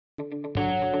All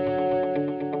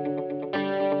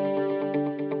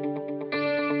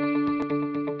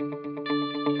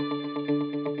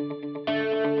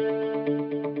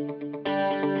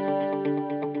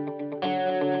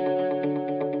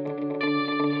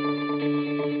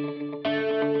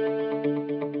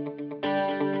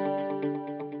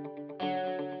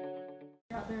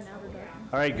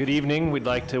right, good evening. We'd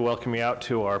like to welcome you out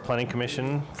to our Planning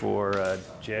Commission for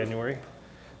January.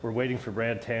 We're waiting for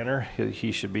Brad Tanner.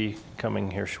 He should be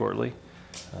coming here shortly,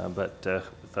 but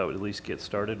we thought we'd at least get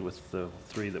started with the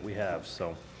three that we have.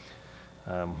 So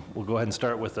we'll go ahead and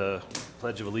start with a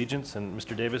Pledge of Allegiance. And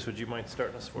Mr. Davis, would you mind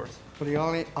starting us for us? Will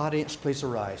the audience please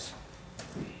arise?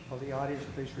 Will the audience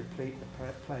please repeat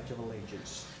the Pledge of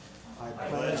Allegiance? I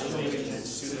pledge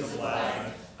allegiance to the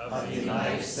flag of the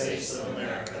United States of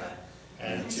America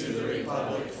and to the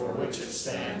republic for which it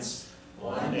stands,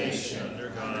 one nation under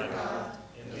God,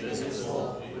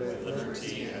 indivisible, with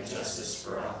liberty and justice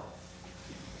for all.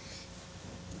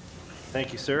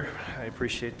 Thank you, sir. I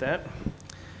appreciate that.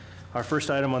 Our first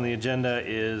item on the agenda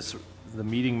is the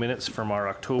meeting minutes from our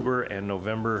October and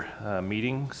November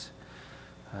meetings.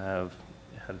 I've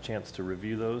had a chance to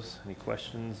review those. Any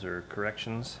questions or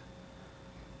corrections?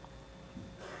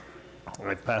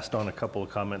 I've passed on a couple of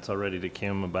comments already to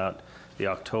Kim about the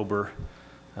October.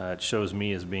 It shows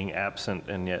me as being absent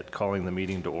and yet calling the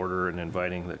meeting to order and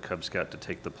inviting the Cub Scout to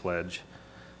take the pledge.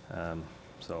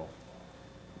 So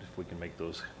if we can make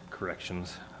those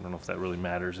corrections. I don't know if that really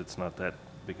matters. It's not that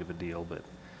big of a deal, but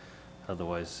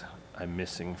otherwise I'm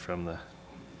missing from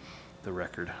the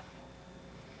record.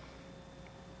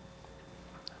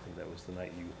 I think that was the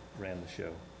night you ran the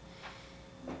show.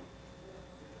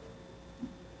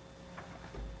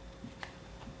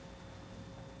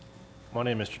 Come on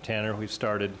in, Mr. Tanner. We've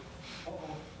started.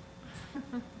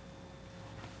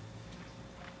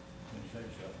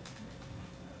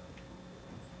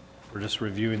 We're just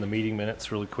reviewing the meeting minutes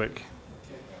really quick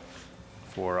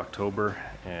for October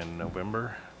and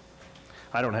November.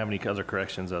 I don't have any other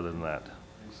corrections other than that.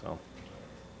 So,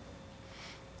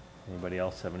 anybody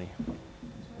else have any?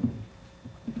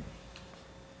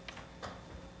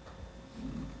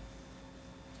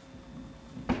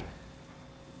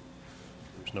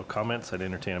 No comments. I'd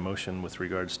entertain a motion with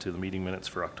regards to the meeting minutes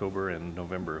for October and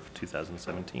November of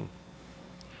 2017.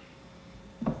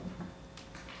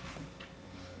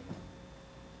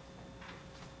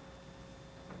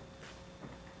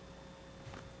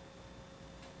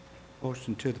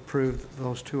 Motion to approve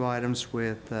those two items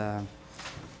with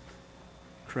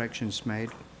corrections made.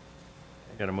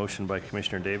 Got a motion by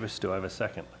Commissioner Davis. Do I have a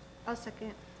second? I'll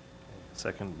second.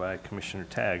 Second by Commissioner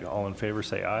Tagg. All in favor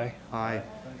say aye. Aye.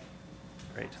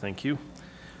 Great, thank you.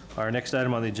 Our next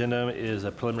item on the agenda is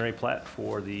a preliminary plat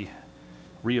for the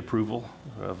reapproval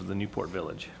of the Newport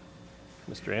Village.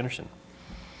 Mr. Anderson.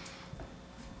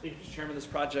 Thank you, Mr. Chairman. This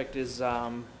project is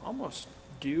almost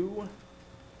due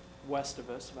west of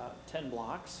us, about 10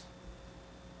 blocks.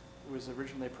 It was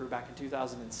originally approved back in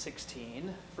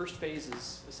 2016. First phase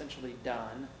is essentially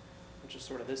done, which is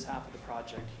sort of this half of the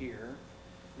project here.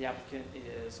 The applicant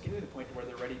is getting to the point where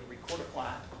they're ready to record a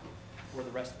plat for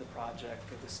the rest of the project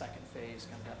for the second phase,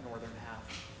 kind of that northern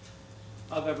half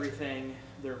of everything.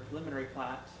 Their preliminary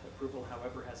plat approval,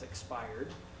 however, has expired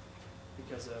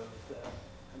because of the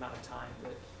amount of time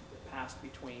that passed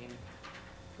between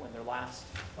when their last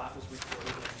plat was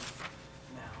recorded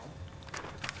and now.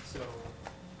 So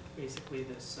basically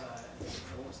this,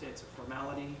 I won't say it's a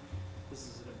formality, this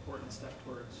is an important step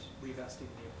towards revesting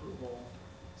the approval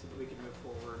so that we can move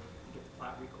forward and get the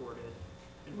plat recorded.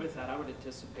 And with that, I would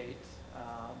anticipate,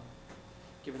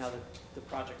 given how the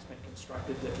project's been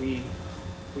constructed, that we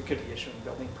could be issuing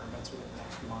building permits within the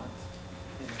next month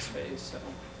in this phase.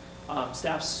 So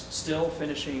staff's still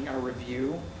finishing our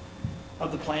review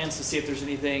of the plans to see if there's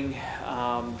anything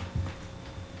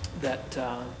that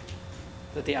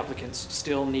the applicants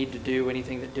still need to do,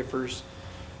 anything that differs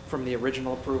from the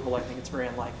original approval. I think it's very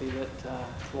unlikely that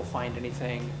we'll find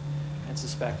anything, and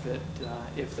suspect that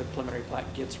if the preliminary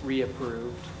plat gets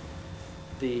reapproved,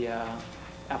 the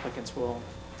applicants will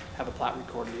have a plat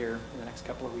recorded here in the next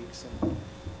couple of weeks, and the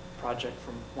project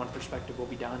from one perspective will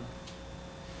be done.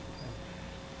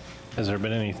 Has there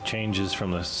been any changes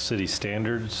from the city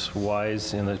standards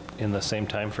wise in the same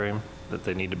time frame that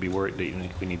they need to be worried,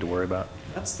 that we need to worry about?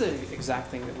 That's the exact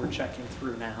thing that we're checking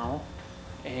through now,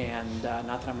 and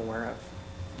not that I'm aware of.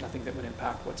 Nothing that would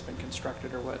impact what's been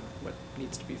constructed or what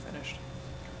needs to be finished.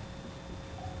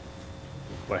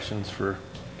 Questions for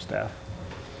staff?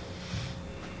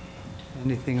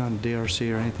 Anything on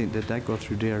DRC or anything? Did that go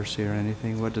through DRC or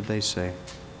anything? What did they say?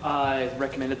 I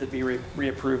recommended that be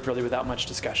reapproved really without much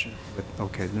discussion.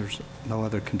 Okay, there's no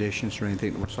other conditions or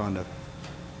anything that was on the,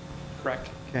 Correct.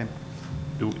 okay.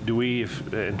 Do we,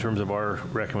 in terms of our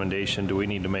recommendation, do we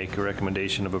need to make a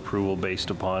recommendation of approval based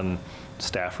upon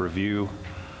staff review,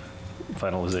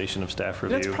 finalization of staff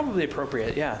review? That's probably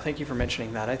appropriate, yeah. Thank you for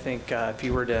mentioning that. I think if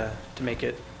you were to make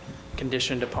it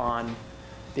conditioned upon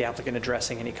the applicant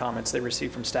addressing any comments they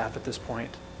received from staff at this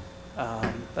point,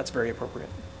 that's very appropriate.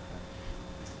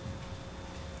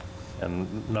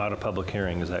 And not a public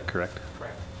hearing, is that correct?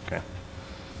 Correct. Okay.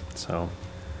 So,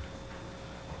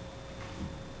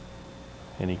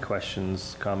 any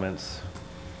questions, comments?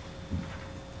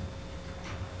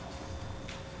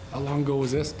 How long ago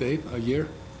was this, Dave? A year?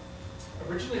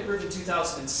 Originally approved in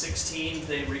 2016,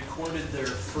 they recorded their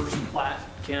first plat.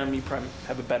 Kim, you probably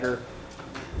have a better,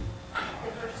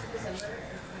 The first of December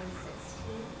of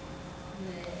 2016,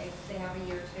 and they have a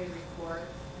year to record,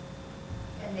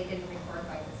 and they didn't record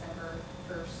by December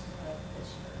 1st of this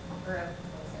year, or of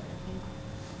 2017.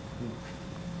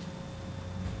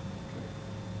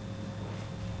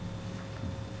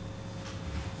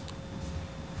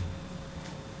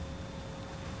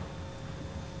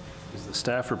 Is the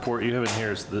staff report you have in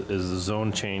here is the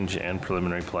zone change and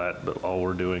preliminary plat, but all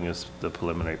we're doing is the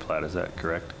preliminary plat, is that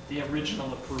correct? the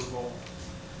original approval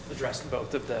addressed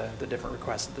both of the different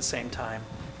requests at the same time.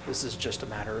 This is just a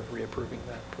matter of reapproving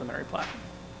the preliminary plat.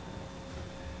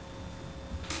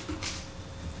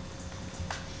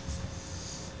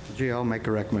 Gee, I'll make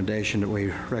a recommendation that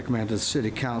we recommend to the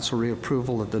city council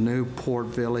reapproval of the new Port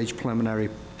Village preliminary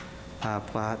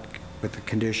plat with the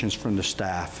conditions from the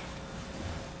staff.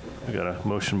 We got a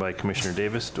motion by Commissioner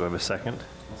Davis. Do I have a second?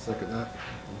 I'll second that.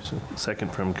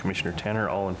 Second from Commissioner Tanner.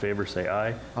 All in favor, say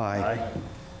aye. Aye.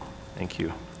 Thank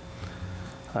you.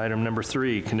 Item number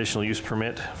 3, conditional use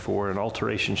permit for an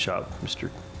alteration shop. Mr.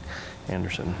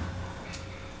 Anderson.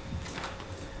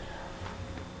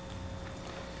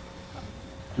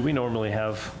 Do we normally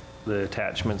have the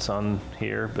attachments on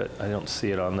here, but I don't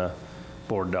see it on the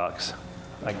board docs?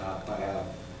 Not with the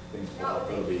conditional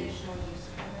use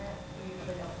permit, we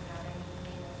usually don't have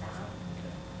anything with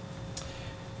that.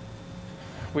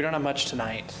 We don't have much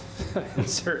tonight,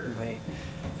 certainly,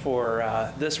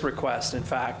 for this request. In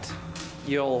fact,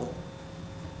 you'll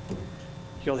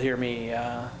hear me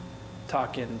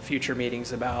talk in future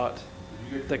meetings about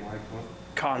the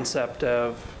concept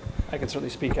of, I can certainly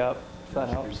speak up if that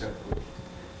helps.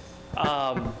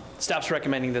 Staff's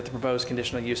recommending that the proposed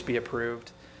conditional use be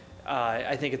approved.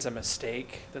 I think it's a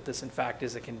mistake that this in fact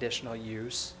is a conditional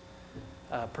use,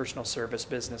 personal service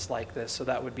business like this. So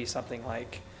that would be something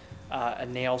like a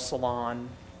nail salon.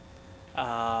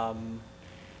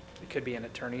 It could be an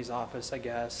attorney's office, I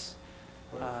guess.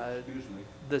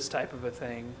 This type of a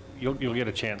thing. You'll get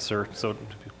a chance, sir, so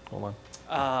hold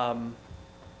on.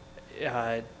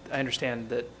 I understand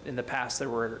that in the past there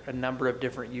were a number of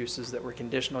different uses that were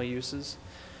conditional uses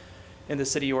in the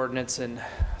city ordinance, and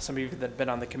some of you that have been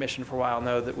on the commission for a while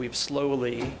know that we've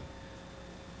slowly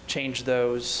changed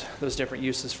those different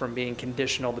uses from being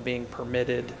conditional to being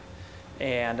permitted.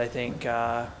 And I think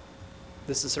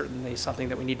this is certainly something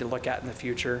that we need to look at in the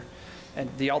future. And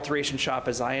the alteration shop,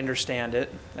 as I understand it,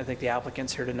 I think the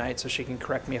applicant's here tonight, so she can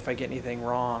correct me if I get anything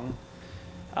wrong.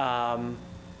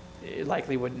 It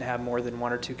likely wouldn't have more than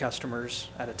 1 or 2 customers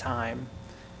at a time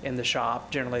in the shop.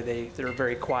 Generally, they're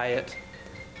very quiet.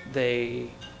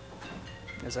 They,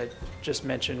 as I just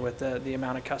mentioned with the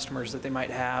amount of customers that they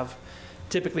might have,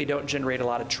 typically don't generate a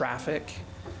lot of traffic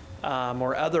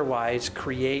or otherwise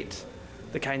create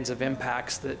the kinds of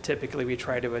impacts that typically we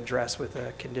try to address with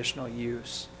a conditional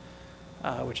use,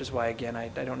 which is why, again, I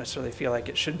don't necessarily feel like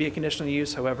it should be a conditional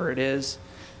use. However, it is.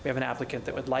 We have an applicant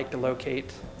that would like to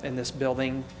locate in this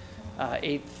building,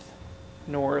 8th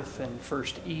North and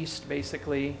 1st East,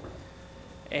 basically.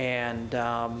 And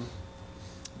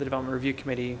the Development Review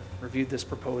Committee reviewed this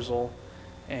proposal,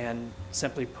 and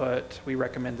simply put, we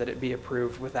recommend that it be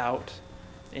approved without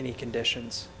any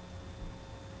conditions.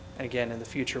 And again, in the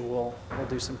future, we'll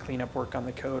do some cleanup work on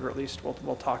the code, or at least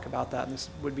we'll talk about that. And this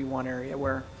would be one area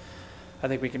where I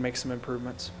think we can make some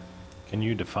improvements. Can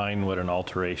you define what an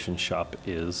alteration shop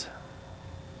is?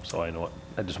 So I know what,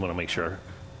 I just want to make sure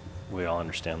we all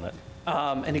understand that.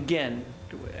 And again,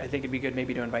 I think it'd be good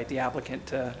maybe to invite the applicant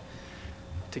to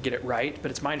get it right,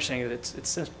 but it's my understanding that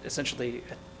it's essentially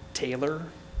a tailor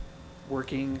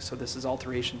working, so this is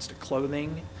alterations to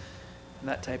clothing and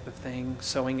that type of thing,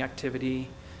 sewing activity,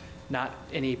 not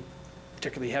any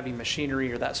particularly heavy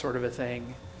machinery or that sort of a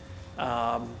thing.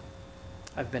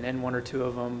 I've been in 1 or 2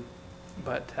 of them,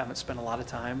 but haven't spent a lot of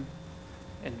time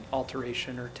in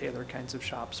alteration or tailor kinds of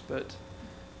shops, but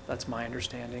That's my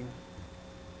understanding.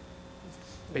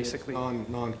 Basically.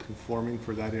 Non-conforming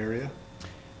for that area?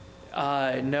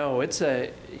 No, it's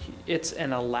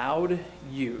an allowed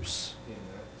use In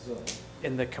that zone.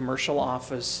 in the commercial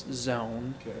office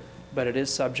zone, Okay. but it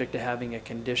is subject to having a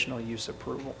conditional use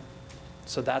approval.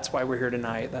 So that's why we're here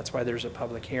tonight. That's why there's a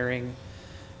public hearing.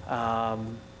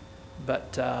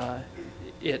 But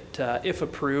if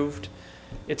approved,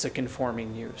 it's a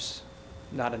conforming use,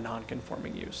 not a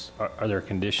non-conforming use. Are there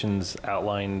conditions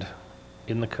outlined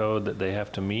in the code that they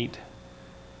have to meet?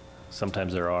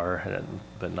 Sometimes there are,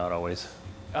 but not always.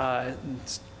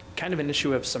 It's kind of an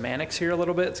issue of semantics here a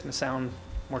little bit. It's going to sound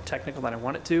more technical than I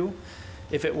want it to.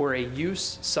 If it were a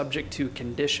use subject to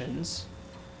conditions,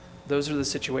 those are the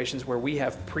situations where we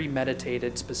have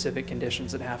premeditated specific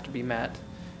conditions that have to be met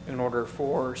in order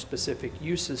for specific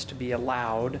uses to be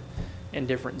allowed in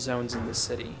different zones in the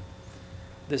city.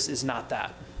 This is not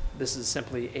that. This is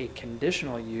simply a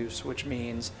conditional use, which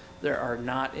means there are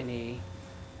not any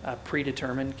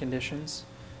predetermined conditions,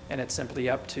 and it's simply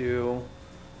up to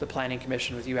the Planning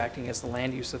Commission, with you acting as the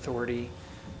land use authority,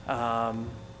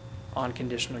 on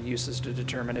conditional uses to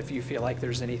determine if you feel like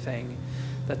there's anything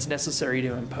that's necessary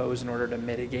to impose in order to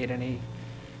mitigate any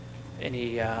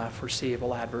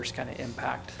foreseeable adverse kind of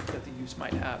impact that the use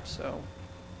might have. So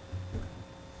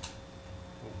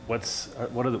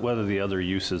What are the other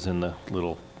uses in the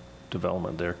little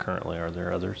development there currently? Are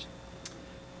there others?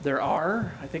 there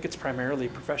are, I think it's primarily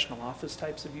professional office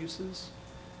types of uses.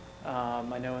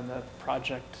 I know in the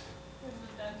project, There's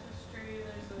a dentistry,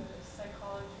 there's a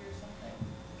psychology or something.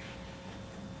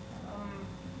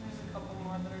 There's a couple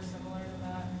more that are similar to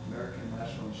that. American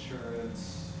National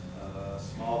Insurance,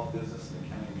 Small Business and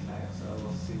Accounting Tax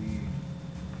LLC,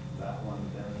 that one,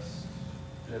 dentist.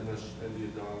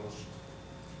 Endodontist,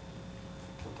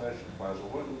 professional plaza,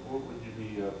 what would you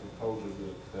be proposing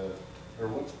that, or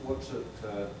what's it,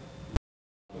 that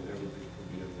everything could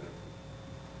be in there?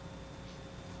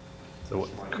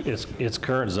 So its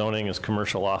current zoning is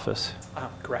commercial office,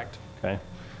 correct. okay?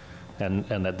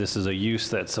 And that this is a use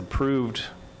that's approved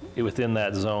within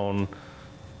that zone,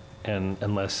 and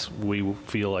unless we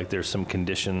feel like there's some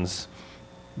conditions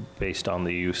based on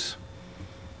the use.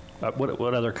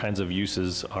 What other kinds of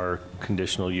uses are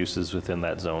conditional uses within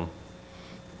that zone?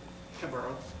 Can I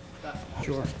borrow that?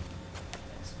 Sure.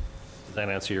 Does that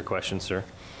answer your question, sir?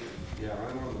 Yeah,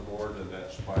 I'm on the board of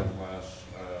that Spyglass,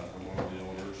 I'm one of the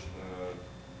owners,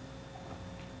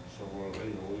 so,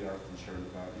 we are concerned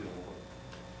about, what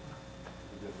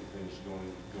the different things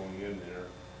going in there.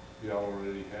 We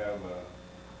already have,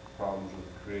 problems with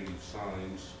creative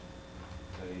signs.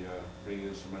 They, bring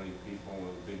in so many people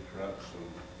with big trucks and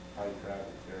high traffic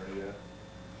area.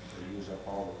 They use up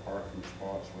all the parking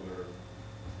spots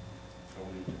so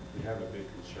we have a big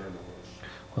concern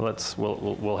of this.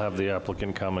 Well, we'll have the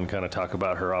applicant come and kind of talk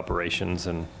about her operations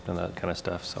and that kind of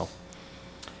stuff, so.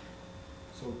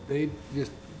 So they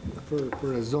just,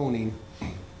 for a zoning,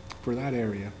 for that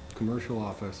area, commercial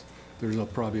office, there's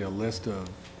probably a list of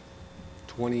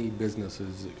 20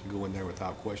 businesses that can go in there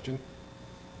without question.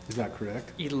 Is that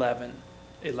correct? 11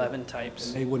 types.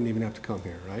 And they wouldn't even have to come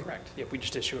here, right? Correct. Yep, we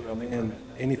just issue a building And permit.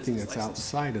 anything business that's license.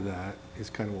 outside of that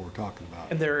is kind of what we're talking about.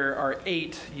 And there are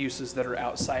 8 uses that are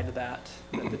outside of that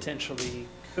potentially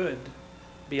could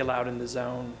be allowed in the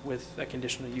zone with a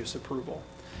conditional use approval.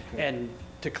 Okay. And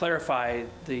to clarify,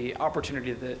 the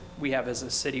opportunity that we have as a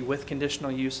city with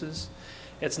conditional uses,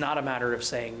 it's not a matter of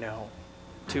saying no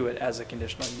to it as a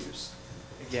conditional use.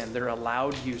 Again, they're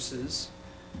allowed uses.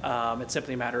 It's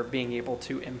simply a matter of being able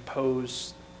to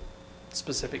impose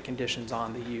specific conditions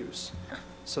on the use.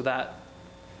 So that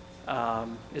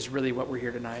is really what we're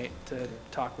here tonight to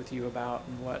talk with you about,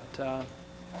 and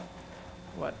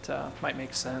what might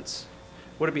make sense.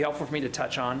 Would it be helpful for me to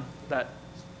touch on that?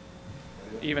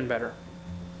 Even better.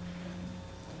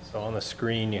 So on the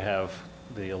screen, you have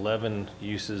the 11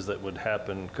 uses that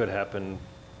could happen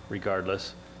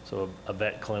regardless. So a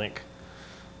vet clinic,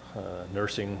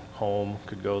 nursing home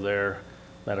could go there,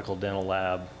 medical dental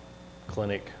lab,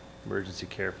 clinic, emergency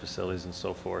care facilities, and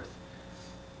so forth.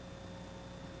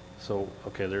 So,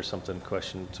 okay, there's something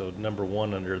question. So number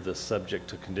 1 under the subject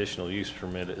to conditional use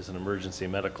permit is an emergency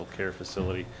medical care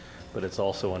facility, but it's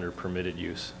also under permitted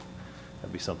use.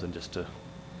 That'd be something just to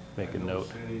make a note. I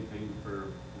don't see anything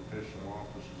for professional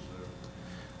offices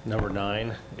there. Number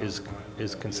 9 is Number 9, would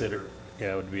that be considered,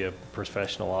 yeah, it would be a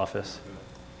professional office.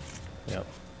 Yep.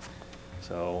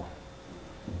 So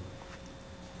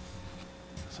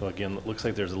again, it looks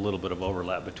like there's a little bit of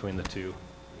overlap between the two.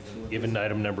 Even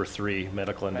item number 3,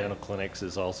 medical and dental clinics,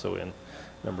 is also in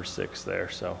number 6 there,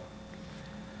 so.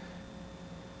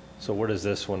 So where does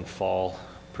this one fall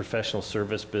Professional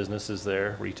service businesses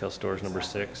there, retail stores number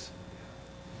 6.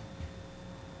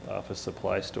 Office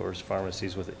supply stores,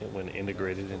 pharmacies when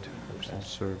integrated into. Okay.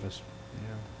 Service,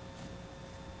 yeah.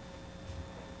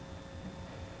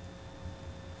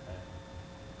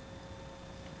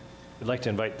 We'd like to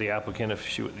invite the applicant, if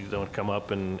she would don't come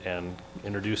up and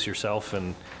introduce yourself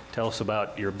and tell us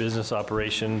about your business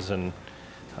operations and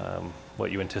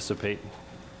what you anticipate.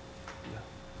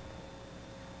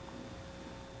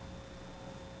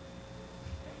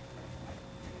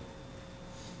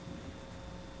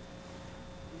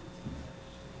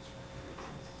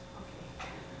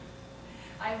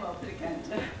 I'm applicant.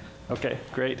 Okay,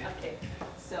 great. Okay,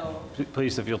 so,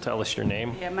 Please, if you'll tell us your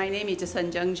name. yeah, my name is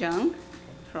Sunjung Jung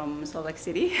from Salt Lake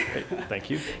City. Great, thank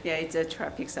you. Yeah, it's a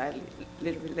traffic side, a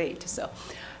little bit late, so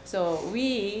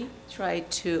we try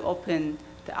to open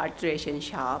the alteration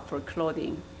shop for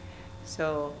clothing.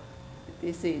 So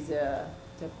this is the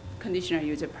conditional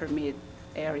user permit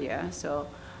area. So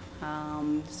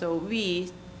we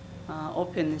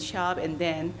open shop, and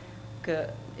then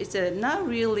it's not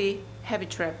really heavy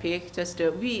traffic. Just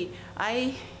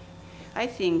I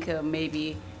think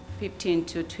maybe 15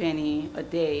 to 20 a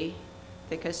day.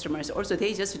 The customers also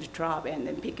they just drop and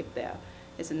then pick it there.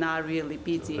 It's not really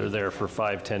busy. They're there for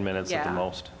 5-10 minutes at the Yeah.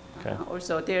 most. Okay.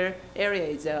 Also, their area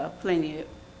is plenty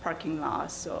parking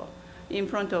lot. So in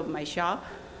front of my shop,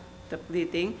 the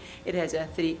building, it has a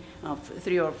 3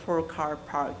 or 4 car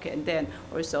park, and then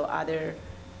also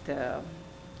the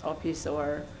office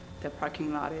or the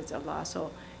parking lot is a lot.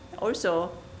 So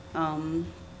also,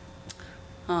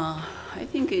 I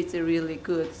think it's a really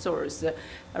good source.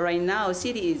 Right now,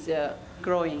 city is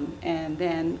growing, and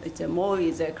then the mall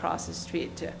is across the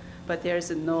street, but there's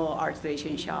no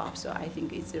alteration shop. So I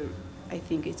think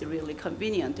it's really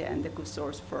convenient and a good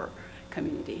source for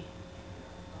community.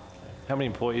 How many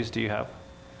employees do you have?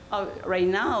 Right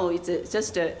now, it's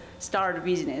just a start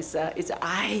business.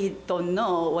 I don't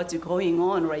know what's going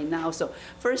on right now. So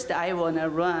first, I want to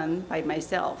run by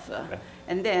myself. Okay.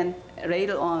 And then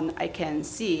later on, I can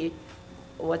see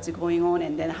what's going on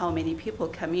and then how many people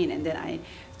come in. And then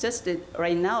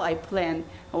right now, I plan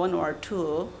 1 or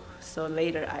 2. So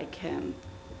later, I can,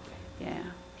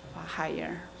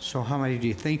 hire. So how many do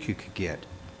you think you could get?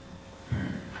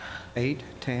 8,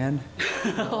 10,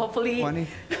 Hopefully 20?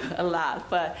 a lot,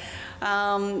 but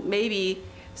maybe.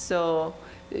 So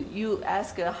you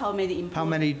ask how many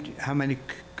employees? How many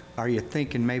are you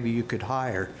thinking maybe you could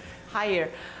hire? Hire.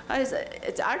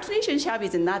 It's alteration shop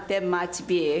is not that much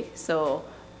big, so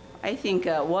I think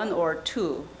 1 or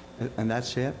 2. And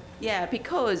that's it? Yeah,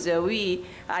 because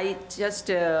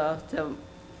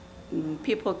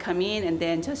people come in and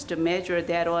then just measure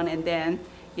that one and then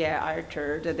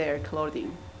alter their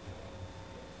clothing.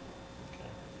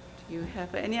 Do you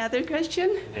have any other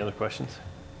question? Any other questions?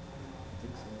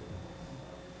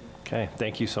 Okay,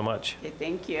 thank you so much. Okay,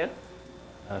 thank you.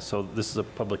 So this is a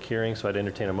public hearing, so I'd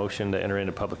entertain a motion to enter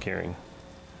into public hearing.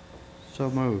 So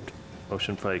moved.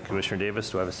 Motion by Commissioner Davis.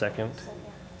 Do I have a second?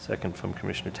 Second from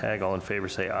Commissioner Tagg. All in favor,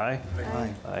 say aye.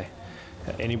 Aye. Aye.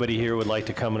 Anybody here would like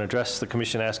to come and address the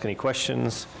commission, ask any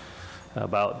questions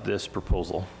about this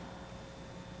proposal?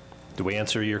 Do we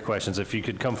answer your questions? If you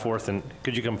could come forth and,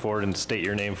 could you come forward and state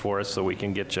your name for us so we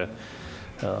can get you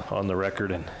on the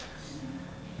record? And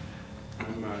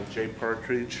I'm Jay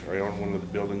Partridge. I own one of the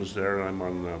buildings there, and I'm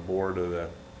on the board of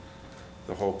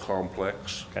the whole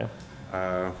complex. okay,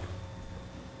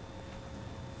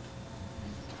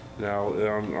 Now,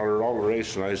 on our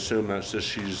alteration, I assume that's just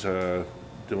she's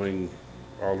doing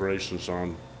alterations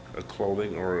on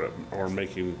clothing or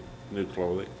making new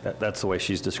clothing. that's the way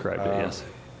she's described it, yes.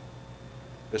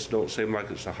 This don't seem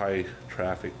like it's a high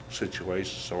traffic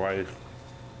situation, so I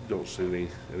don't see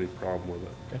any problem with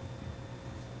it.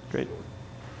 Great.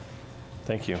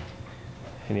 Thank you.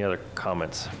 Any other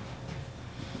comments?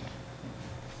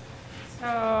 So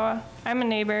I'm a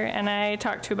neighbor, and I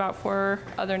talked to about 4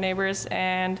 other neighbors,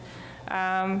 and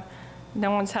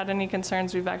no one's had any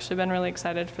concerns. We've actually been really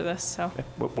excited for this. So Okay.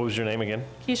 What was your name again?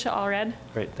 Keisha Allred.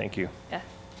 Great, thank you. Yeah.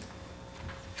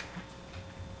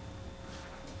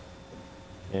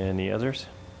 Any others?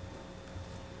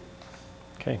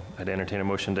 Okay, I'd entertain a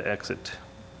motion to exit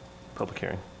public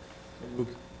hearing.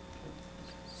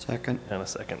 Second. And a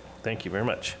second. Thank you very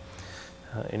much.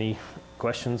 Any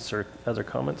questions or other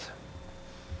comments?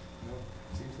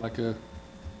 Seems like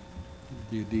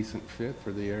be a decent fit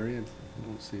for the area. I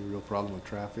don't see a real problem with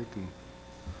traffic, and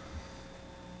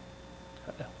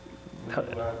I'm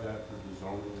glad that for the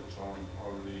zoning that's on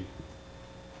already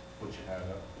what you had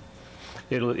up.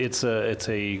 It's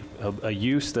a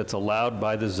use that's allowed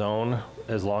by the zone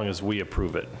as long as we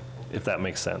approve it. if that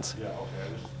makes sense. Yeah, okay,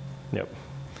 I just,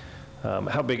 Yep.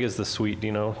 How big is the suite, do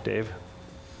you know, Dave?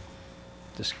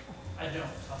 Just, I don't,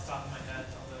 off the top of my head,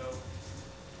 although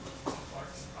Clark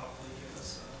can probably give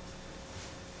us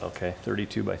okay,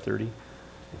 32 by 30?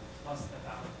 less than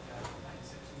that,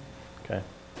 96. Okay.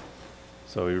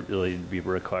 So we really be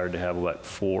required to have, what,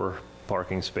 4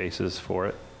 parking spaces for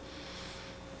it?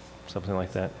 Something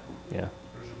like that? Yeah.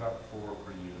 there's about 4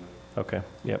 per unit, Okay.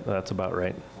 Yep, that's about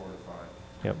right. 4 to 5.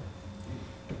 Yep.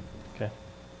 Okay.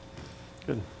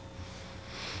 Good.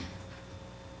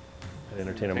 I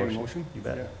entertain a motion. You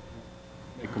bet. Yeah.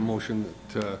 Make a motion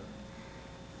that,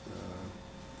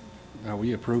 are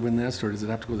we approving this, or does it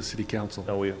have to go to the city council?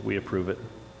 No, we approve it.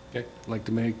 Okay. I'd like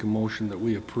to make a motion that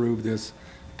we approve this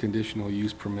conditional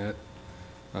use permit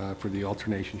for the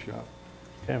alternation shop.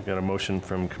 Okay, I've got a motion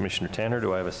from Commissioner Tanner.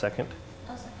 Do I have a second?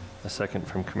 I'll second. A second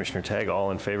from Commissioner Tagg. All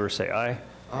in favor, say aye.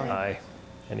 Aye.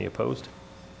 Any opposed?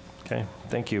 Okay,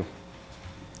 thank you.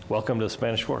 Welcome to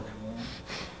Spanish Fork.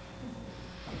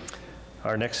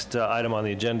 Our next item on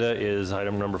the agenda is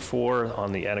item number 4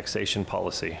 on the annexation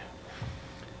policy.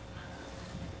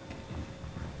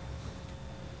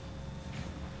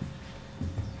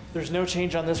 There's no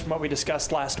change on this from what we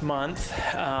discussed last month.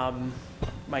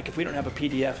 Mike, if we don't have a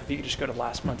PDF, if you could just go to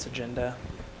last month's agenda,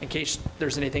 in case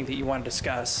there's anything that you want to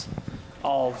discuss.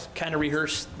 I'll kind of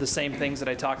rehearse the same things that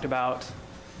I talked about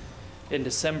in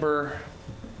December,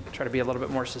 try to be a little bit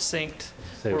more succinct.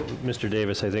 So, Mr.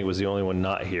 Davis, I think, was the only one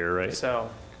not here, right? So,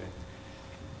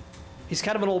 he's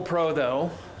kind of an old pro,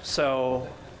 though, so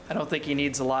I don't think he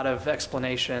needs a lot of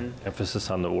explanation.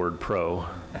 Emphasis on the word pro.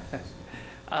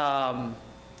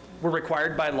 We're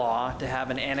required by law to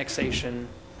have an annexation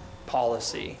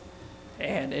policy.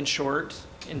 And in short,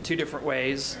 in 2 different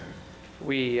ways,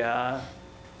 we had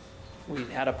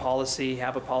a policy,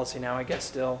 have a policy now, I guess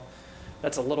still,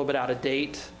 that's a little bit out of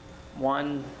date.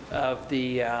 One of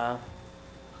the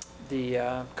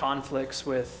conflicts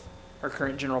with our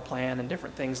current general plan and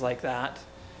different things like that.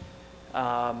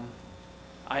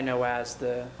 I know as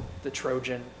the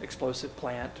Trojan explosive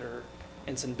plant or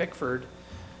Ensign Bickford,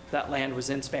 that land was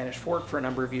in Spanish Fork for a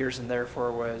number of years and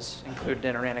therefore was included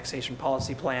in our annexation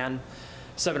policy plan.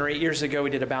 7 or 8 years ago, we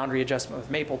did a boundary adjustment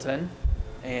with Mapleton,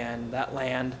 and that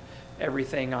land,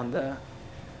 everything on the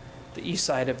east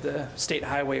side of the state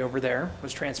highway over there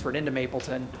was transferred into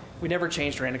Mapleton. We never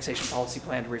changed our annexation policy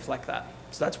plan to reflect that.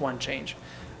 So that's one change.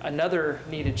 Another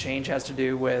needed change has to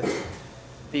do with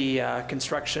the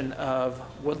construction of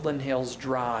Woodland Hills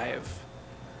Drive.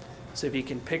 So if you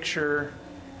can picture,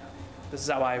 this is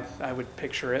how I would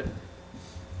picture it,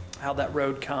 how that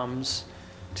road comes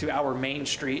to our main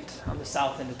street on the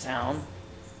south end of town.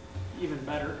 Even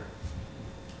better.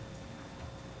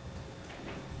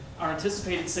 Our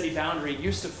anticipated city boundary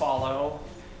used to follow,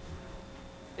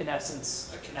 in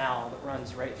essence, a canal that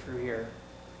runs right through here.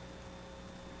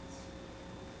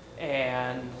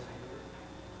 And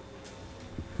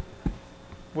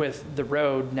with the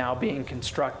road now being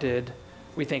constructed,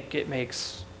 we think it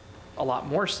makes a lot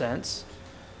more sense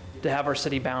to have our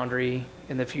city boundary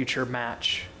in the future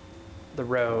match the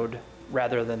road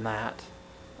rather than that.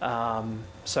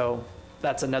 So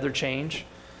that's another change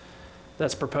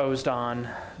that's proposed on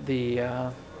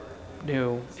the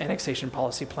new annexation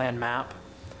policy plan map.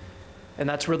 And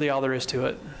that's really all there is to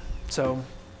it. So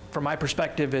from my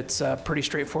perspective, it's a pretty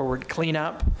straightforward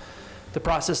cleanup. The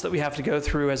process that we have to go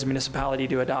through as a municipality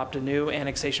to adopt a new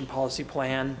annexation policy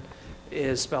plan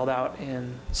is spelled out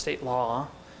in state law.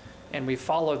 And we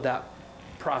followed that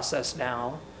process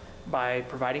now by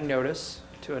providing notice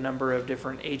to a number of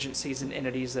different agencies and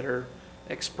entities that are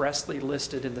expressly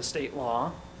listed in the state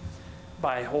law,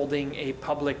 by holding a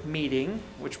public meeting,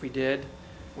 which we did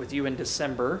with you in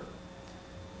December,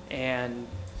 and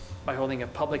by holding a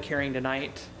public hearing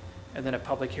tonight, and then a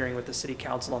public hearing with the city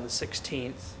council on the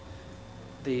 16th.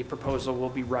 The proposal will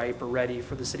be ripe or ready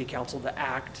for the city council to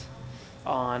act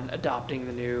on adopting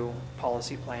the new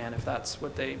policy plan if that's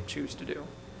what they choose to do.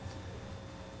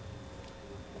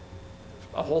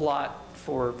 A whole lot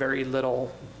for very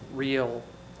little real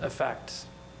effect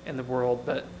in the world,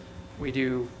 but we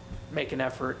do make an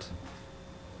effort,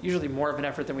 usually more of an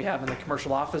effort than we have in the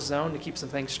commercial office zone, to keep some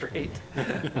things straight.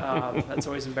 That's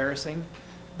always embarrassing,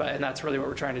 and that's really what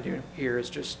we're trying to do here, is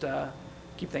just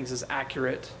keep things as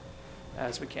accurate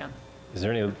as we can. Is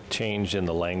there any change in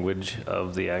the language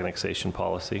of the annexation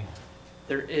policy?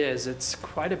 There is. It's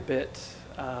quite a bit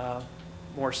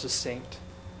more succinct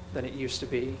than it used to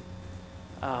be.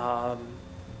 And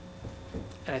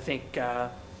I think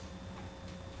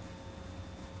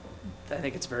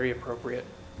it's very appropriate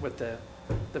with the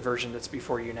version that's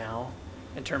before you now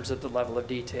in terms of the level of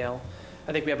detail.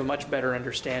 I think we have a much better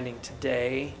understanding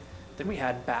today than we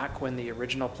had back when the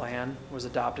original plan was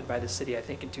adopted by the city, I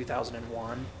think in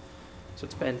 2001. So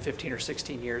it's been 15 or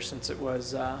 16 years since it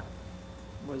was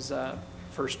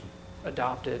first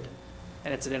adopted,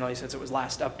 and incidentally, since it was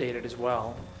last updated as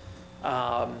well.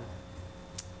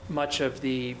 Much of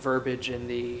the verbiage in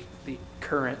the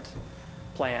current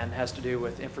plan has to do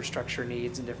with infrastructure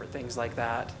needs and different things like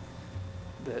that,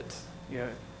 that, you know,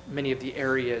 many of the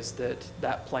areas that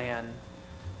that plan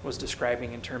was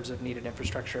describing in terms of needed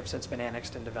infrastructure have since been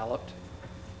annexed and developed.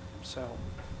 So,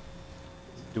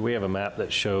 Do we have a map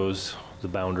that shows the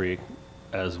boundary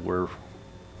as we're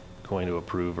going to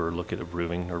approve or look at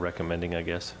approving or recommending, I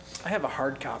guess? I have a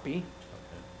hard copy,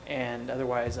 and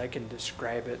otherwise I can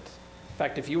describe it. In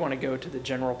fact, if you want to go to the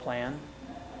general plan,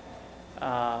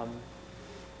 yeah,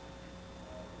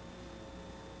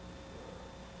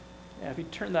 if you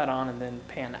turn that on and then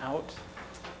pan out.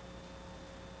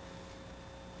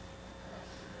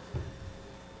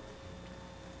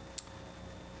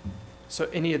 So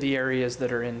any of the areas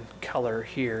that are in color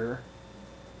here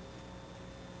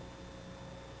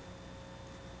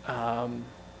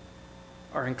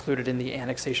are included in the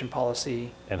annexation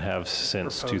policy. And have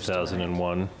since Proposed tonight.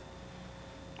 2001?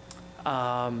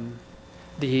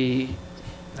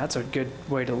 That's a good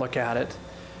way to look at it.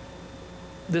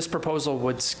 This proposal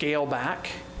would scale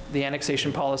back the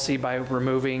annexation policy by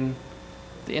removing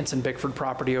the Ensign Bickford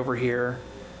property over here,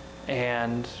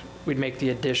 and we'd make the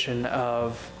addition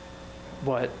of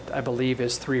what I believe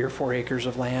is 3 or 4 acres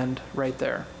of land right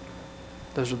there.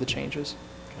 Those are the changes.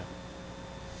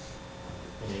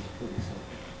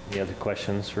 Any other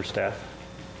questions for staff?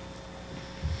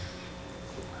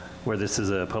 Where this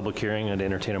is a public hearing, I'd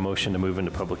entertain a motion to move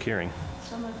into public hearing.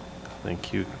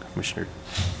 Thank you, Commissioner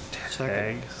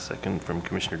Tagg. Second from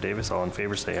Commissioner Davis. All in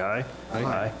favor, say aye.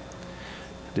 Aye.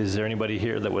 Is there anybody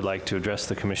here that would like to address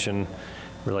the commission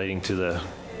relating to the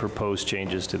proposed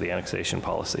changes to the annexation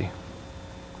policy?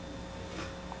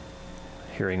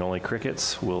 Hearing only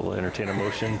crickets, we'll entertain a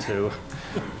motion to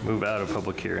move out of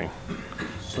public hearing.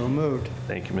 So moved.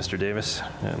 Thank you, Mr. Davis.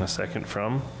 And a second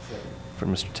from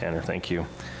Mr. Tanner. Thank you.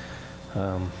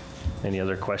 Any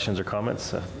other questions or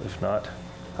comments? If not,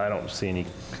 I don't see any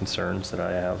concerns that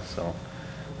I have, so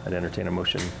I'd entertain a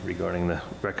motion regarding the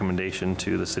recommendation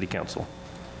to the City Council.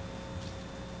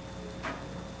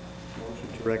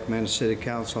 Motion to recommend City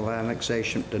Council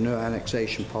annexation, the new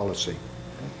annexation policy.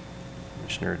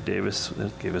 Commissioner Davis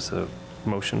gave us a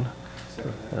motion.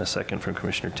 And a second from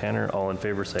Commissioner Tanner. All in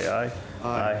favor, say aye.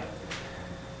 Aye.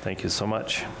 Thank you so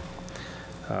much.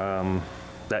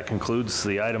 That concludes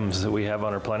the items that we have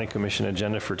on our Planning Commission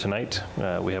agenda for tonight.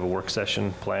 We have a work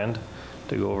session planned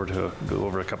to go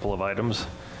over a couple of items.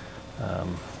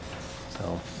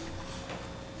 So,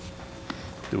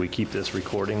 do we keep this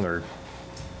recording or?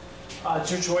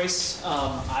 It's your choice.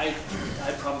 I'd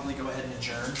probably go ahead and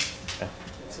adjourn. Okay.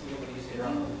 It's a little bit easier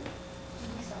on.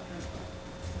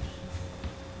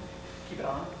 Keep it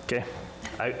on. Okay.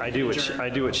 I do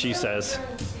what she says.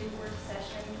 During to work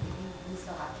session, we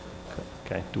still have to.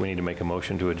 Okay. Do we need to make a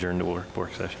motion to adjourn to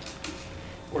work session?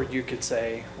 Or you could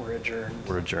say we're adjourned.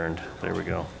 We're adjourned. There we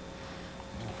go.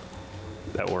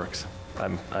 That works.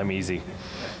 I'm easy.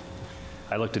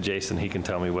 I looked at Jason. He can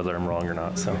tell me whether I'm wrong or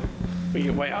not. So We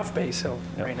get way off base, he'll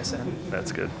Yep. rein us in.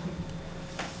 that's good.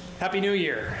 Happy New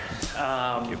Year.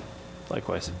 Thank you.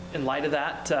 Likewise. In light of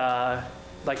that, I'd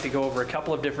like to go over a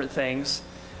couple of different things,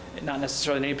 not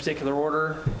necessarily in any particular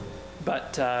order,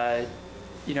 but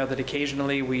you know, that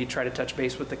occasionally we try to touch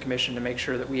base with the commission to make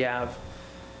sure that we have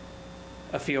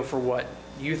a feel for what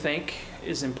you think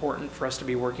is important for us to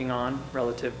be working on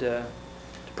relative to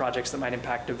projects that might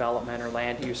impact development or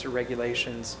land use or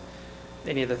regulations,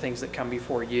 any of the things that come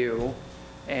before you.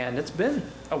 And it's been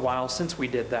a while since we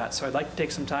did that, so I'd like to take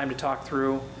some time to talk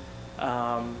through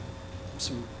some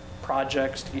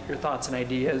projects, to get your thoughts and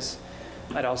ideas.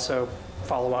 I'd also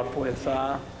follow up with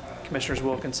Commissioners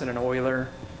Wilkinson and Euler,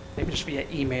 maybe just via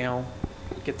email,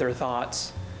 get their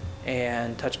thoughts,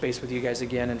 and touch base with you guys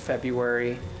again in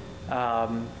February.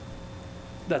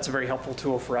 That's a very helpful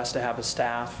tool for us to have as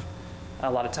staff. A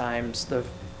lot of times the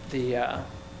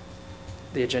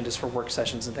agendas for work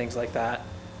sessions and things like that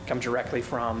come directly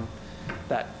from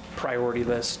that priority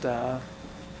list that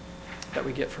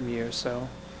we get from you. So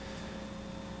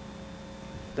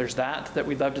there's that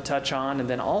we'd love to touch on. And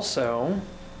then also,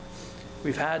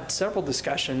 we've had several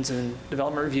discussions in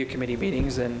Development Review Committee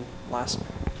meetings in the last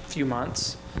few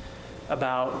months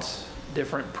about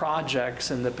different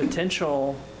projects and the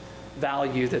potential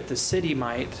value that the city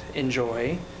might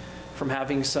enjoy from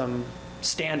having some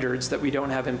standards that we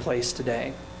don't have in place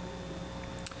today.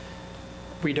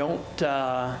 We don't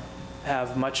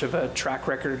have much of a track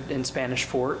record in Spanish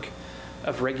Fork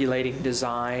of regulating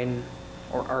design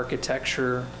or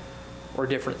architecture or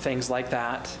different things like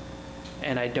that.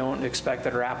 And I don't expect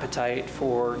that our appetite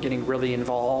for getting really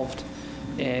involved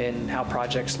in how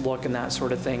projects look and that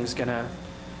sort of thing is gonna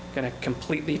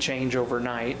completely change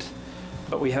overnight.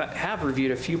 But we have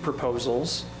reviewed a few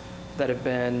proposals that have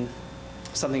been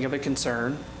something of a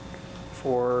concern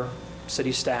for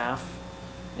city staff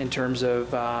in terms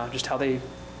of just how they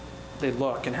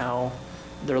look and how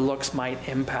their looks might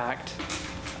impact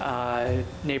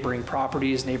neighboring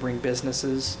properties, neighboring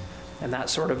businesses, and that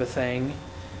sort of a thing.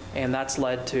 And that's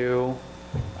led to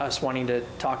us wanting to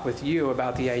talk with you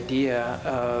about the idea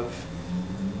of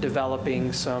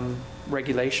developing some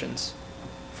regulations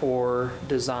for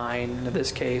design. In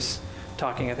this case,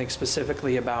 talking, I think,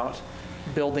 specifically about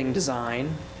building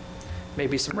design,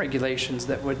 maybe some regulations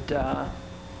that would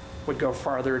go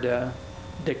farther to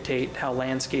dictate how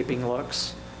landscaping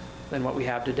looks than what we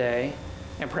have today,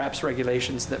 and perhaps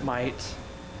regulations that might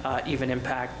even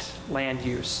impact land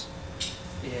use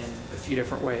in a few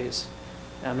different ways.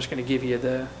 And I'm just going to give you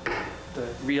the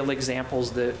real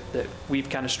examples that we've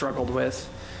kind of struggled with.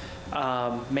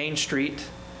 Main Street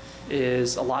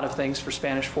is a lot of things for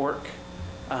Spanish Fork.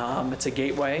 It's a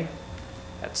gateway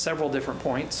at several different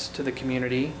points to the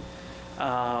community.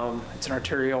 It's an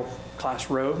arterial class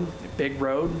road, a big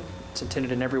road. It's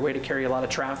intended in every way to carry a lot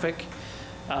of traffic.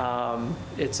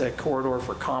 It's a corridor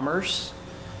for commerce,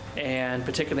 and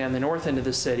particularly on the north end of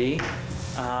the city,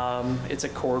 it's a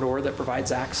corridor that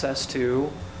provides access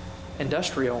to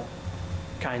industrial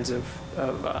kinds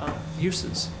of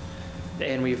uses.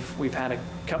 And we've had a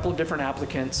couple of different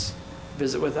applicants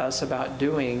visit with us about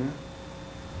doing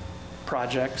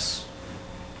projects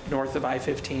north of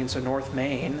I-15, so North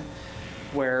Main,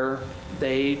 where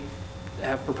they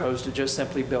have proposed to just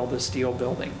simply build a steel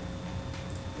building.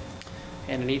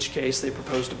 And in each case, they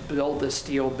propose to build this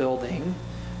steel building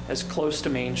as close to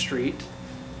Main Street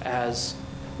as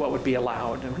what would be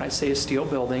allowed. And when I say a steel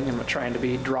building, I'm not trying to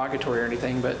be derogatory or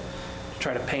anything, but to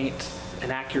try to paint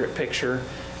an accurate picture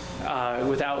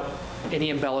without any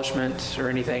embellishment or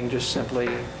anything, just simply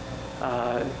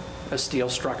a steel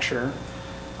structure,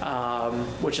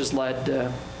 which has led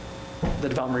the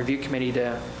Development Review Committee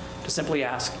to simply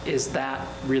ask, is that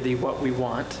really what we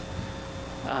want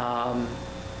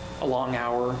along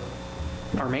our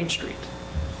Main Street?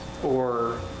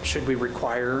 Or should we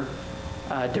require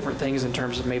different things in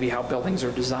terms of maybe how buildings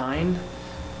are designed,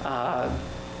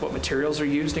 what materials are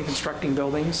used in constructing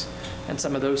buildings, and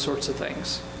some of those sorts of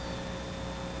things.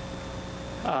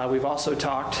 We've also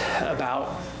talked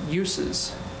about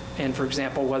uses, and for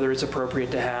example, whether it's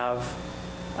appropriate to have,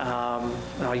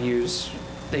 and I'll use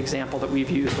the example that we've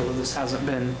used, although this hasn't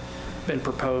been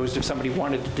proposed, if somebody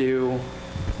wanted to do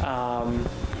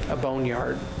a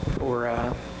boneyard or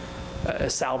a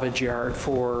salvage yard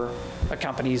for a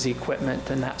company's equipment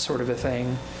and that sort of a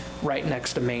thing right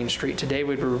next to Main Street. Today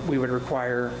we would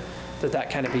require that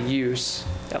kind of a use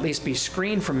at least be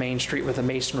screened from Main Street with a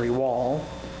masonry wall.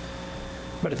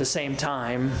 But at the same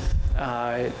time,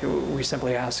 we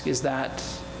simply ask, is that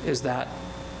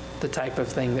the type of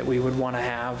thing that we would want to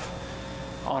have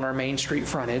on our Main Street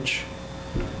frontage,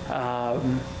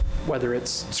 whether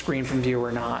it's screened from view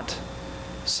or not?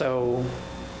 So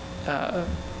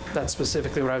that's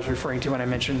specifically what I was referring to when I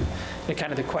mentioned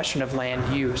kind of the question of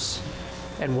land use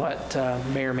and what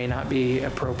may or may not be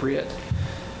appropriate.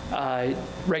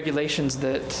 Regulations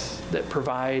that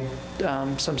provide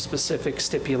some specific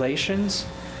stipulations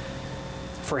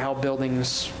for how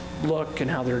buildings look and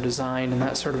how they're designed and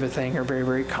that sort of a thing are very,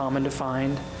 very common to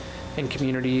find in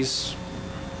communities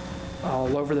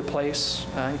all over the place,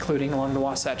 including along the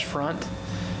Wasatch Front.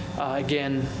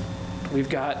 Again, we've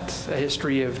got a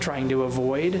history of trying to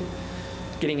avoid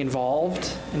getting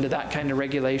involved into that kind of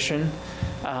regulation.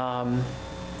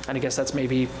 And I guess that's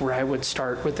maybe where I would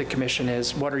start with the commission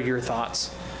is, what are your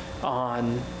thoughts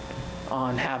on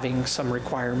having some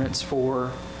requirements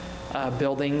for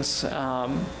buildings?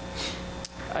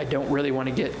 I don't really want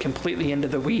to get completely into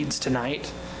the weeds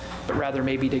tonight, but rather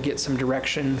maybe to get some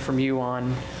direction from you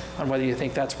on whether you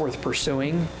think that's worth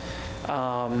pursuing.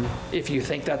 If you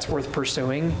think that's worth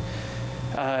pursuing,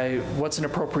 what's an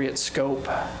appropriate scope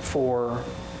for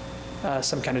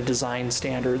some kind of design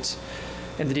standards?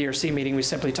 In the DRC meeting, we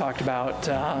simply talked about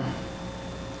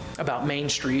Main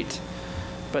Street,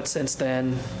 but since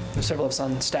then, several of us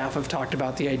on staff have talked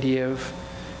about the idea of,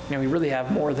 we really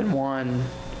have more than one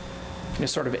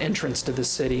sort of entrance to the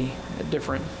city at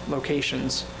different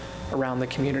locations around the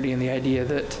community, and the idea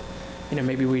that,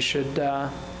 maybe we should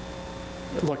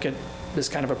look at this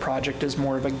kind of a project as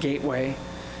more of a gateway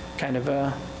kind of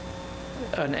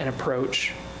an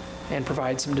approach and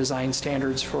provide some design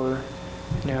standards for,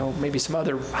 maybe some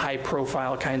other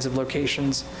high-profile kinds of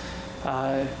locations,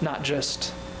 not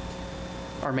just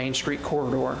our Main Street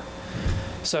corridor.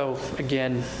 So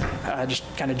again, just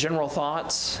kind of general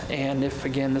thoughts, and if,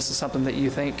 again, this is something that you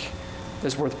think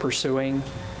is worth pursuing,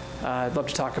 I'd love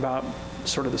to talk about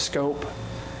sort of the scope,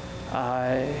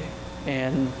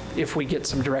 and if we get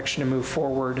some direction to move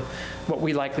forward, what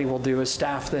we likely will do as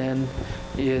staff then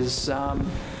is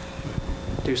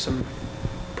do some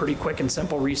pretty quick and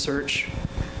simple research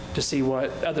to see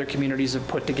what other communities have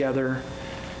put together,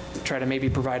 try to maybe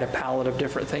provide a palette of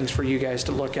different things for you guys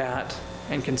to look at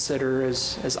and consider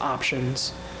as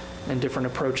options and different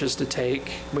approaches to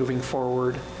take moving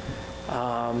forward,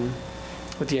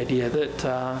 with the idea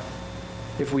that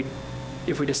if we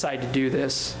decide to do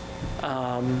this,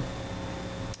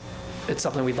 it's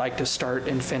something we'd like to start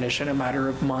and finish in a matter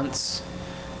of months,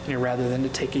 rather than to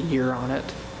take a year on it.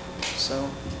 So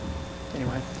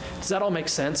anyway, does that all make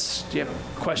sense? Do you have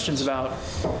questions about?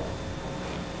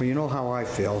 Well, you know how I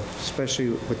feel, especially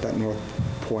with that North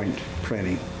Point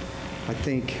printing. I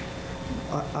think,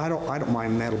 I don't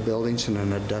mind metal buildings in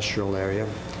an industrial area.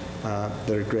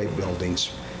 They're great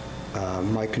buildings.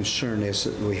 My concern is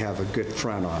that we have a good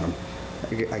front on them,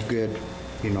 a good,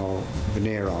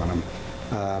 veneer on them.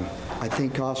 I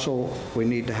think also we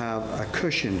need to have a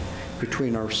cushion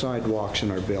between our sidewalks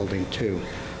and our building too,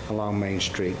 along Main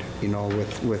Street,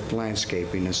 with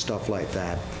landscaping and stuff like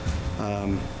that.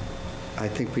 I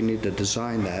think we need to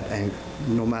design that, and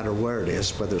no matter where it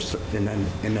is, whether it's in an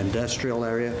industrial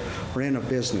area or in a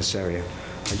business area,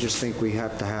 I just think we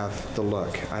have to have the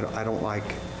look. I don't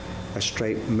like a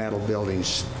straight metal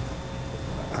buildings.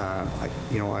 I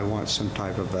want some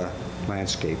type of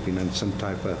landscaping and some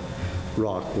type of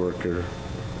rock work, or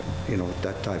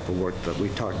that type of work that we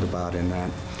talked about in that.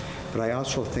 But I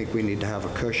also think we need to have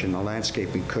a cushion, a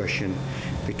landscaping cushion,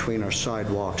 between our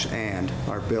sidewalks and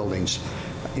our buildings.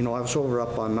 I was over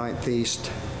up on 9th East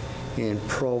in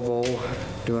Provo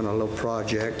doing a little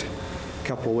project a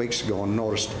couple of weeks ago, and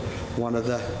noticed one of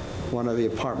the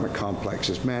apartment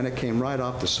complexes. Man, it came right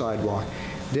off the sidewalk.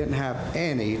 Didn't have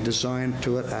any design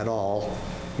to it at all,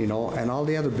 and all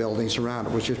the other buildings around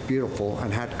it was just beautiful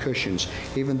and had cushions,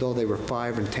 even though they were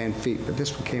 5 and 10 feet. But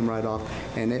this one came right off,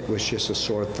 and it was just a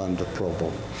sore thumb to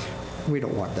Provo. We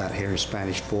don't want that here in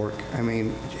Spanish Fork. I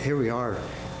mean, here we are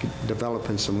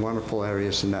developing some wonderful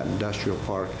areas in that industrial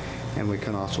park, and we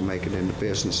can also make it into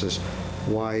businesses.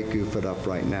 Why goof it up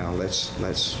right now? Let's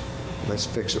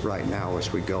fix it right now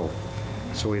as we go,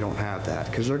 so we don't have that,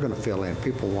 because they're going to fill in.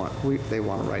 People they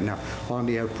want it right now. On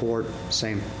the airport,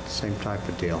 same type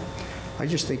of deal. I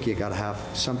just think you got to have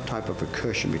some type of a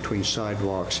cushion between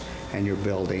sidewalks and your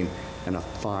building, and a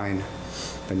fine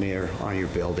veneer on your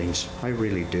buildings. I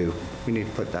really do. We need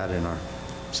to put that in our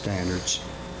standards,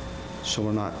 so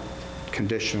we're not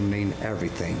conditioning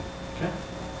everything. Okay.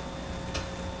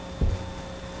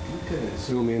 You can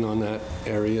zoom in on that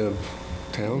area of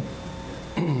town,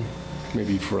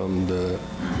 maybe from the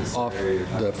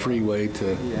freeway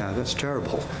to. Yeah, that's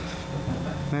terrible.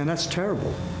 Man, that's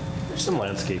terrible. There's some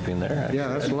landscaping there, actually. Yeah,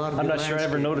 that's a lot of I'm good not sure I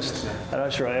ever noticed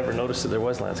that there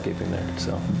was landscaping there,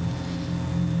 so.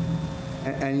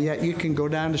 And yet you can go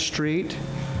down the street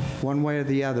one way or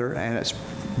the other, and it's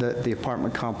the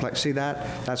apartment complex. See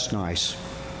that? That's nice.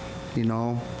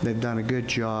 They've done a good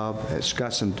job. It's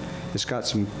got some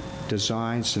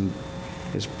designs, and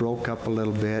it's broke up a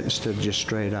little bit instead of just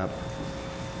straight up.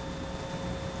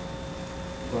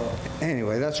 Well,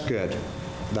 anyway, that's good.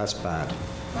 That's bad.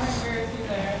 I agree with you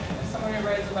there. If someone who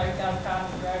rides a bike downtown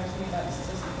drives me nuts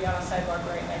to be on a sidewalk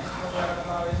right next to the road, I'm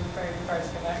always afraid the cars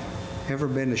connect. Ever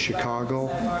been to Chicago?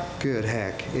 Good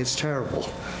heck, it's terrible.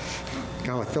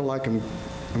 God, I feel like I'm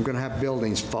going to have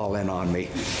buildings fall in on me.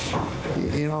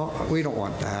 We don't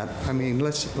want that. I mean,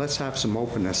 let's have some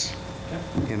openness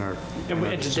in our.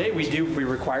 And today we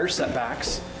require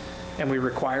setbacks, and we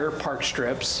require park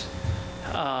strips.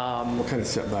 What kind of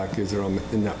setback is there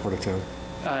in that part of town?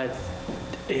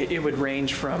 It would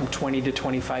range from 20 to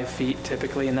 25 feet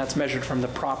typically, and that's measured from the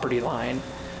property line.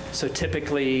 So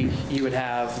typically, you would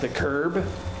have the curb,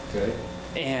 Okay.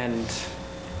 and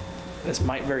this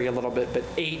might vary a little bit, but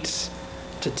 8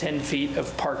 to 10 feet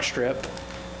of park strip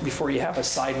before you have a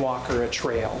sidewalk or a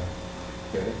trail.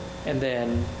 Okay. And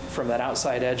then from that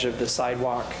outside edge of the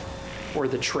sidewalk or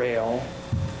the trail,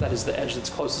 that is the edge that's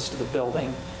closest to the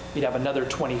building, you'd have another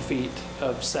 20 feet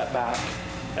of setback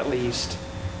at least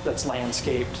that's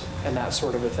landscaped and that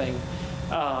sort of a thing.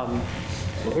 Well,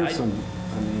 there's some,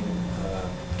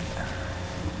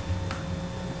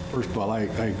 First of all, I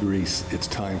agree it's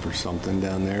time for something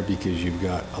down there because you've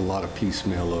got a lot of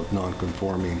piecemeal of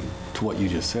non-conforming to what you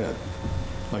just said.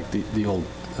 Like the old,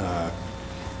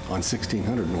 on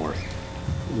 1600 North,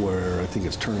 where I think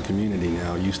it's Turn Community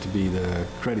now, used to be the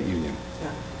credit union.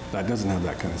 Yeah. That doesn't have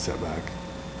that kind of setback.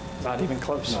 Not even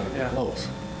close. Not even Yeah. close.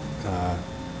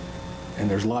 And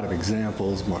there's a lot of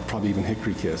examples, probably even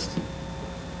Hickory Kist,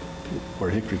 where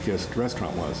Hickory Kist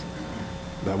restaurant was.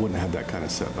 That wouldn't have that kind of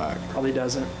setback. Probably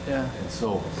doesn't, yeah.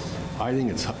 So I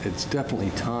think it's definitely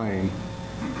time,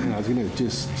 and I was going to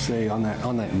just say on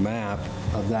that map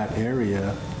of that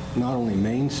area, not only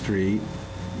Main Street,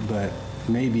 but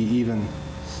maybe even,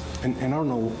 and I don't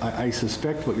know, I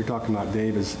suspect what you're talking about,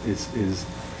 Dave, is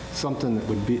something that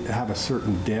would have a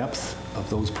certain depth of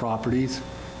those properties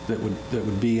that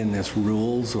would be in this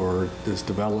rules or this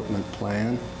development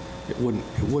plan. It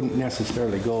wouldn't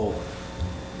necessarily go,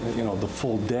 the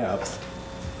full depth,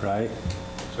 right?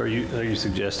 So are you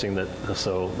suggesting that,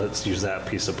 so let's use that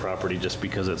piece of property just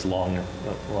because it's long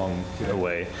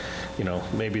away,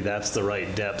 maybe that's the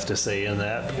right depth to say in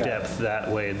that depth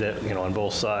that way that, on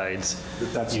both sides,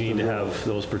 you need to have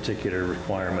those particular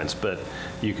requirements, but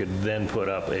you could then put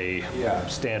up a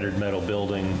standard metal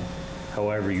building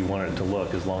however you want it to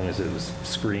look, as long as it was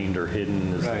screened or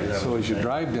hidden. Right, so as you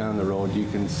drive down the road,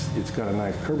 it's got a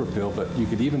nice curb appeal, but you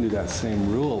could even do that same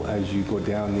rule as you go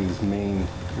down these main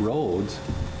roads,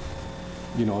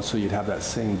 so you'd have that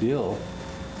same deal.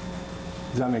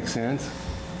 Does that make sense?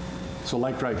 So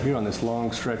like right here on this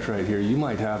long stretch right here, you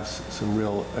might have some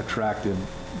real attractive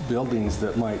buildings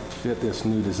that might fit this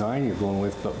new design you're going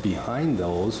with, but behind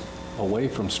those, away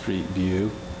from street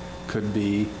view, could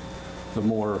be the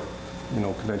more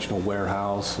conventional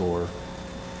warehouse or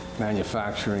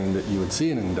manufacturing that you would see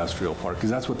in an industrial park, because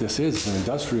that's what this is, an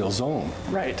industrial zone.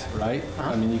 Right. Right?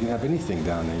 I mean, you can have anything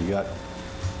down there. You got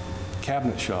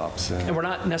cabinet shops. And we're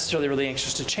not necessarily really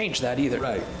anxious to change that either.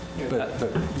 Right. But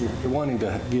you're wanting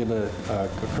to give a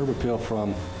curb appeal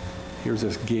from, here's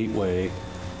this gateway,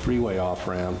 freeway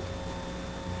off-ramp.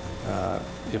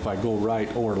 If I go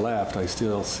right or left, I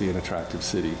still see an attractive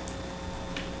city.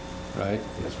 Right?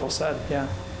 That's well said, yeah.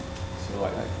 So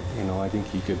I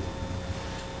think you could,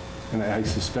 and I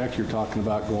suspect you're talking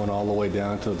about going all the way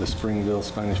down to the Springville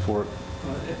Spanish Fork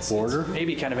border. It's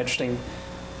maybe kind of interesting.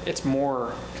 It's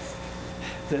more,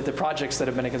 the projects that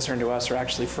have been a concern to us are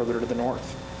actually further to the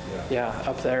north. Yeah,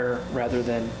 up there rather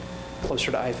than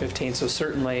closer to I-15. So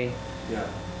certainly,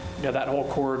 that whole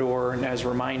corridor, and I was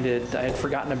reminded, I had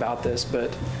forgotten about this, but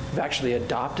we've actually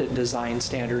adopted design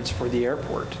standards for the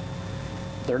airport.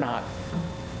 They're not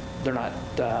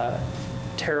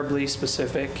terribly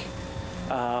specific,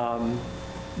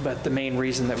 but the main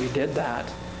reason that we did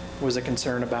that was a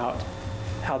concern about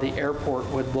how the airport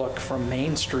would look from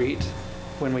Main Street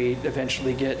when we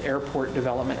eventually get airport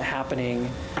development happening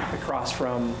across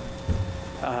from,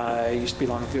 it used to be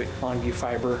Longview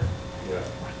Fiber.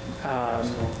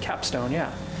 Capstone,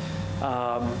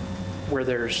 where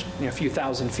there's a few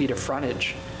thousand feet of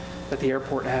frontage that the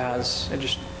airport has, and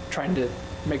just trying to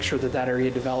make sure that area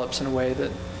develops in a way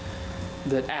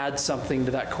that adds something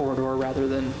to that corridor rather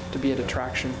than to be a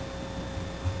detraction.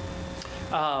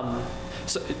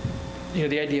 So,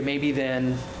 the idea maybe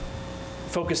then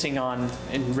focusing on,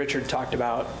 and Richard talked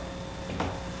about,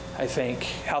 I think,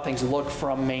 how things look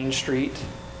from Main Street.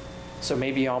 So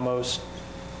maybe almost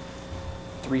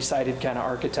three-sided kind of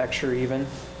architecture even.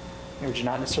 Would you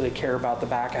not necessarily care about the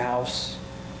back of house,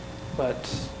 but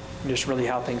just really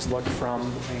how things look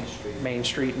from Main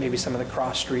Street, maybe some of the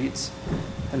cross streets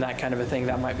and that kind of a thing.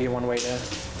 That might be one way to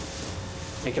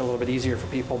make it a little bit easier for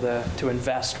people to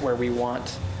invest where we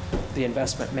want the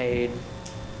investment made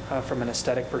from an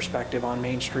aesthetic perspective on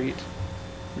Main Street.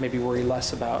 Maybe worry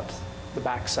less about the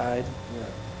backside.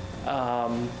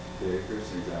 Dave,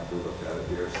 here's an example we looked at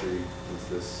DRC. Was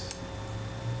this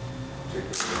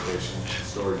particular location,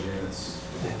 storage units,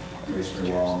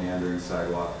 masonry wall, meandering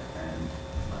sidewalk, and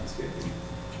landscaping.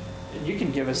 You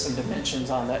can give us some dimensions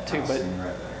on that too, but Housing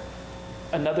right there.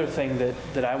 another thing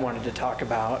that I wanted to talk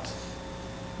about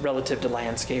relative to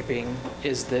landscaping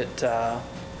is that,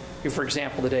 for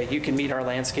example, today, you can meet our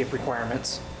landscape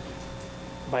requirements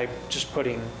by just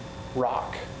putting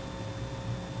rock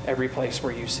every place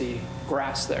where you see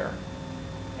grass there,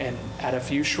 and add a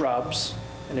few shrubs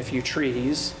and a few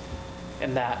trees,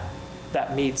 and that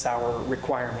meets our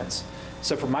requirements.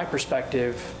 So from my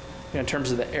perspective, in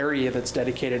terms of the area that's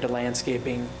dedicated to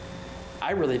landscaping,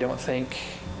 I really don't think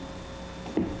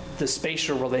the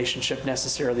spatial relationship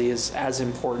necessarily is as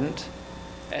important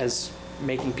as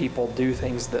making people do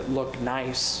things that look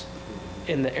nice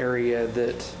in the area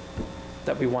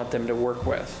that we want them to work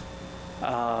with.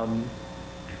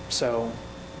 So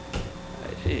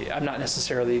I'm not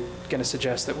necessarily going to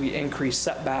suggest that we increase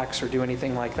setbacks or do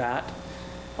anything like that,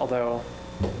 although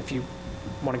if you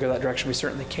want to go that direction, we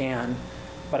certainly can.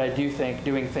 But I do think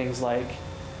doing things like,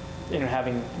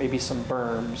 having maybe some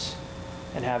berms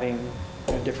and having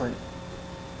different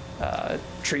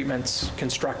treatments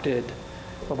constructed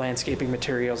with landscaping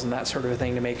materials and that sort of a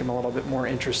thing to make them a little bit more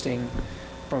interesting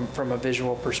from a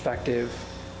visual perspective,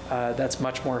 that's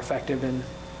much more effective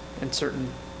in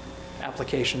certain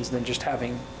applications than just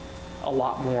having a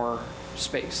lot more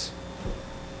space.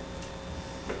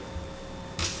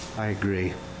 I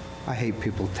agree. I hate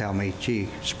people tell me, gee,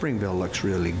 Springville looks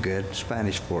really good.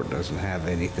 Spanish Fort doesn't have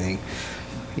anything.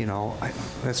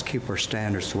 Let's keep our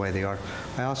standards the way they are.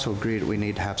 I also agree that we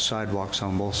need to have sidewalks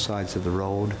on both sides of the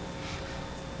road.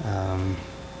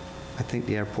 I think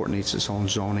the airport needs its own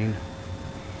zoning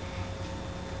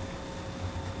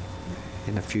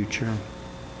in the future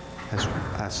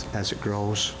as it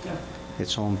grows. Yeah.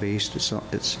 Its own beast.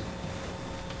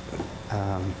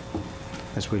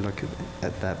 As we look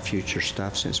at that future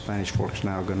stuff, since Spanish Fork's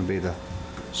now going to be the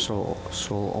sole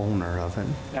owner of it.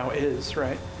 Now it is,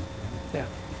 right? Yeah.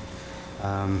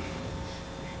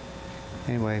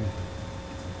 Anyway,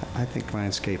 I think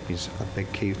landscaping is a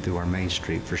big key through our main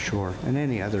street for sure, and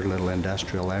any other little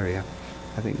industrial area.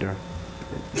 I think there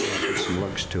are some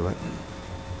looks to it.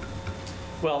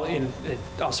 Well,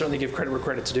 I'll certainly give credit where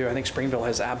credit's due. I think Springville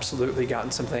has absolutely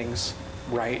gotten some things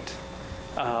right.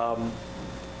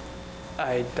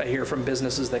 I hear from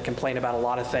businesses that complain about a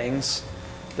lot of things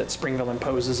that Springville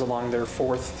imposes along their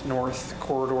 4th North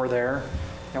corridor there,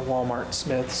 Walmart,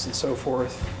 Smith's, and so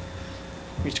forth.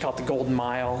 We used to call it the Golden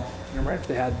Mile. Right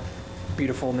after they had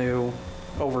beautiful new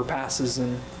overpasses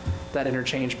and that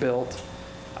interchange built.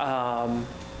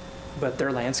 But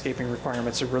their landscaping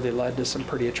requirements have really led to some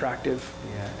pretty attractive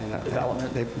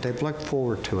development. They've looked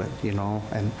forward to it,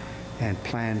 and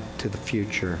planned to the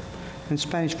future. And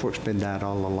Spanish Fork's been that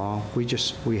all along.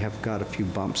 We have got a few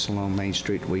bumps along Main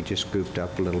Street we just goofed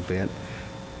up a little bit,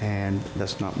 and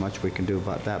that's not much we can do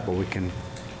about that, but we can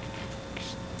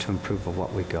to improve on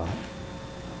what we got.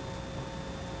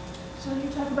 So when you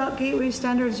talk about gateway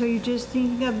standards, are you just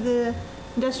thinking of the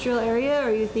industrial area, or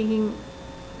are you thinking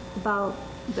about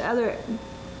the other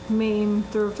main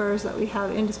thoroughfares that we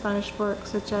have into Spanish Fork,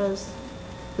 such as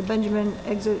the Benjamin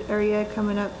exit area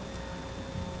coming up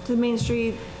to Main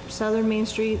Street, Southern Main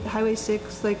Street, Highway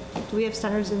 6? Like, do we have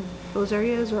standards in those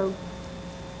areas, or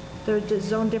they're just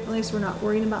zoned differently so we're not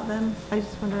worrying about them? I was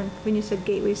just wondering, when you said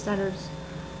gateway standards,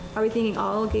 are we thinking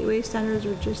all gateway standards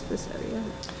or just this area?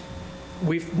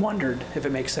 We've wondered if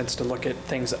it makes sense to look at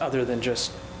things other than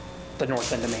just the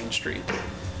north end of Main Street.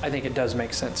 I think it does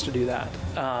make sense to do that.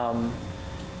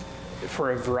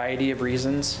 For a variety of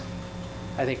reasons,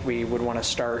 I think we would want to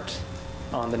start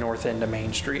on the north end of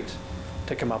Main Street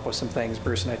to come up with some things.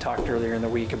 Bruce and I talked earlier in the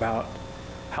week about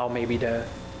how maybe to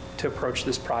approach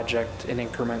this project in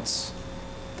increments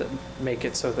that make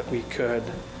it so that we could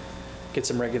get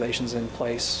some regulations in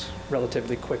place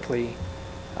relatively quickly,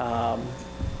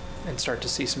 and start to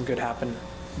see some good happen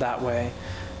that way.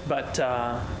 But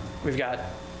we've got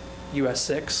US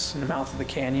 6 in the mouth of the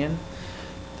canyon.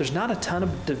 There's not a ton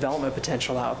of development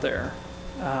potential out there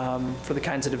for the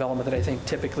kinds of development that I think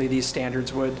typically these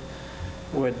standards would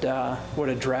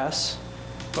address.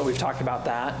 But we've talked about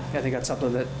that. I think that's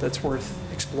something that's worth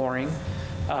exploring.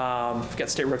 We've got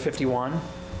State Road 51,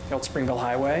 the old Springville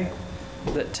Highway,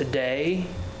 that today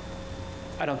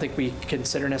I don't think we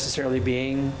consider necessarily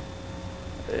being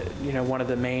one of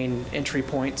the main entry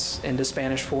points into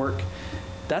Spanish Fork.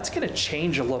 That's going to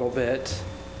change a little bit,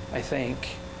 I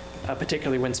think,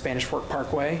 particularly when Spanish Fork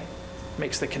Parkway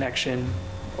makes the connection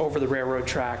over the railroad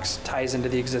tracks, ties into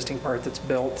the existing part that's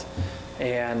built,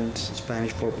 and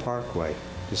Spanish Fork Parkway,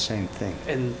 the same thing.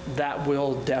 And that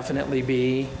will definitely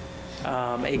be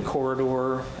a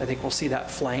corridor. I think we'll see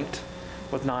that flanked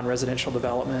with non-residential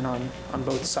development on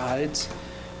both sides.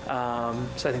 So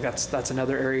I think that's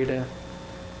another area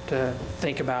to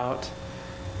think about.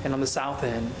 And on the south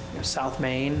end, South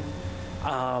Main,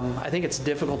 I think it's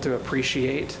difficult to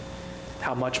appreciate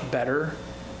how much better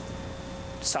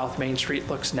South Main Street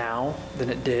looks now than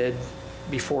it did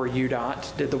before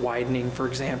UDOT did the widening, for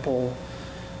example,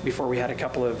 before we had a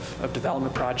couple of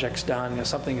development projects done,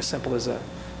 something as simple as a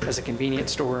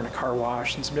convenience store and a car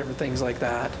wash and some different things like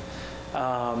that.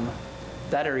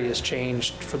 That area has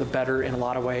changed for the better in a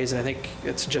lot of ways, and I think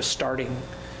it's just starting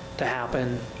to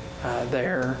happen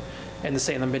there. And the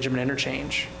Salem Benjamin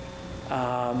interchange.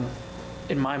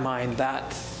 In my mind,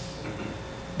 that's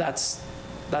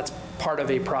part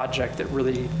of a project that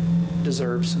really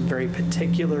deserves some very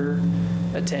particular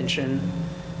attention.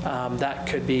 That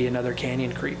could be another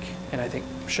Canyon Creek, and I think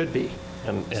should be.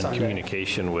 And someday.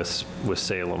 communication with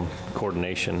Salem,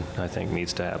 coordination, I think,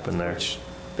 needs to happen there. Which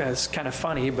is kind of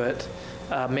funny, but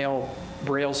Mayor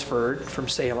Brailsford from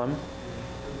Salem,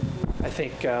 I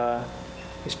think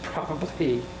he's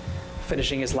probably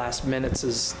finishing his last minutes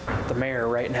as the mayor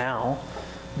right now,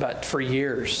 but for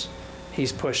years,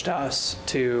 he's pushed us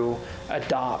to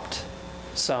adopt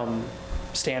some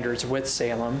standards with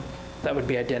Salem that would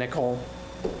be identical,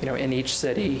 in each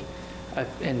city.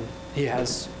 And he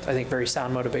has, I think, very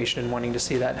sound motivation in wanting to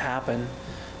see that happen.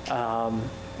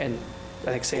 And I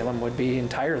think Salem would be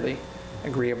entirely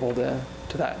agreeable to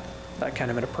that kind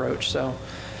of an approach. So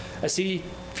I see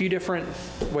a few different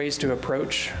ways to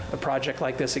approach a project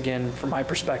like this. Again, from my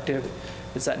perspective,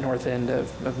 it's that north end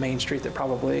of Main Street that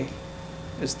probably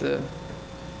is the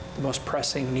most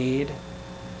pressing need.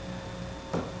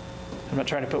 I'm not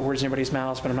trying to put words in anybody's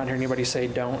mouths, but I'm not hearing anybody say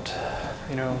don't,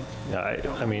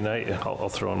 Yeah, I'll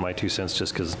throw in my 2 cents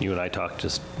just because you and I talked,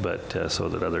 but so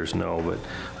that others know.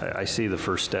 But I see the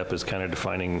first step is kind of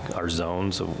defining our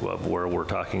zones of where we're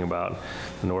talking about.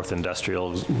 The North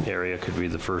Industrial area could be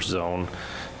the first zone.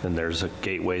 Then there's a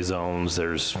gateway zones.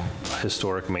 There's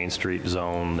historic Main Street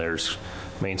zone. There's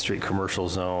Main Street commercial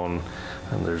zone.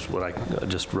 And there's what I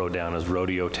just wrote down as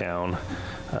Rodeo Town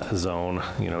zone,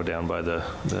 down by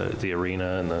the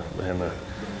arena and the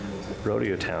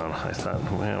Rodeo Town. I thought,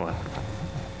 well,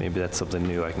 maybe that's something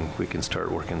new we can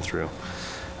start working through.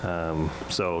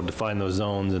 So define those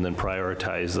zones and then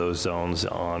prioritize those zones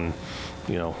on,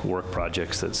 work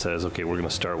projects that says, okay, we're going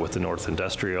to start with the North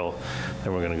Industrial,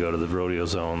 then we're going to go to the rodeo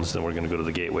zones, then we're going to go to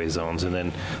the gateway zones, and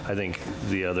then I think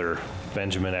the other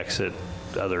Benjamin exit,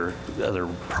 other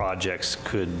projects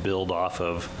could build off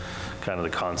of kind of the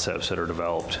concepts that are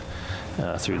developed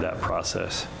through that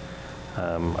process.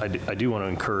 I do want to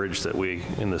encourage that we,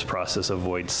 in this process,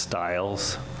 avoid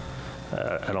styles.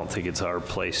 I don't think it's our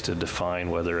place to define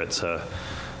whether it's a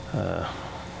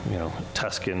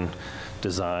Tuscan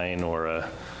design or a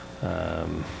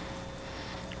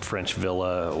French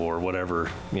villa or whatever,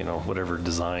 whatever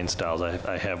design styles.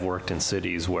 I have worked in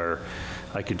cities where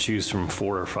I could choose from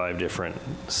 4 or 5 different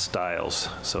styles.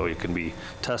 So it can be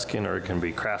Tuscan, or it can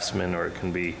be Craftsman, or it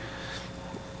can be,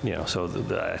 so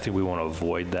I think we want to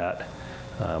avoid that.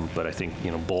 But I think,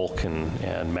 bulk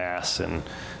and mass and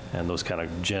those kind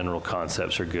of general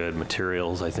concepts are good.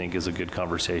 Materials, I think, is a good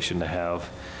conversation to have.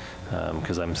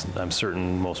 Because I'm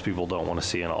certain most people don't want to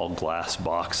see an all glass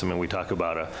box. I mean, we talk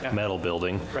about a metal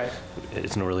building. Right.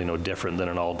 It's really no different than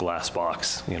an all glass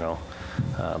box,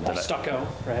 All stucco,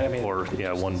 right? I mean, or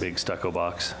one big stucco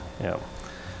box. Yeah.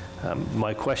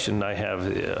 My question I have,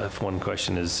 if one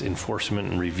question is enforcement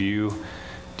and review.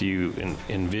 Do you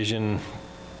envision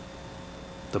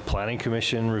the Planning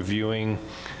Commission reviewing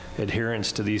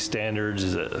adherence to these standards?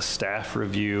 Is it a staff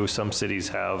review? Some cities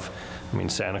have,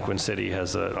 Santaquin City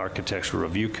has an architectural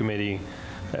review committee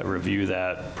that review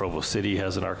that. Provo City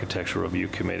has an architectural review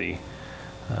committee.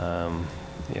 I'm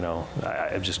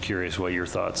just curious what your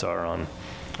thoughts are on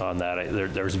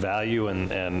that. There's value,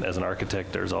 and as an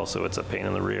architect, there's also, it's a pain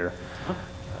in the rear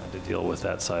to deal with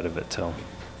that side of it. So.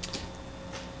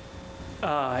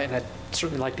 And I'd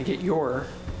certainly like to get your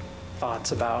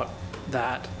thoughts about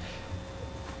that.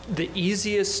 The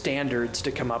easiest standards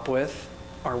to come up with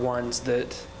are ones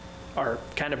that are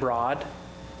kind of broad,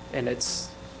 and it's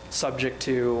subject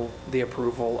to the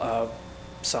approval of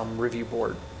some review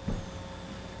board.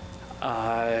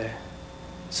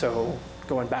 So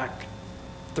going back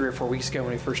 3 or 4 weeks ago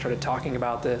when we first started talking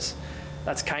about this,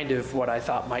 that's kind of what I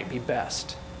thought might be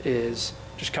best, is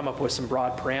just come up with some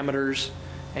broad parameters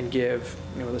and give,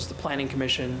 this the Planning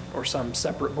Commission or some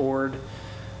separate board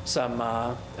some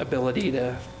ability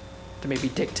to maybe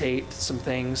dictate some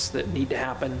things that need to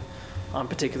happen on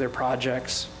particular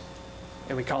projects,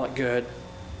 and we call it good,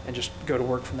 and just go to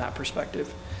work from that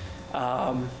perspective.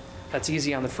 That's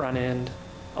easy on the front end,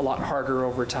 a lot harder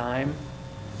over time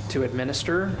to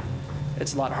administer.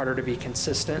 It's a lot harder to be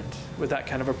consistent with that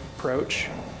kind of approach.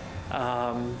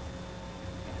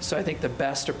 So I think the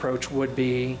best approach would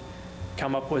be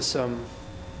come up with some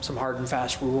hard and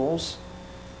fast rules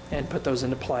and put those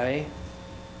into play,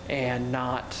 and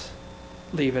not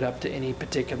leave it up to any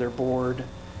particular board.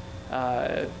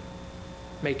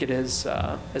 Make it as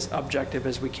objective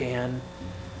as we can,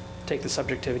 take the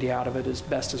subjectivity out of it as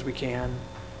best as we can.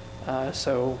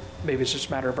 So maybe it's just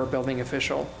a matter of our building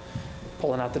official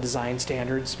pulling out the design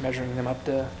standards, measuring them up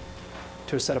to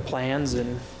a set of plans,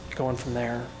 and going from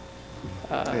there.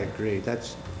 I agree.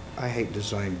 I hate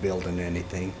design building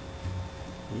anything.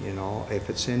 You know, if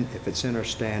it's in our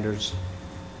standards,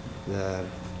 the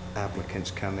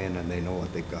applicants come in and they know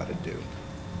what they've got to do.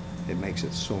 It makes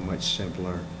it so much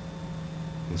simpler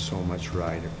and so much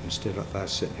right, instead of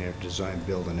us sitting here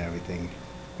building everything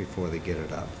before they get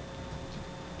it up.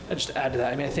 And just to add to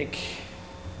that, I mean, I think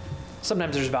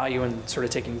sometimes there's value in sort of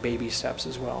taking baby steps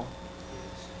as well.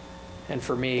 And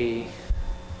for me,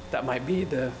 that might be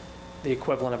the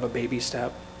equivalent of a baby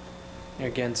step. You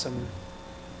know, again, some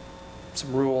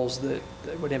rules that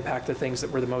would impact the things that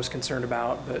we're the most concerned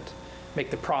about, but make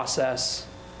the process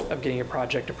of getting a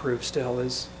project approved still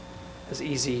as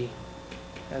easy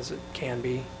as it can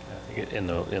be. I think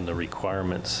in the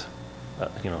requirements,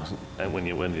 you know, when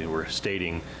you were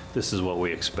stating this is what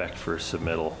we expect for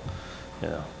submittal, you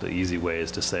know, the easy way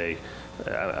is to say,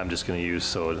 I'm just going to use,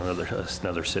 so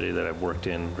another city that I've worked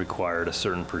in required a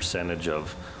certain percentage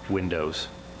of windows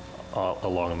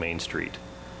along Main Street,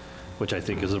 which I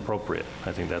think is appropriate.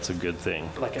 I think that's a good thing.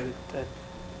 Like a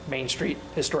Main Street,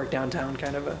 historic downtown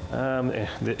kind of a?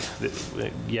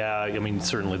 Yeah, I mean,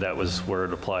 certainly that was where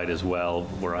it applied as well.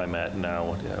 Where I'm at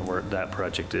now, where that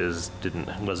project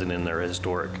wasn't in their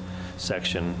historic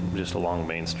section, just along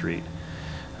Main Street.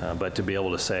 But to be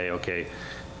able to say, okay,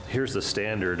 here's the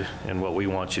standard, and what we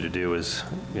want you to do is,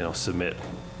 you know, submit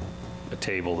a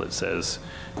table that says,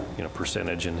 you know,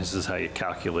 percentage, and this is how you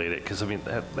calculate it. Because I mean,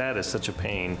 that is such a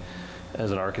pain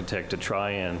as an architect to try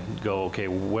and go, okay,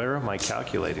 where am I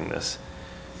calculating this?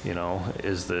 You know,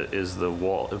 is the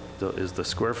wall, is the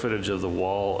square footage of the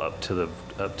wall up to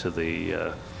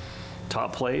the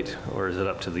top plate, or is it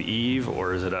up to the eave,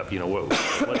 or is it up, you know,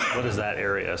 what is that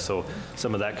area? So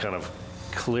some of that kind of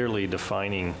clearly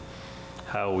defining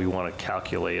how we want to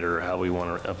calculate or how we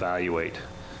want to evaluate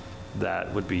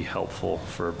that would be helpful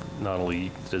for not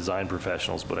only design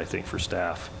professionals, but I think for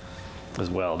staff as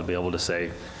well, to be able to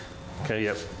say, okay,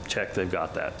 yep, check, they've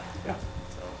got that. Yeah.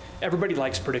 Everybody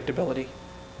likes predictability.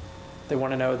 They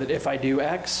want to know that if I do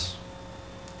X,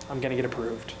 I'm going to get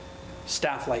approved.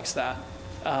 Staff likes that.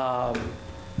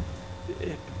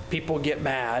 People get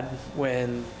mad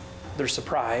when they're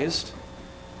surprised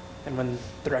and when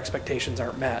their expectations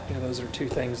aren't met. You know, those are two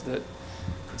things that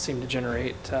seem to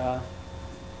generate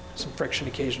some friction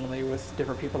occasionally with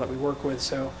different people that we work with.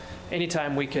 So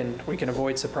anytime we can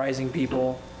avoid surprising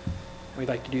people, we'd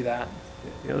like to do that.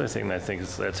 The other thing that I think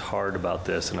that's hard about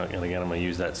this, and again, I'm going to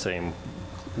use that same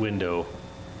window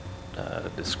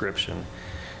description,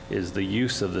 is the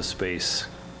use of the space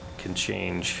can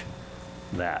change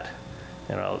that.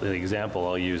 And the example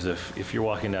I'll use, if you're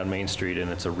walking down Main Street and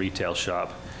it's a retail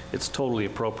shop, it's totally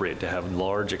appropriate to have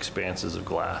large expanses of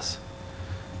glass.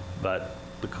 But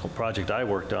the project I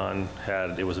worked on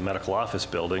it was a medical office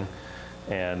building,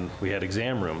 and we had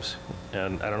exam rooms.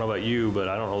 And I don't know about you, but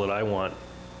I don't know that I want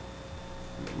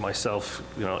myself,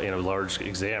 you know, in a large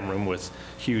exam room with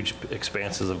huge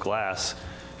expanses of glass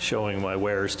showing my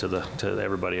wares to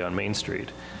everybody on Main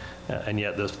Street. And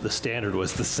yet the standard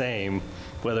was the same,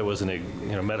 whether it was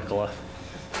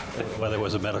whether it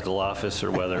was a medical office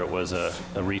or whether it was a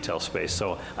retail space.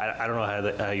 So I don't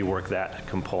know how you work that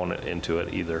component into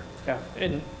it either. Yeah,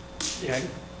 and yeah,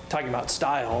 talking about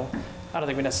style, I don't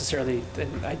think we necessarily,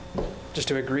 and just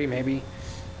to agree maybe,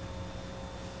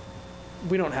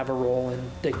 we don't have a role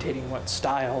in dictating what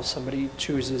style somebody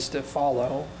chooses to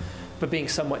follow, but being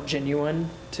somewhat genuine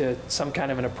to some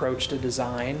kind of an approach to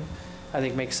design, I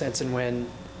think makes sense. And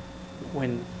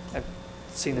when I've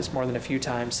seen this more than a few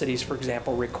times, cities, for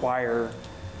example, require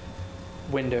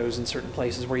windows in certain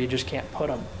places where you just can't put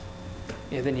them.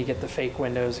 You know, then you get the fake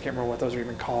windows. I can't remember what those are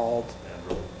even called.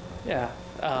 Yeah,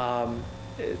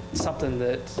 it's something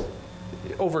that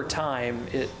over time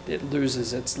it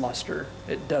loses its luster.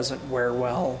 It doesn't wear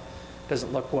well,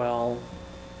 doesn't look well,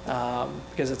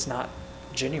 because it's not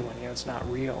genuine. You know, it's not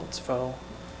real. It's faux.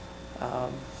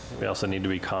 We also need to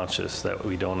be conscious that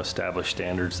we don't establish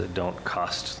standards that don't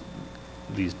cost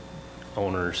these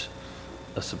owners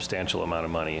a substantial amount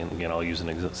of money. And again, I'll use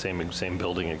an same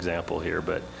building example here,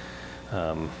 but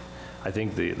I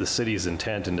think the city's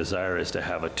intent and desire is to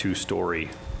have a 2-story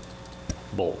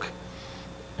bulk,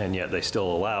 and yet they still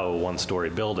allow a 1-story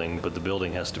building, but the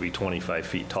building has to be 25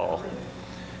 feet tall.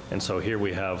 And so here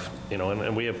we have, you know,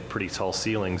 and we have pretty tall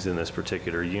ceilings in this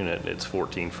particular unit. It's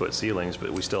 14-foot ceilings,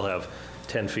 but we still have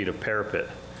 10 feet of parapet.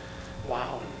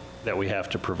 Wow. That we have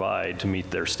to provide to meet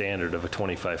their standard of a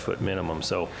 25-foot minimum.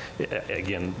 So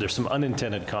again, there's some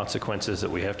unintended consequences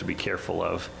that we have to be careful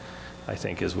of, I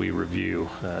think, as we review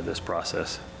this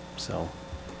process. So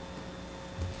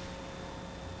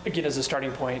again, as a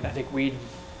starting point, I think we'd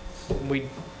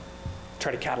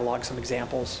try to catalog some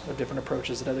examples of different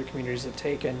approaches that other communities have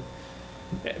taken.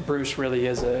 Bruce really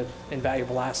is an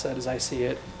invaluable asset, as I see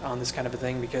it, on this kind of a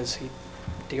thing, because he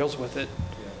deals with it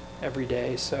every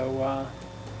day. So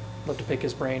love to pick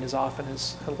his brain as often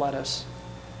as he'll let us.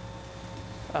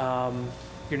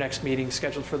 Your next meeting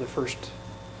scheduled for the first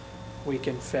week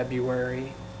in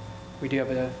February. We do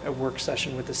have a work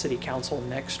session with the city council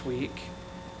next week.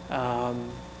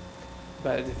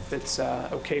 But if it's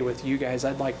okay with you guys,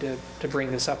 I'd like to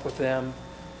bring this up with them.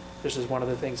 This is one of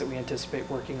the things that we anticipate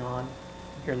working on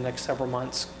here in the next several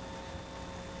months,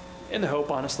 in the hope,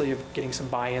 honestly, of getting some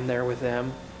buy-in there with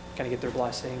them, kind of get their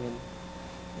blessing, and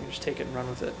we just take it and run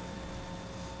with it.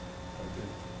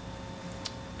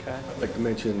 Okay. I'd like to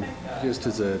mention, just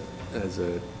as a,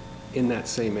 in that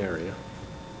same area,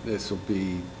 this will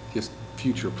be just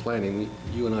future planning.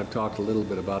 You and I have talked a little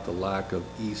bit about the lack of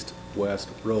east-west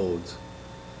roads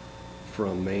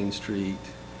from Main Street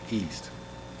east.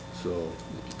 So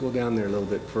if you go down there a little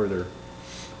bit further,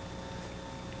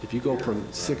 if you go from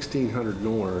 1600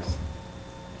 north,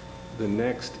 the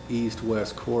next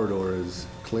east-west corridor is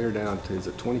clear down to, is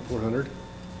it 2400?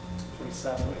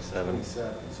 27.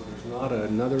 So there's not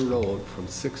another road from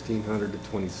 1600 to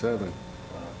 27.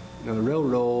 Now the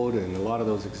railroad and a lot of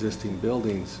those existing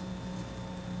buildings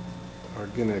are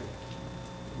gonna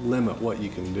limit what you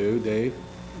can do, Dave.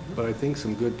 But I think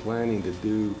some good planning to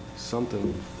do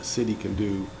something the city can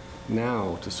do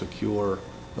now to secure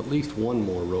at least one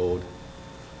more road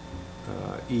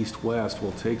east-west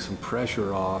will take some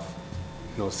pressure off.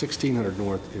 You know, 1600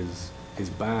 north is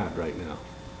bad right now.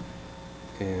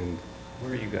 And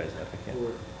Where are you guys at? I can't.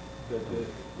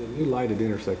 the new lighted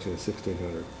intersection is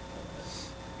 1600.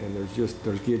 And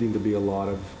there's getting to be a lot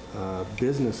of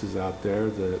businesses out there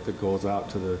that goes out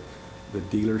to the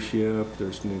dealership.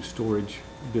 There's new storage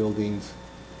buildings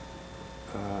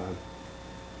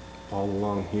all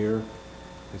along here.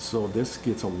 And so this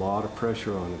gets a lot of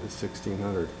pressure on it at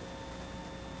 1600.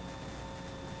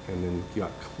 And then you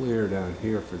got clear down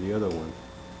here for the other one.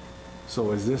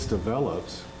 So as this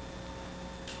develops,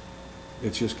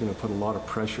 it's just going to put a lot of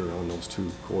pressure on those two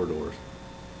corridors.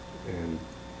 And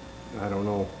I don't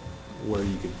know where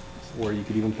you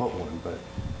could even put one, but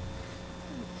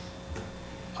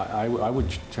I would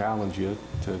challenge you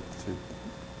to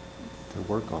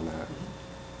work on that.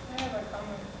 I have a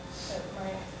comment that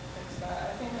might fix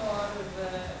that. I think a lot of the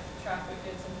traffic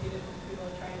gets impeded when people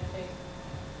are trying to take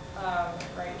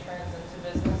right turns into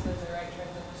businesses or right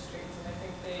turns into streets, and I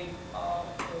think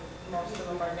most of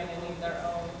them are going to need their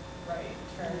own right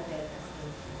turn.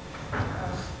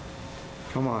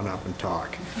 Come on up and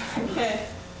talk. Okay.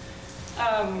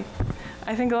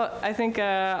 I think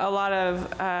a lot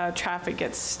of traffic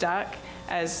gets stuck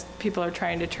as people are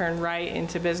trying to turn right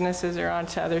into businesses or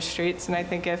onto other streets. And I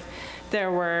think if there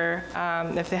were,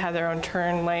 if they had their own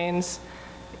turn lanes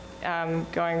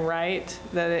going right,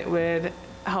 that it would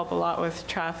help a lot with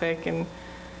traffic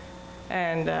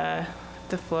and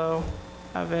the flow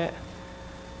of it.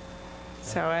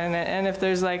 So, and if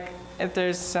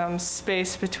there's some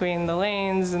space between the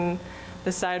lanes and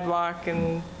the sidewalk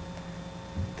and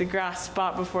the grass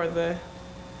spot before the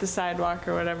sidewalk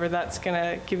or whatever, that's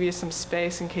gonna give you some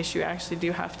space in case you actually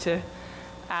do have to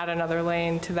add another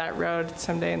lane to that road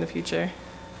someday in the future.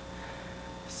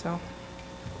 So.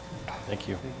 Thank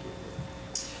you.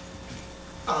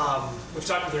 We've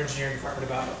talked with our engineering department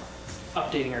about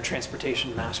updating our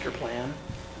transportation master plan,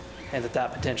 and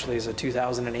that potentially is a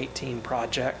 2018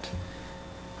 project.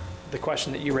 The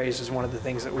question that you raised is one of the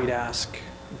things that we'd ask.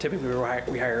 Typically,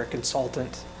 we hire a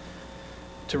consultant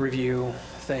to review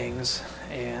things,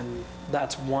 and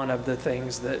that's one of the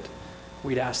things that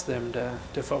we'd ask them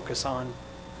to focus on.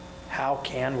 How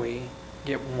can we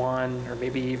get one or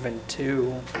maybe even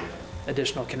two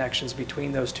additional connections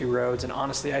between those two roads? And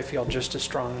honestly, I feel just as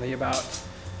strongly about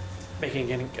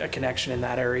making a connection in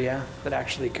that area that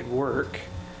actually could work,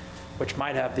 which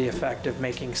might have the effect of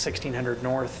making 1600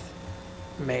 North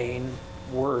Main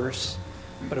worse.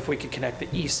 But if we could connect the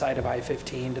east side of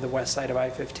I-15 to the west side of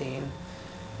I-15,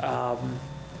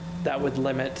 that would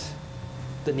limit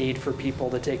the need for people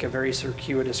to take a very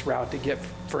circuitous route to get,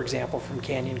 for example, from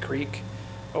Canyon Creek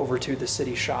over to the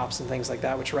city shops and things like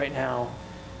that, which right now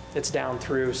it's down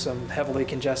through some heavily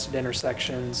congested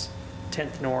intersections,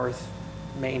 10th North,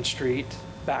 Main Street,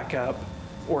 back up,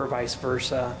 or vice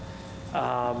versa.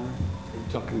 Are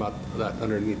you talking about that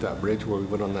underneath that bridge where we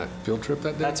went on that field trip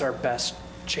that day? That's our best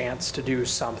chance to do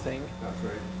something. That's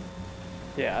right.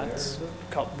 Yeah, it's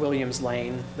called Williams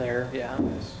Lane there, yeah.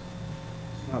 It's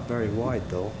not very wide,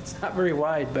 though. It's not very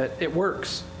wide, but it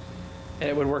works. And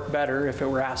it would work better if it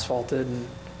were asphalted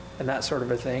and that sort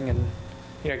of a thing. And,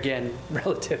 you know, again,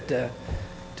 relative to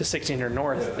to 1600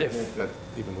 North, I if think that's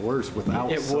even worse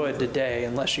without. it would something. today,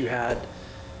 unless you had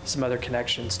some other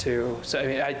connections too. So, I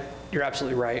mean, you're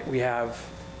absolutely right. We have,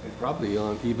 And probably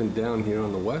on, even down here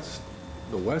on the west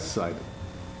side,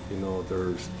 you know,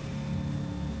 there's,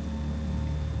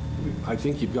 I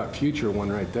think you've got Future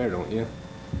one right there, don't you?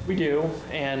 we do,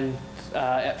 and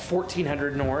at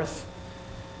 1400 North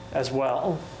as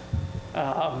well,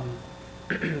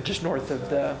 just north of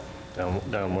the,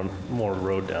 Down one more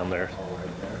road down there, Oh,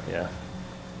 right there. yeah.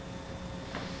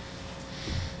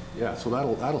 Yeah, so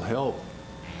that'll help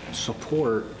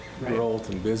support Right. growth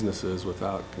and businesses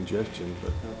without congestion,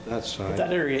 but. That side.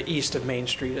 that area east of Main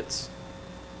Street. It's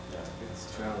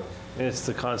It's challenging. And it's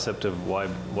the concept of why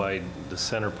the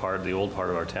center part, the old part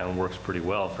of our town works pretty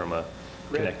well from a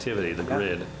Grid. connectivity, the Yeah.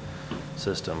 grid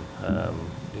system.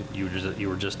 You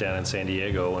were just down in San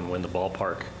Diego, and when the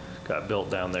ballpark got built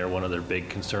down there, one of their big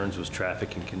concerns was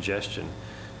traffic and congestion.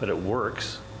 But it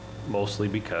works mostly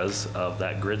because of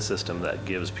that grid system that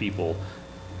gives people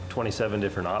 27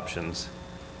 different options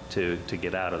to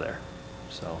get out of there,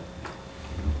 so.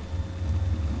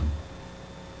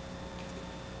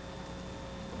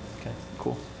 Okay,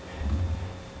 cool.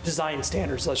 design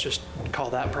standards, let's just call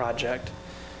that project.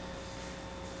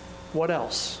 What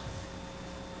else?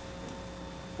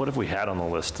 What have we had on the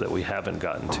list that we haven't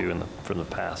gotten to from the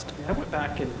past? I went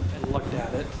back and looked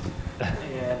at it,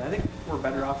 and I think we're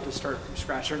better off to start from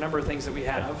scratch. There are a number of things that we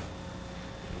have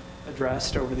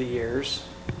addressed over the years,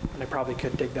 and I probably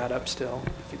could dig that up still,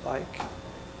 if you'd like.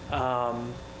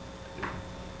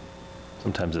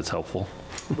 Sometimes it's helpful.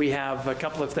 We have a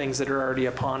couple of things that are already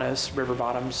upon us. River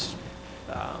Bottoms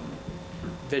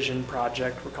Vision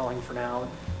Project, we're calling for now.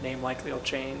 Name likely will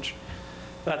change.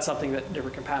 That's something that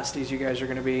different capacities you guys are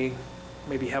going to be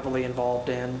maybe heavily involved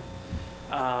in.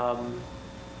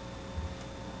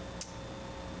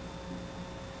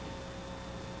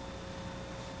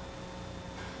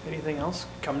 Anything else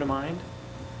come to mind?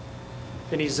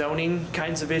 Any zoning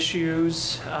kinds of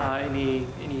issues? Any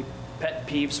pet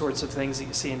peeve sorts of things that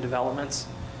you see in developments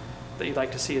that you'd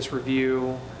like to see us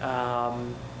review?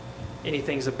 Any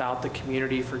things about the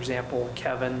community, for example,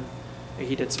 Kevin,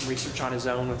 he did some research on his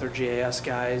own with our GIS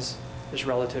guys, just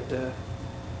relative to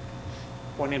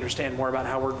wanting to understand more about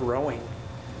how we're growing.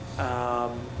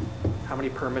 How many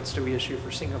permits do we issue for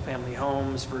single-family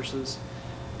homes versus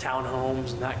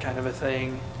townhomes and that kind of a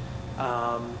thing.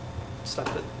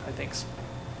 Stuff that I think's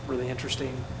really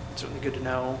interesting, certainly good to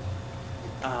know.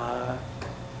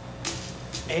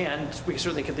 And we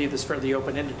certainly could leave this fairly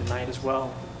open-ended tonight as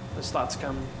well. As thoughts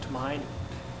come to mind,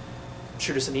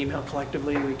 shoot us an email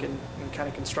collectively. We can kind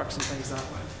of construct some things that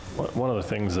way. One of the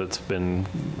things that's been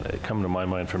come to my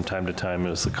mind from time to time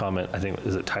is the comment, I think,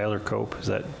 is it Tyler Cope? Is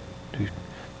that who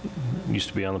used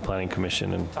to be on the planning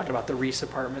commission and Talking about the Reese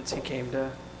Apartments, he came to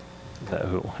that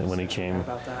who when he came?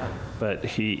 about that. But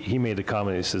he made the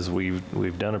comment, he says,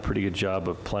 we've done a pretty good job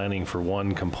of planning for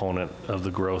one component of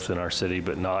the growth in our city,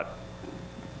 but not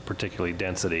particularly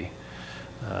density.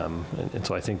 And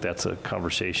so I think that's a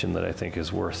conversation that I think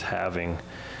is worth having.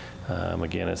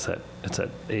 Again, it's that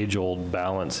age-old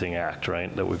balancing act,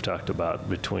 right, that we've talked about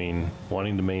between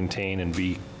wanting to maintain and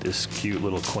be this cute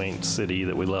little quaint city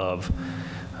that we love,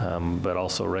 but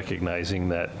also recognizing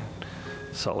that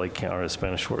Salt Lake County,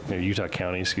 or Utah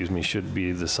County, excuse me, should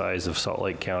be the size of Salt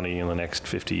Lake County in the next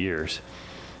 50 years.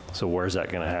 So where's that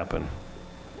going to happen?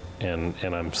 And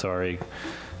I'm sorry,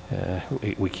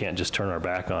 we can't just turn our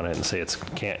back on it and say it's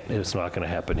not going to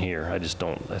happen here. I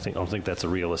don't think that's a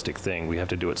realistic thing. We have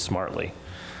to do it smartly.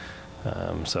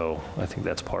 So I think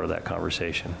that's part of that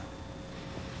conversation.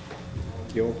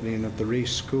 The opening of the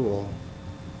Reese School,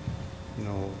 you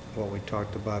know, what we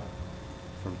talked about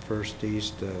from First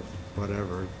East to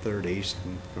whatever, Third East,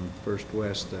 and from First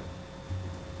West to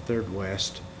Third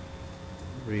West,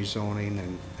 rezoning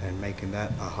and making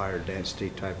that a higher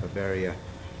density type of area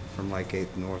from like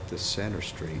 8th North to Center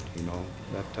Street, you know,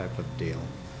 that type of deal.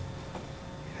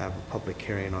 Have a public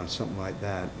hearing on something like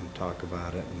that and talk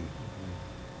about it. And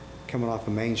coming off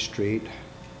of Main Street,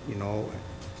 you know,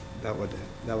 that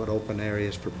would open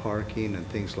areas for parking and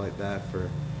things like that for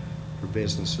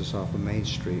businesses off of Main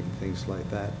Street and things like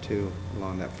that too,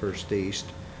 along that First East,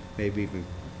 maybe even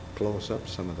close up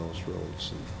some of those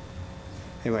roads. And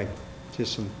anyway,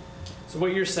 just some. So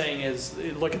what you're saying is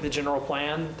look at the general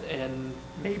plan and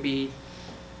maybe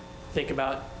think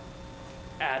about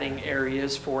adding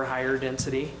areas for higher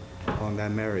density. On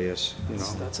them areas, you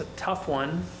know. That's a tough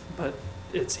one, but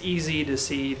it's easy to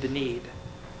see the need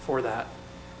for that.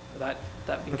 That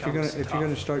becomes If you're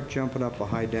gonna tough. start jumping up a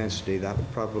high density, that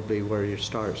would probably be where you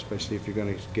start, especially if you're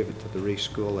gonna give it to the Reese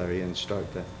School area and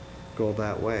start to go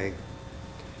that way.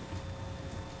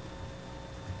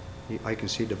 I can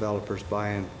see developers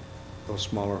buying those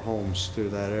smaller homes through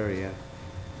that area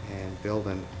and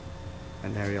building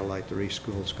an area like the Reese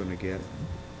School's going to get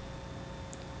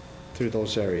through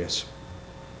those areas.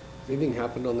 Anything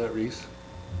happened on that, Reese?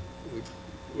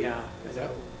 Yeah, Is I know.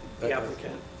 that- The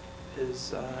applicant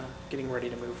is getting ready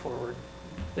to move forward.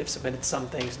 They've submitted some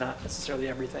things, not necessarily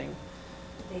everything.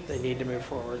 They need to move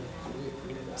forward.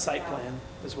 Site plan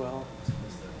as well.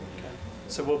 Okay.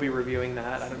 So we'll be reviewing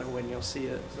that. I don't know when you'll see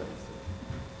it, but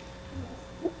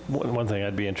One thing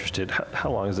I'd be interested,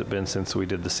 how long has it been since we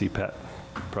did the CPAT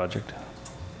project?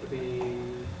 it'll be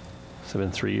Has it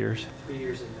been 3 years? 3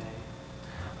 years in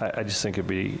May. I just think it'd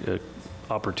be an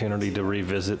opportunity to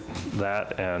revisit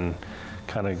that and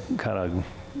kind of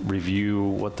review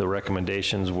what the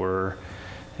recommendations were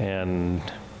and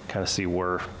kind of see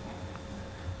where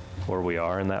we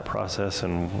are in that process.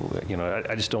 And, you know,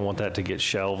 I just don't want that to get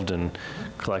shelved and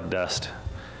collect dust.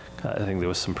 I think there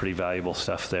was some pretty valuable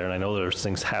stuff there, and I know there's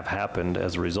things have happened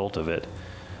as a result of it.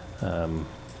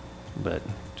 But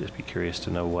just be curious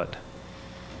to know what.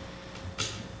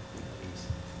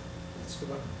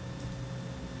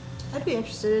 I'd be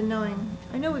interested in knowing,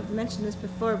 I know we've mentioned this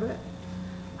before, but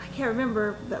I can't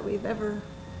remember that we've ever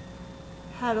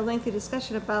had a lengthy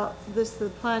discussion about this, the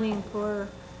planning for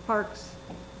parks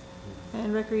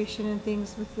and recreation and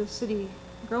things with the city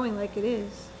growing like it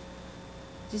is.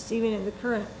 Just even in the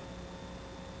current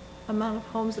amount of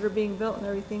homes that are being built and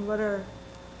everything,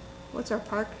 what's our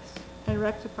parks and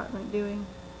rec department doing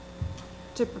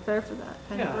to prepare for that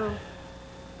kind of Yeah. growth?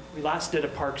 We last did a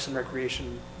Parks and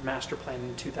Recreation Master Plan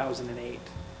in 2008.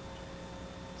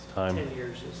 It's time. 10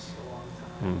 years is a long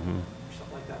time, Mhm. or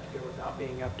something like that, to go without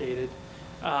being updated.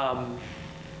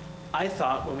 I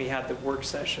thought when we had the work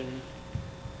session,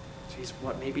 geez,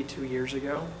 maybe 2 years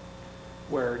ago,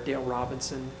 where Dale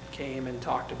Robinson came and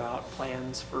talked about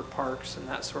plans for parks and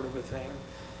that sort of a thing.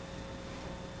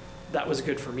 That was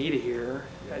good for me to hear.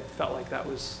 I felt like that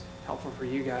was helpful for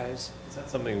you guys. Is that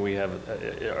something we have,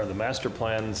 are the master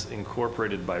plans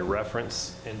incorporated by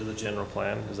reference into the general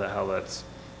plan? Is that how that's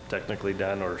technically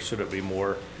done, or should it be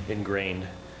more ingrained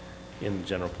in the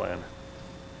general plan?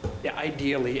 Yeah,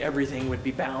 ideally, everything would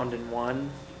be bound in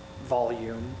one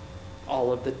volume,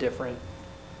 all of the different,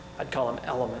 I'd call them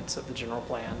elements of the general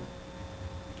plan,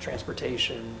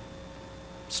 transportation,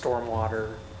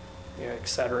 stormwater, et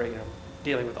cetera,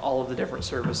 dealing with all of the different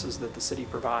services that the city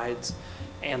provides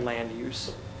and land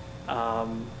use.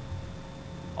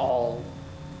 All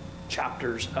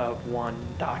chapters of one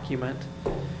document.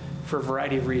 For a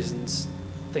variety of reasons,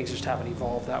 things just haven't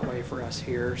evolved that way for us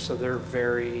here, so they're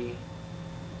very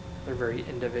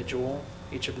individual,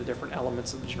 each of the different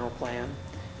elements of the general plan.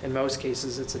 In most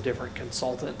cases, it's a different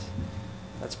consultant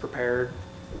that's prepared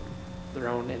their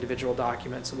own individual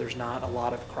document, so there's not a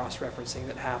lot of cross-referencing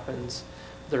that happens.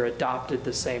 They're adopted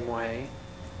the same way.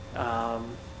 Does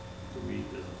the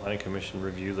planning commission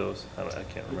review those? I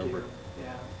can't We remember. do,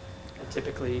 yeah. And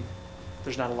typically,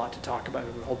 there's not a lot to talk about.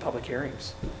 We hold public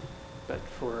hearings. But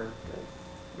for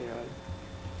the,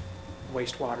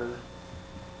 wastewater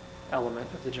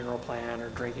element of the general plan, or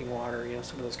drinking water,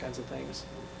 some of those kinds of things.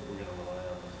 We're going to rely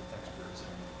on the experts.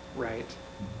 Right.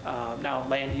 Now,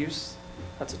 land use,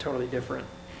 that's a totally different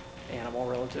animal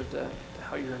relative to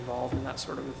how you're involved in that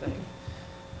sort of a thing.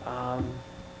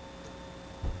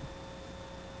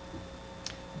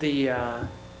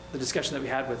 The discussion that we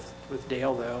had with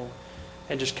Dale, though,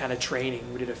 and just kind of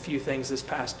training, we did a few things this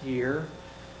past year.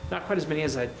 Not quite as many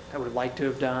as I would have liked to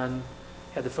have done.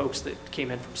 Had the folks that came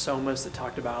in from SOMAS that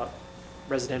talked about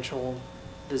residential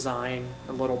design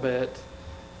a little bit.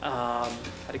 Had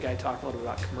a guy talk a little bit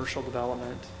about commercial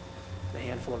development, and a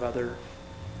handful of other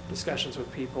discussions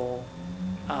with people.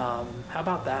 How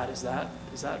about that? Is that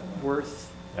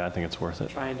worth Yeah, I think it's worth it.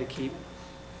 trying to keep?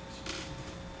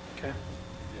 Okay.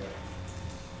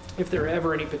 If there are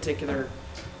ever any particular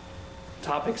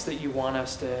topics that you want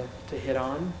us to hit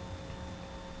on,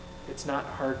 it's not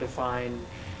hard to find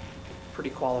pretty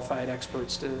qualified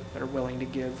experts that are willing to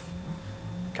give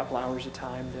a couple hours of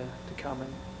time to come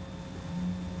and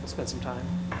spend some time.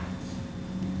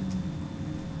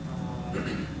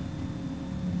 Anything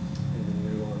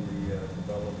new on the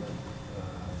development?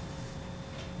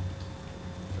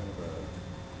 Kind of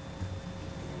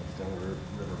it's down the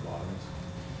river bottoms.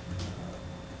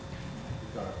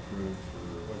 Got approved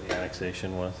for. The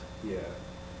annexation was? Yeah.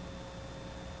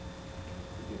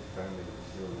 The family that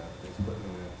was doing that, they're splitting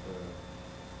it.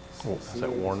 Oh, is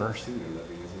that Warner's? Senior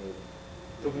living, isn't it?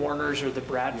 The Warners or the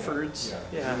Bradfords? Yeah.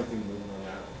 Yeah. Anything moving on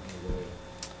that,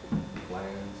 the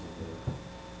plans,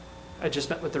 I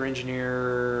just met with their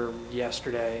engineer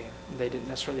yesterday. They didn't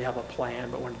necessarily have a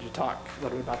plan, but wanted to talk a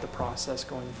little bit about the process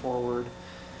going forward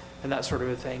and that sort of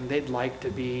a thing. They'd like to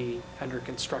be under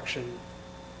construction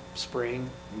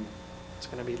spring. It's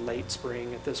going to be late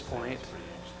spring at this point.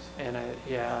 And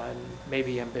yeah, and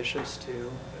maybe ambitious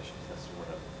too.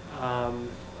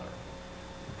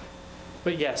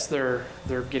 But yes, they're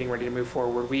getting ready to move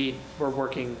forward. We've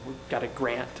got a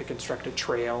grant to construct a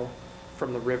trail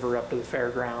from the river up to the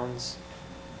fairgrounds,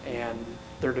 and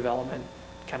their development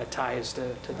kind of ties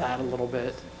to that a little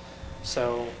bit.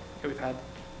 So we've had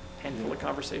a handful of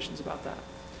conversations about that.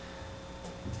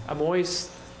 I'm always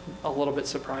a little bit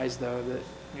surprised though that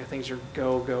things are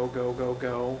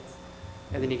go,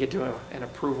 and then you get to an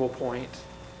approval point.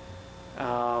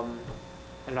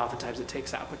 And oftentimes it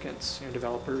takes applicants,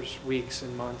 developers, weeks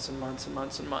and months and months and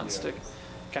months and months to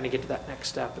kind of get to that next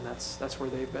step, and that's where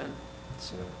they've been.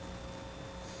 So.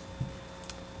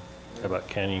 How about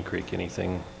Canyon Creek?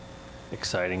 Anything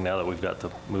exciting now that we've got the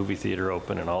movie theater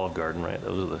open and Olive Garden, right?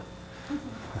 Those are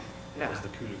that was the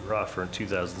coup de grace for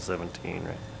 2017,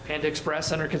 right? Panda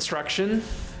Express under construction.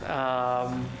 I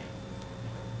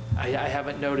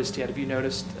haven't noticed yet. Have you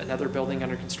noticed another building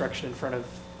under construction in front of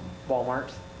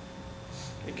Walmart?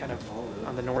 Kind of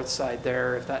on the north side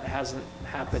there. If that hasn't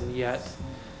happened yet,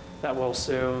 that will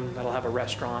soon. That'll have a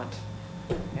restaurant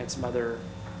and some other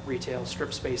retail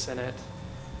strip space in it.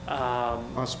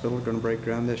 Hospital going to break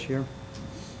ground this year?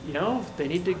 They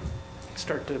need to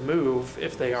start to move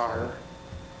if they are.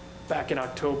 Back in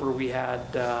October, we had,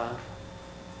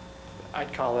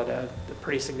 I'd call it a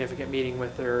pretty significant meeting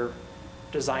with their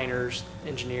designers,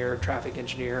 engineer, traffic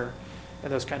engineer,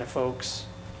 and those kind of folks.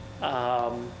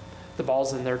 The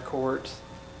ball's in their court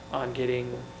on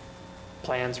getting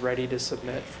plans ready to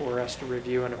submit for us to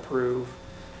review and approve.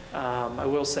 I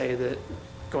will say that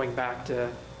going back to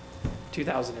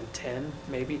 2010,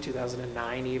 maybe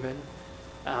 2009 even,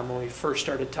 when we first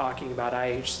started talking about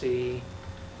IHC,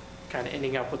 kind of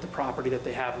ending up with the property that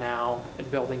they have now and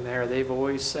building there, they've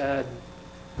always said,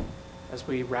 as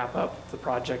we wrap up the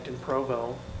project in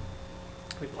Provo,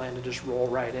 we plan to just roll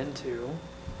right into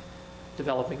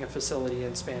developing a facility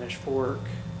in Spanish Fork,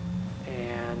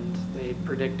 and they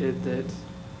predicted that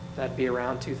that'd be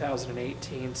around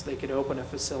 2018, so they could open a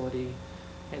facility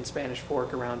in Spanish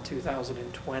Fork around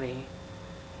 2020.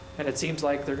 And it seems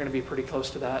like they're going to be pretty close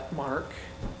to that mark,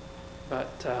 but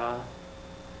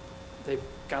they've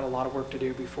got a lot of work to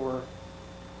do before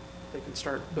they can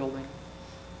start building.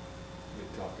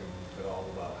 You're talking at all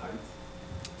about height?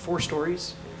 4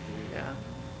 stories, yeah.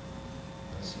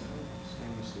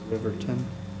 Riverton.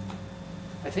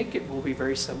 I think it will be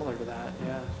very similar to that,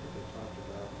 yeah. That's what they talked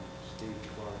about when Steve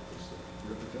Clark was the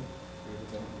Riverton?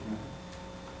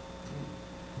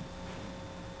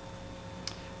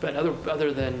 But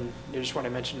other than just what I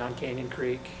mentioned on Canyon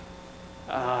Creek,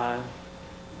 we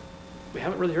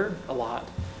haven't really heard a lot.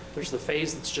 There's the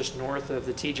phase that's just north of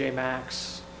the TJ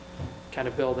Maxx kind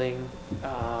of building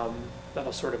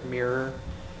that'll sort of mirror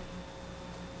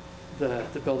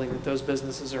the building that those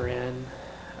businesses are in.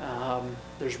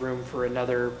 There's room for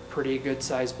another pretty good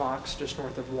sized box just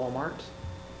north of Walmart,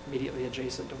 immediately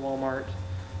adjacent to Walmart,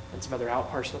 and some other out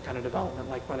parcel kind of development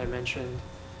like what I mentioned.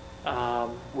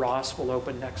 Ross will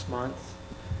open next month,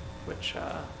 which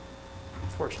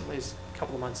fortunately is a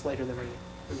couple of months later than we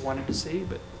wanted to see,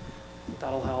 but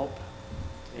that'll help.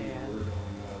 Any word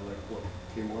on like what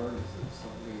Kmart, is it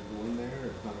something going to go in there?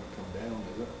 It's not going to come down,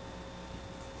 is it?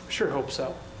 Sure hope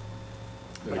so,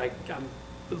 but I'm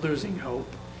losing hope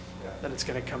Yeah. that it's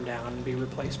going to come down and be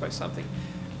replaced by something.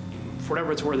 For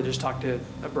whatever it's worth, I just talked to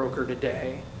a broker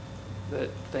today that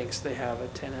thinks they have a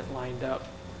tenant lined up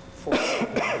for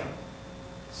it.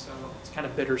 So it's kind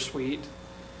of bittersweet.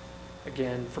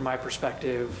 Again, from my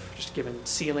perspective, just given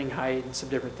ceiling height and some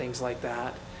different things like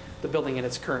that, the building in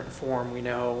its current form we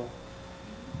know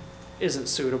isn't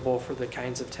suitable for the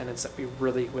kinds of tenants that we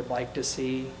really would like to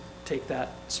see take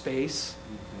that space.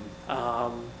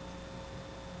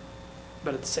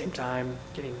 But at the same time,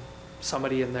 getting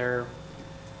somebody in there,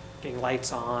 getting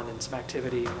lights on and some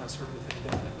activity and that sort of thing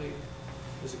definitely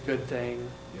is a good thing.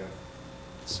 Yeah.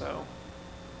 So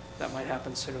that might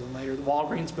happen sooner than later. The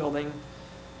Walgreens building,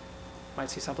 might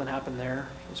see something happen there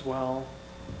as well.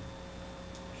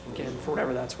 Again, for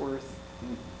whatever that's worth.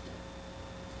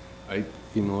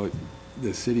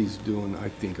 The city's doing, I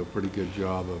think, a pretty good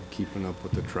job of keeping up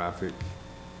with the traffic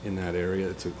in that area.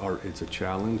 It's a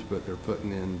challenge, but they're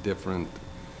putting in different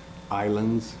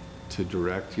islands to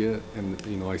direct you.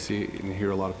 And, I see and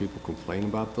hear a lot of people complain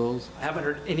about those. I haven't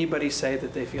heard anybody say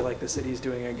that they feel like the city's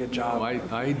doing a good job.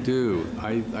 I do.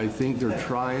 I think they're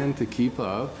trying to keep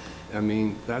up, I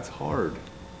mean, that's hard.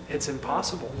 It's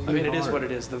impossible. I Really mean, it is hard. what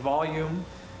it is. The volume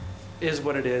is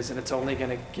what it is, and it's only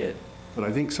gonna get, But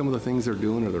I think some of the things they're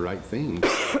doing are the right things.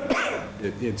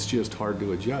 It's just hard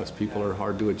to adjust. People are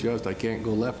hard to adjust. I can't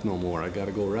go left no more. I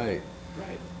gotta go right.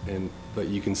 right. But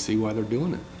you can see why they're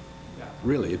doing it. Yeah.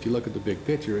 Really, if you look at the big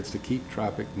picture, it's to keep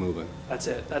traffic moving. That's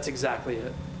it. That's exactly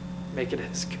it. Make it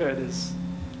as good as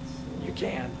you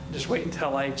can. Just wait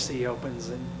until IHC opens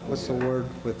and What's the word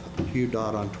with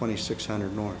UDOT on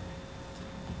 2600 North?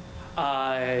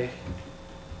 I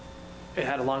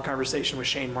had a long conversation with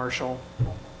Shane Marshall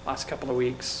last couple of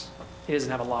weeks. He doesn't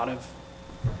have a lot of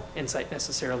insight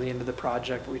necessarily into the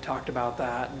project, but we talked about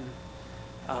that.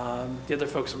 And the other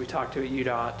folks that we talked to at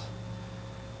UDOT,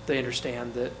 they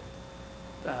understand that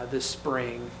this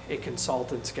spring, a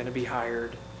consultant's going to be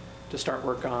hired to start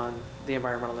work on the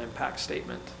environmental impact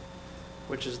statement,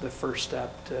 which is the first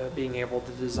step to being able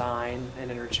to design an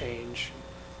interchange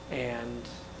and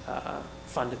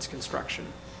fund its construction.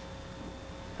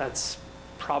 That's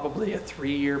probably a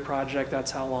 3-year project.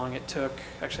 That's how long it took.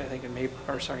 Actually, I think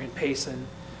in Payson,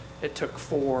 it took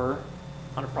 4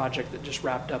 on a project that just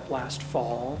wrapped up last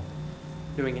fall,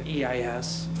 doing an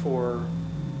EIS for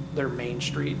their Main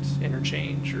Street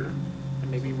interchange or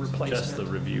maybe replacement. Just the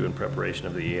review and preparation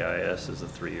of the EIS is a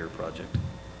 3-year project.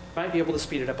 Might be able to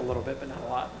speed it up a little bit, but not a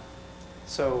lot.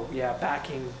 So yeah,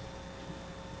 backing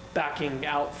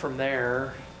out from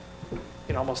there,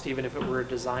 you know, almost even if it were a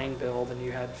design build and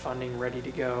you had funding ready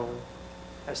to go,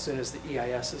 as soon as the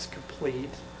EIS is complete,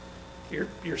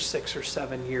 you're 6 or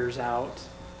 7 years out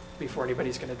before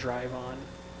anybody's going to drive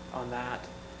on that,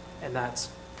 and that's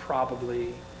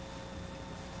probably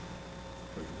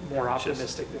more Ambitious.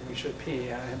 optimistic than we should be.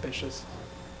 Yeah, ambitious.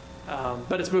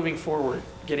 But it's moving forward,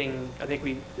 I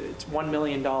think it's $1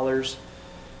 million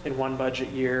in one budget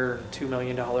year, $2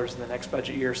 million in the next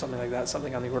budget year, something like that,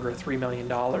 something on the order of $3 million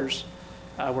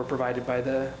were provided by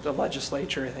the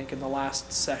legislature, I think, in the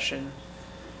last session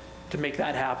to make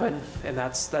that happen. And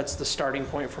that's the starting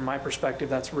point from my perspective.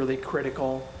 That's really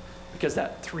critical because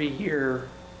that 3-year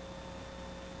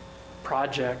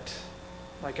project,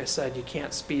 like I said, you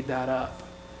can't speed that up.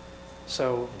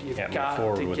 So you've Can't move got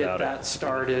forward to get without it. that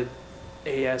started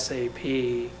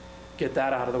ASAP, get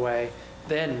that out of the way.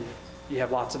 Then you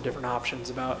have lots of different options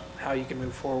about how you can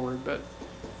move forward, but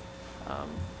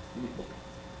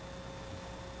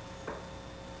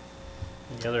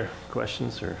Any other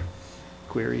questions or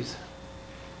queries?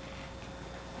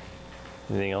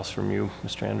 Anything else from you,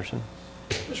 Mr. Anderson?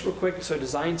 just real quick, so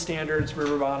design standards,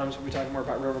 river bottoms, we'll be talking more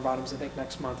about river bottoms, I think,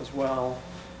 next month as well.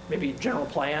 Maybe general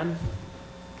plan,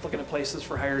 looking at places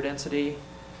for higher density.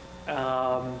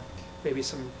 Maybe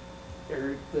some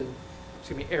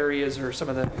areas or some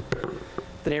of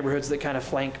the neighborhoods that kind of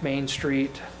flank Main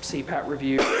Street, CPAT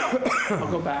review.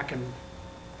 I'll go back and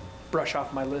brush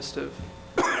off my list of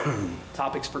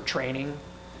topics for training.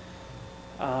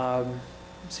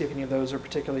 See if any of those are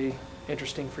particularly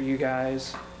interesting for you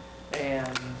guys.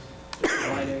 And just in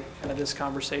light of kind of this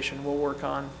conversation, we'll work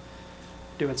on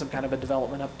doing some kind of a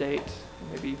development update,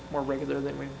 maybe more regular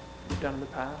than we've done in the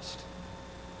past.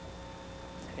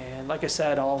 And like I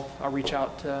said, I'll reach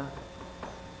out to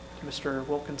Mr.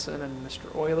 Wilkinson and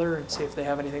Mr. Euler and see if they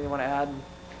have anything they want to add. And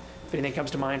if anything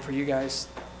comes to mind for you guys,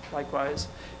 likewise.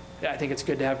 Yeah, I think it's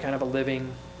good to have kind of a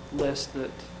living list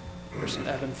that there's some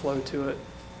ebb and flow to it.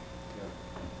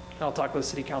 And I'll talk with the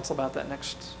city council about that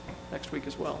next week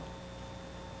as well.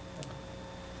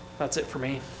 That's it for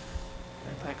me.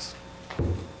 Thanks.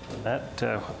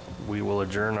 That, we will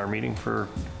adjourn our meeting for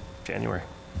January.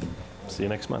 See you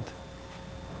next month.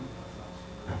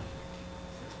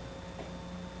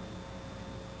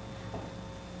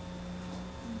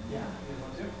 Yeah, you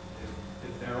want to?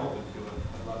 If they're open to it,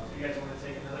 I'd love You guys want to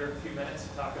take another few minutes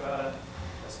to talk about a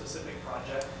specific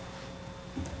project?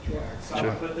 Sure. So I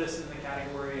would put this in the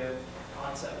category of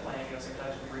concept plan. You know,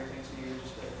 sometimes we bring things to you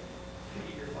just to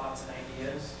get your thoughts and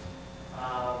ideas.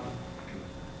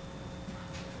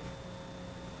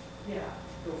 Yeah,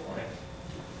 go for it.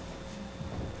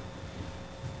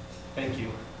 Thank you.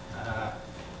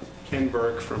 Ken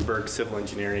Burke from Burke Civil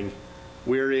Engineering.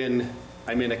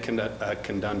 I'm in a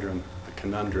conundrum,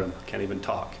 I can't even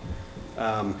talk.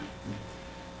 The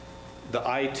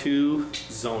I-2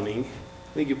 zoning,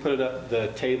 I think you put it up the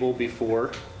table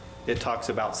before, it talks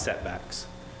about setbacks.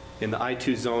 In the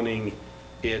I-2 zoning,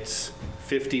 it's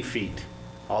 50 feet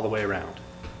all the way around,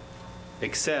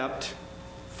 except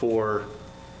for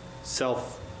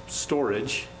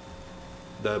self-storage.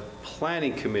 The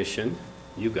Planning Commission,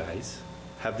 you guys,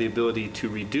 have the ability to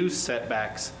reduce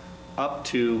setbacks up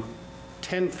to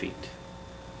 10 feet.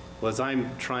 Well, as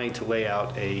I'm trying to lay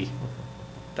out a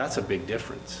that's a big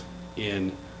difference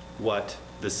in what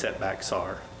the setbacks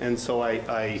are. And so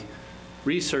I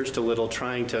researched a little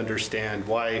trying to understand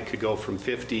why it could go from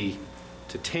 50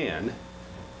 to 10.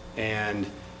 And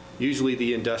usually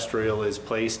the industrial is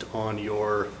placed on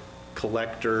your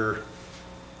collector,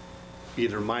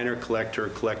 either minor collector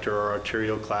or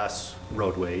arterial class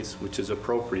roadways, which is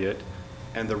appropriate.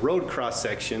 And the road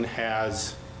cross-section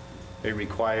has a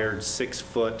required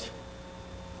 6-foot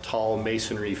tall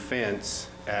masonry fence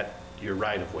at your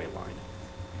right-of-way line.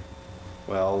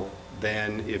 Well,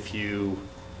 then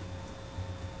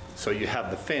so you have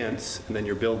the fence, and then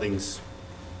your building's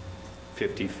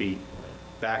 50 feet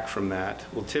back from that.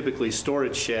 Well, typically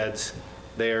storage sheds,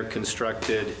 they are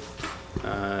constructed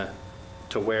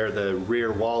to where the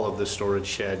rear wall of the storage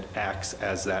shed acts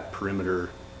as that perimeter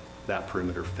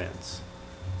fence.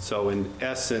 So in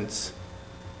essence,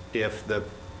 if the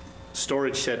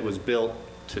storage shed was built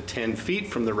to 10 feet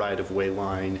from the right-of-way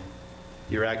line,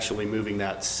 you're actually moving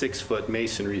that 6-foot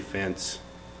masonry fence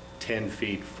 10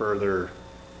 feet further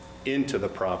into the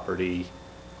property,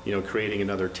 creating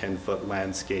another 10-foot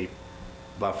landscape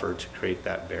buffer to create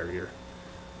that barrier.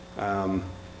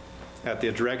 At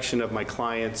the direction of my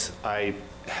clients, I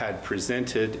had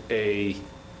presented a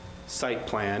site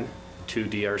plan to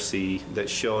DRC that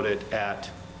showed it at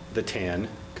the 10,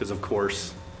 because of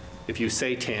course, if you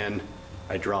say 10,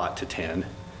 I draw it to 10.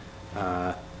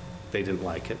 They didn't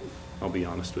like it, I'll be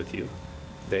honest with you.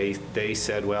 They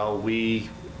said, well,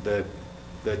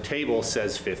 the table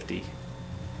says 50,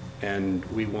 and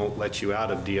we won't let you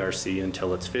out of DRC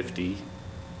until it's 50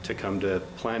 to come to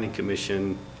Planning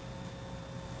Commission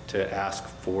to ask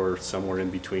for somewhere in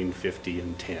between 50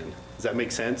 and 10. Does that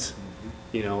make sense?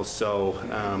 So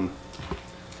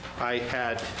I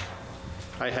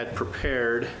had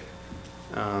prepared,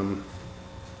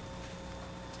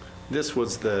 this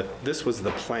was the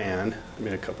plan. I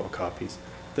made a couple of copies.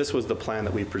 This was the plan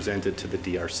that we presented to the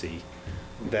DRC.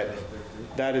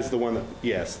 That is the one that,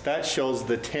 yes, that shows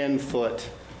the 10-foot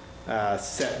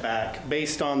setback.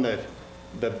 Based on the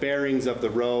bearings of the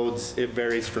roads, it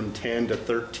varies from 10 to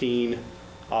 13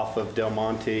 off of Del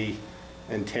Monte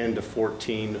and 10 to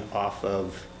 14 off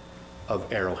of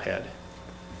Arrowhead.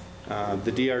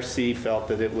 The DRC felt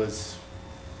that it was...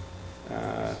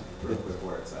 Real quick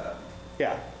where it's at.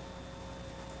 Yeah.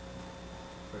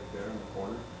 Right there in the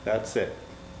corner? That's it.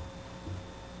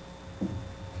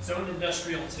 Zone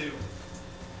industrial too.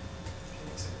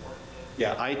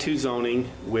 Yeah, I-2 zoning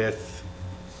with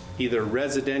either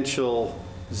residential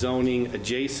zoning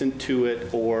adjacent to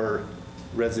it or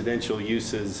residential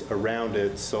uses around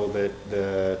it, so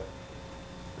that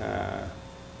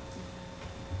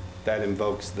that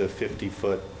invokes the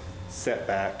 50-foot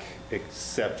setback,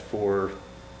 except for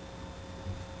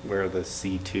where the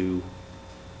C2,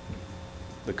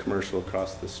 the commercial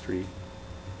across the street.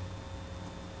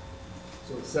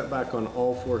 So it's setback on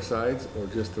all 4 sides or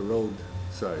just the road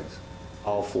sides?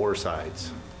 All 4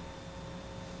 sides.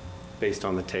 Based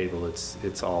on the table,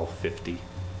 it's all 50.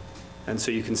 And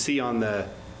so you can see on the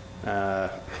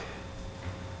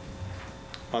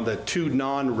 2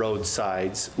 non-road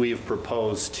sides, we have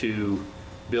proposed to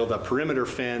build a perimeter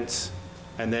fence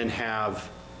and then have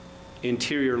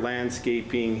interior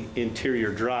landscaping,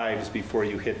 interior drives before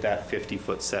you hit that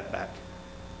 50-foot setback.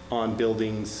 On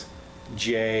buildings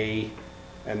J,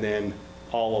 and then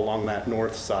all along that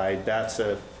north side, that's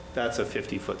a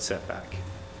 50-foot setback.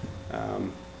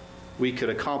 We could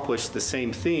accomplish the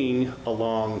same thing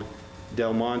along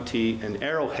Del Monte and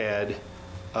Arrowhead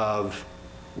of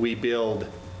we build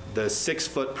the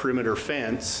 6-foot perimeter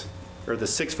fence or the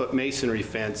 6-foot masonry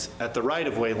fence at the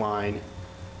right-of-way line,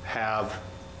 have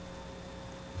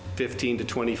 15 to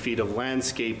 20 feet of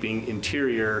landscaping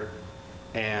interior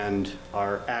and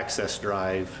our access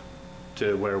drive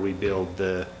to where we build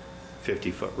the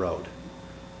 50-foot road.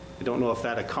 I don't know if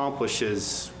that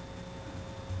accomplishes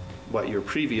what your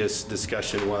previous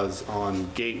discussion was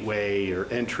on gateway or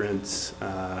entrance.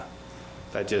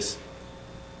 That just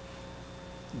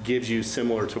gives you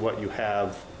similar to what you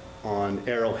have on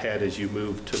Arrowhead as you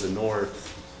move to the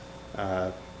north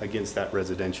against that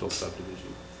residential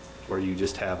subdivision, where you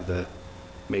just have the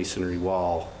masonry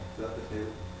wall. Is that the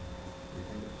table?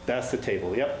 That's the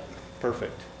table, yep,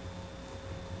 perfect.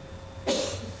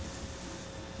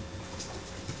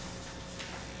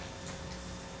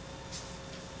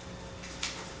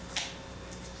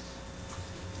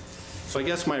 So I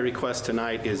guess my request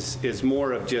tonight is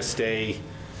more of just a,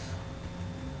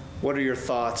 what are your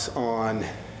thoughts on,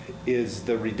 is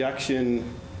the reduction,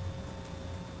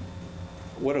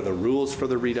 what are the rules for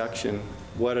the reduction?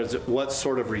 What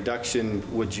sort of reduction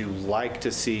would you like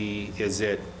to see? Is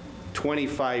it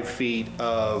 25 feet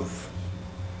of,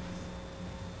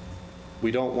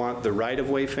 we don't want the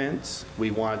right-of-way fence.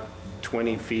 We want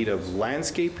 20 feet of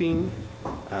landscaping.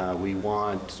 We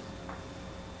want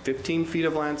 15 feet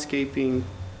of landscaping.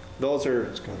 Those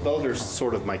are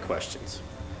sort of my questions.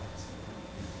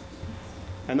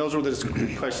 And those were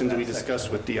the questions we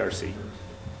discussed with DRC.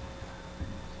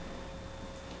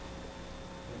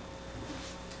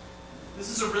 This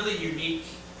is a really unique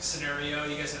scenario.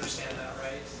 You guys understand that,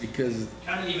 right? Because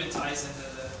Kind of even ties into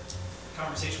the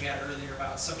conversation we had earlier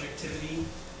about subjectivity and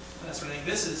that sort of thing.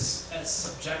 This is as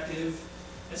subjective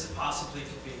as it possibly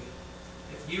could be.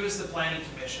 If you as the planning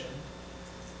commission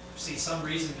see some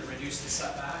reason to reduce the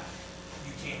setback,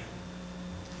 you can.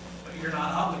 But you're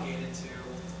not obligated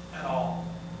to at all.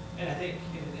 And I think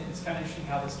and it's kind of interesting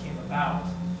how this came about.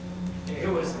 It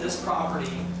was this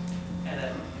property and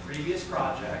a previous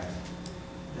project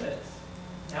that,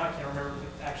 now I can't remember if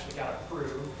it actually got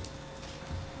approved.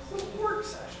 It was a work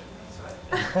session, that's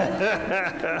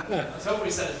right. I was hoping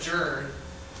we said adjourn,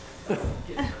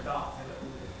 get turned off.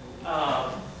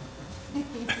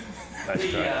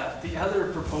 Nice try. The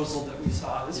other proposal that we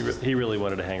saw, this was He really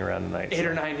wanted to hang around tonight. 8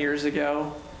 or 9 years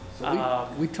ago.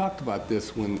 we talked about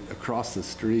this when across the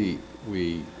street,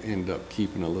 we ended up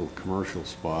keeping a little commercial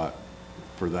spot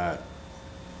for that.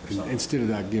 Instead of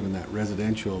that, giving that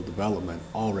residential development,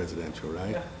 all residential,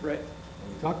 right? Yeah, right.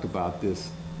 We talked about this,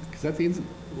 because at the end,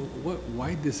 why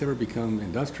did this ever become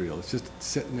industrial? It's just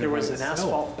sitting there There by was an itself.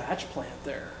 asphalt batch plant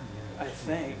there, I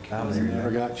think. It never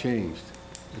got changed.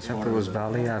 as far There was as-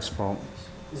 Valley Asphalt.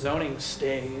 Zoning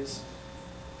stays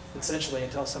essentially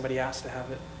until somebody asks to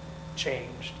have it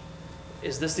changed.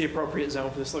 Is this the appropriate zone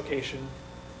for this location?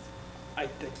 I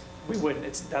think we wouldn't.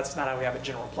 That's not how we have it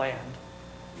general planned.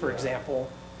 For example,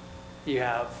 you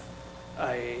have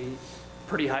a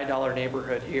pretty high dollar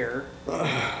neighborhood here,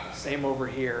 same over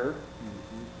here.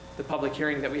 The public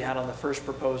hearing that we had on the first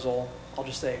proposal, I'll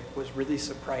just say, was really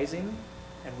surprising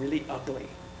and really ugly.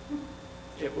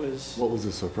 It was, What was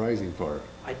the surprising part?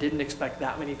 I didn't expect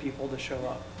that many people to show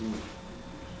up.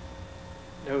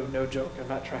 No joke, I'm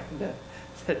not trying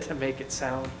to make it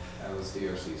sound That was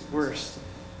DRC's. worse.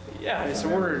 Yeah, so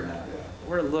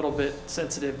we're a little bit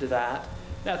sensitive to that.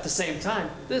 At the same time,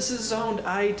 this is zoned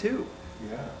I-2.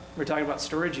 Yeah. We're talking about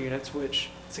storage units, which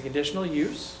it's a conditional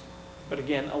use, but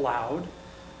again, allowed.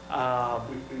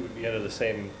 We would be under the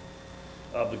same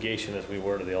obligation as we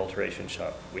were to the alteration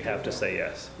shop. We have to say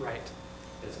yes. Right.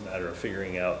 It's a matter of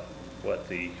figuring out what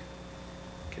the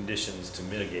conditions to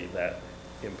mitigate that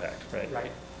impact, right?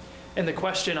 Right. And the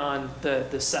question on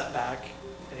the setback,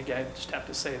 and again, I just have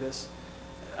to say this,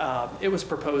 it was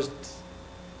proposed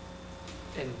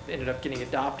and ended up getting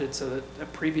adopted so that a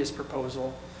previous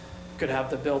proposal could have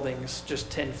the buildings just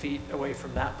 10 feet away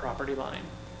from that property line.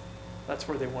 That's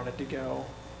where they wanted to go.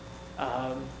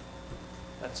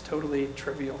 That's totally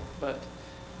trivial, but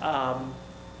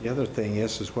The other thing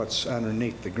is what's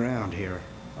underneath the ground here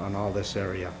on all this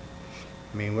area.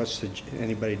 I mean,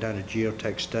 anybody done a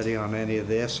geotech study on any of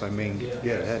this? I mean,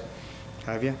 yeah,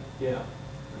 have you? Yeah,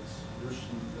 there's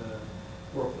some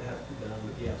work that has to be done,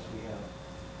 but yes, we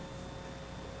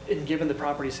have. and given the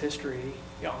property's history,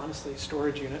 honestly,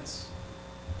 storage units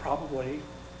probably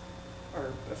are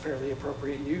a fairly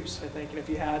appropriate use, I think. And if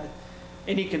you had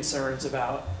any concerns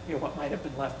about, what might have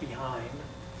been left behind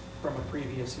from a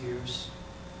previous use,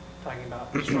 talking about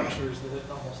structures that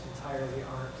almost entirely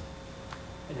aren't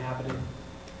inhabited.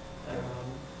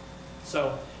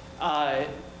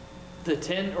 The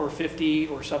 10 or 50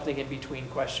 or something in between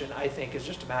question, I think, is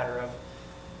just a matter of,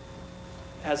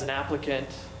 has an applicant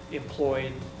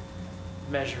employed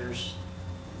measures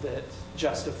that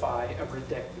justify a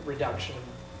reduction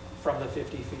from the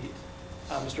 50 feet?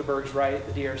 Mr. Berg's right,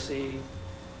 the DRC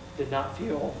did not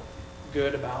feel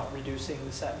good about reducing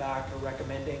the setback or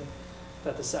recommending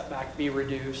that the setback be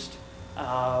reduced.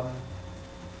 I'll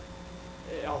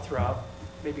throw out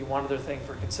maybe one other thing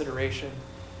for consideration.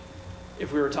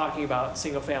 If we were talking about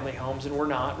single-family homes, and we're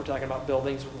not, we're talking about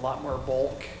buildings with a lot more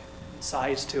bulk,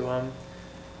 size to them.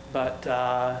 But,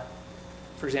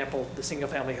 for example, the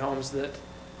single-family homes that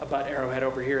abut Arrowhead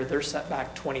over here, they're set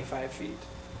back 25 feet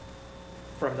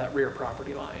from that rear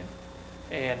property line.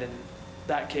 And in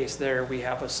that case there, we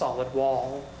have a solid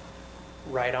wall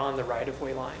right on the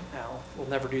right-of-way line. Now, we'll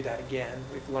never do that again.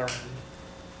 We've learned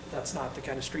that's not the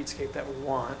kind of streetscape that we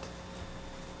want.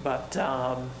 But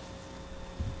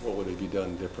What would have you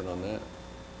done different on that?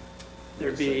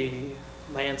 there'd be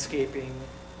landscaping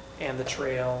and the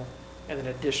trail, and then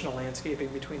additional landscaping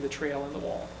between the trail and the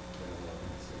wall.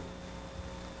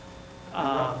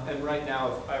 And right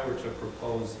now, if I were to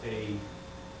propose a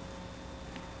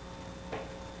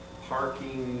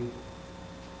parking,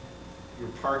 your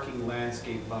parking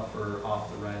landscape buffer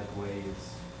off the right of way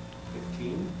is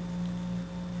 15?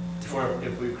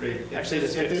 If we create, Actually,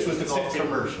 if this was developed 15.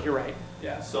 commercial. You're right,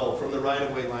 yeah. So from the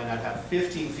right-of-way line, I'd have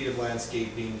 15 feet of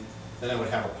landscaping, then I would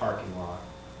have a parking lot,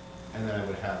 and then I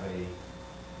would have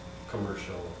a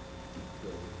commercial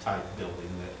type building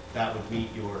that would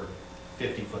meet your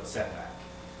 50-foot setback.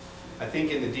 I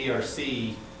think in the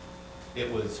DRC, it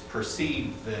was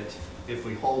perceived that if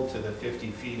we hold to the 50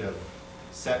 feet of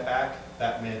setback,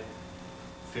 that meant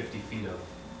 50 feet of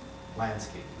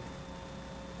landscaping.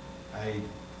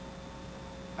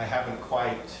 I haven't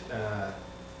quite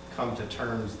come to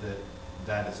terms that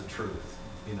that is a truth.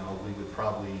 You know, we would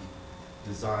probably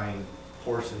design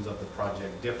portions of the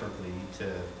project differently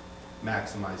to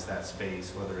maximize that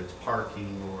space, whether it's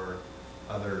parking or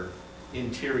other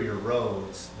interior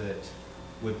roads that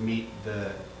would meet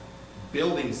the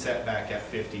building setback at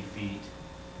 50 feet,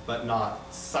 but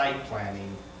not site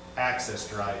planning, access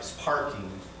drives,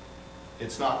 parking.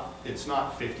 It's not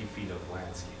 50 feet of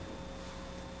landscape.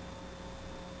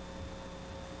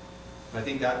 I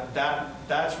think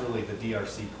that's really the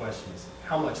DRC question, is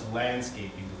how much landscaping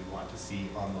do we want to see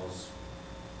on those,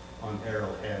 on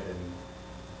Arrowhead and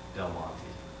Del Monte?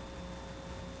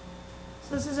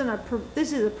 So this isn't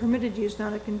this is a permitted use,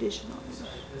 not a conditional use. Sorry,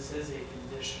 this is a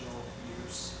conditional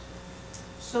use.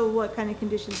 So what kind of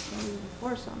conditions can we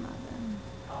enforce on that then?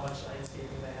 How much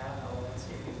landscaping they have, how the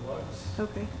landscaping looks,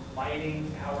 Okay.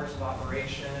 lighting, hours of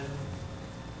operation.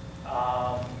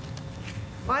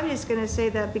 Well, I'm just gonna say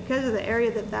that because of the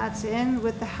area that that's in,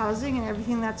 with the housing and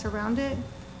everything that's around it,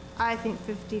 I think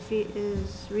 50 feet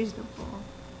is reasonable.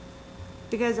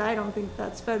 Because I don't think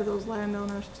that's fair to those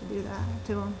landowners to do that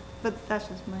to them, but that's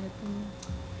just my opinion.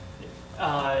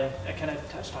 I kind of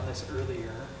touched on this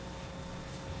earlier.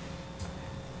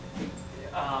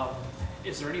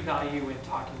 Is there any value in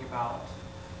talking about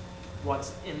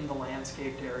what's in the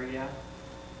landscaped area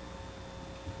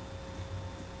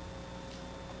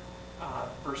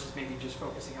versus maybe just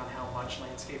focusing on how much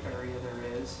landscape area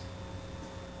there is?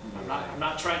 I'm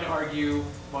not trying to argue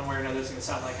one way or another. It's going to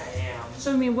sound like I am.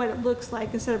 So I mean, what it looks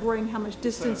like instead of worrying how much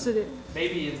distance it is.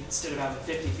 Maybe instead of having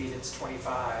 50 feet, it's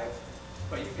 25,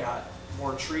 but you've got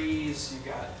more trees, you've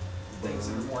got things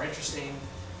that are more interesting,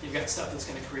 you've got stuff that's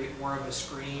going to create more of a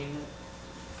screen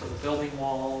for the building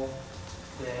wall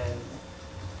than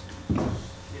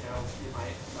you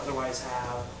might otherwise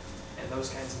have, and those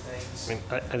kinds of things. I mean,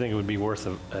 I think it would be worth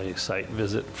a site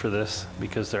visit for this,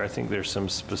 because I think there's some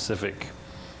specific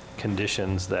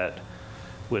conditions that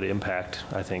would impact,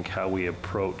 I think, how we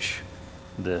approach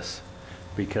this.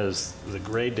 Because the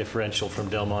grade differential from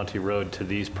Del Monte Road to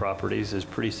these properties is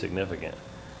pretty significant.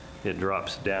 It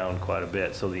drops down quite a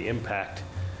bit. So the impact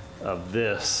of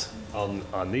this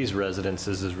on these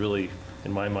residences is really,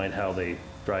 in my mind, how they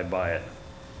drive by it,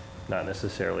 not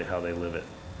necessarily how they live it.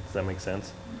 Does that make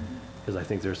sense? Because I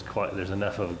think there's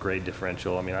enough of a grade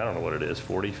differential. I mean, I don't know what it is,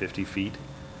 40, 50 feet?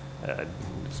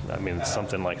 I mean, it's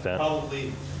something like that.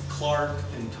 Probably Clark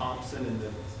and Thompson and the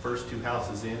first two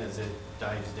houses in as it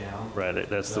dives down. Right,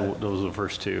 those are the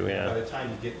first two, By yeah. the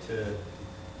time you get to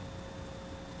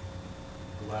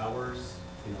Flowers,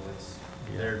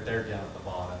 they're down at the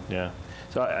bottom. Yeah.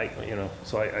 So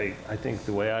I think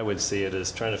the way I would see it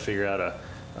is trying to figure out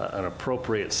an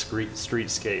appropriate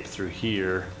streetscape through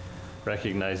here,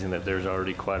 recognizing that there's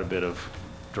already quite a bit of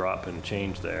drop and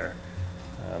change there.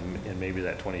 And maybe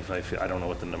that 25 feet, I don't know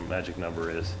what the magic number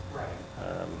is. Right.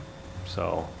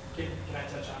 So. Can I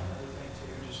touch on another thing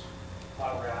too, just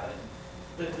while we're at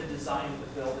it? The design of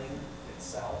the building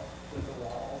itself with the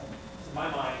wall, in my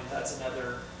mind, that's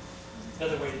another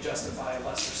way to justify a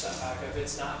lesser setback if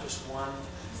it's not just one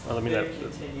Well, I mean, big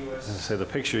continuous. So the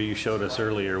picture you showed us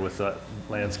earlier with that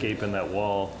landscape and that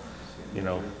wall, I'm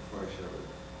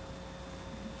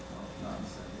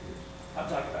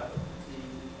talking about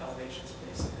the elevations of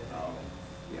basically.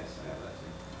 Yes, I have that too.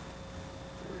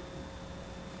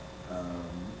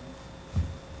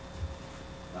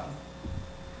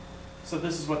 So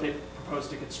this is what they propose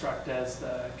to construct as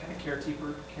the kind of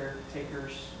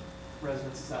caretaker's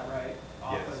residence, is that right?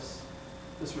 Yes. Office.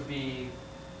 This would be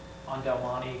on Del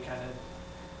Monte, kind of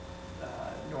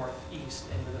northeast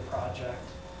into the project.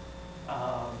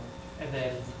 And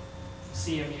then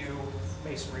CMU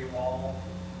masonry wall.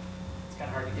 It's kind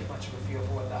of hard to get much of a feel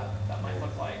for what that might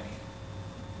look like.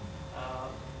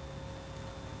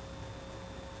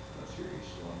 That's your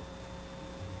east one.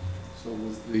 So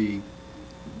was the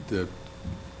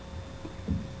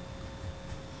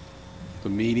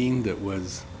meeting that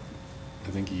was, I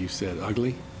think you said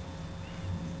ugly?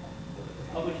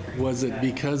 public hearing. Was it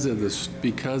because of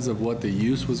because of what the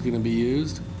use was going to be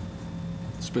used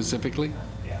specifically?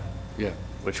 Yeah, Yeah.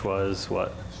 Which was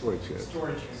what? Storage shed.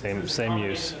 storage units. Same- There's a same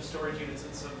use. combination of storage units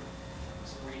and some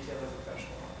retail and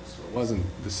professional office space. It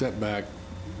wasn't, the setback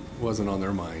wasn't on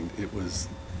their mind, it was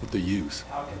the use.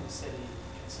 How can the city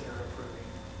consider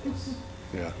approving this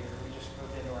Yeah, here? We just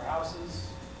moved into our houses,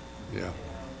 yeah. you know?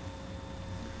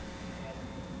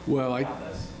 Well, and got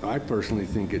this. I personally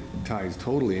think it ties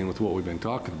totally in with what we've been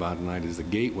talking about tonight is the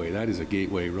gateway. That is a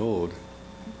gateway road,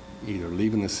 either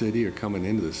leaving the city or coming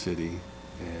into the city.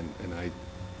 And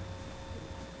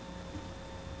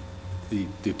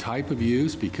the type of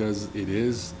use, because it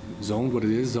is zoned what it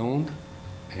is zoned,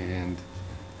 and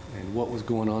what was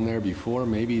going on there before,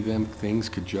 maybe them things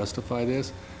could justify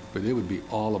this, but it would be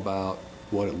all about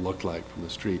what it looked like from the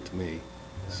street to me.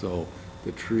 So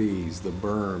the trees, the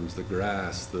berms, the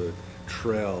grass, the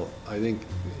trail, I think,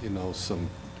 you know, some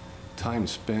time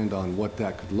spent on what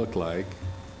that could look like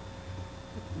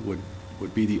would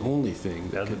be the only thing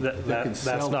that could That's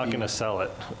sell not going people. to sell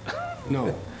it,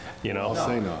 No, you I'll know?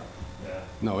 say not.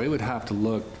 No, it would have to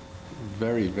look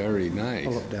very, very nice.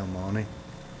 Pull up down Monty.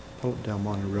 Pull up down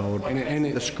Monty Road. And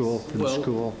it- The school, from the well,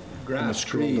 school. from the Grass,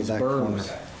 school to trees, that corner.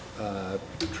 berms,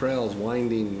 trails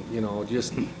winding, you know,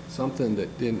 just something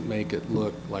that didn't make it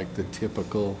look like the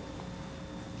typical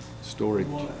storage.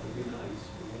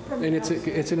 And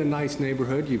it's in a nice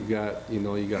neighborhood. You've got, you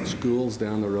know, you got schools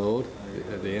down the road,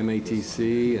 the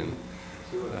MATC and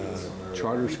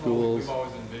charter schools. We've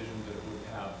always envisioned that it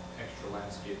would have extra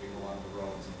landscaping along the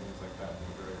roads and things like that for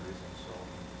the very reason, so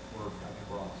I think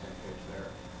we're on the same page there.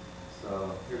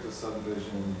 So here's a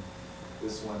subdivision,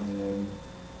 this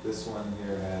one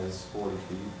here has 40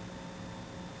 feet.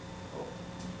 Oh,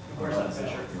 Where's that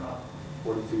measured from?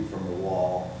 40 feet from the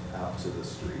wall out to the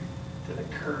street. To the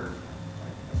curb.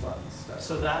 Like a button step.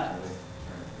 So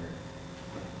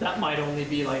that might only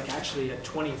be like actually a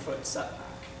 20-foot setback,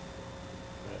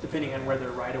 depending on where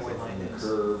their right-of-way line From the is.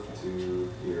 curve to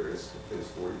here is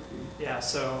 40 feet. Yeah,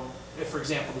 so if, for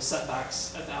example, the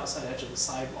setbacks at the outside edge of the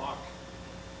sidewalk,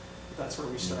 if that's where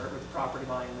we start with the property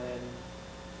line, then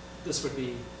this would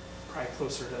be probably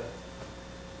closer to,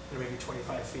 you know, maybe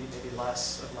 25 feet, maybe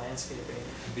less of landscaping.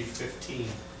 Could be 15.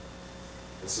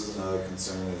 This is another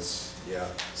concern is, yeah,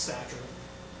 Stature.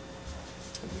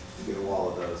 you get a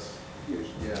wall that does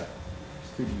occasionally. Yeah.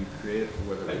 Could you create it for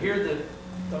whether? But here,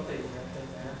 don't they rent in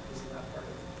there? Isn't that part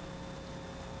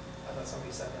of? I thought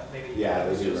somebody said that, maybe. Yeah, it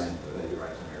was they do just- rent in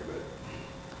here,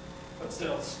 But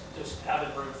still, it's just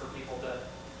having room for people to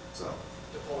so.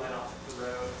 pull in off the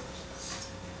road.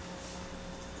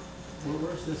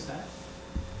 Where's this at?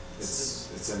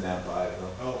 It's in Napa, Idaho.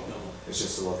 Oh, no. It's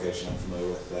just a location I'm familiar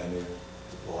with that I knew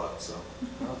to pull up, so.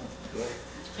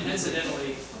 And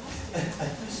incidentally,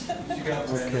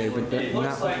 Okay, but it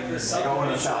looks now, like the Going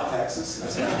to subdivision, South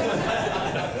Texas?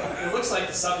 it looks like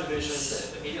the subdivision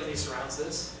that immediately surrounds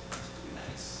this.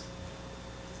 Nice.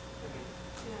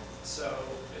 So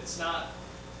it's not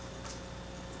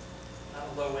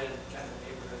a low-end kind of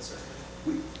neighborhood,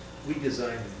 certainly. We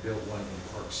designed and built one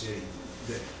in Park City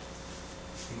that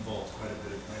involved quite a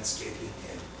bit of landscaping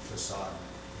and facade.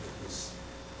 It was,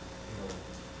 you know,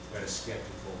 quite a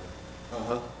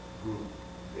skeptical group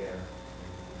there,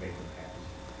 and make them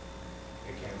happy.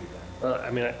 It can be done.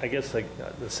 I mean, I guess like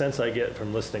the sense I get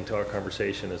from listening to our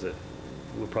conversation is that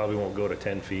we probably won't go to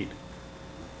 10 feet,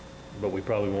 but we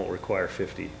probably won't require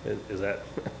 50. Is that,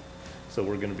 so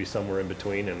we're going to be somewhere in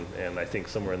between, and I think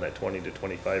somewhere in that 20 to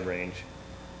 25 range,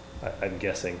 I'm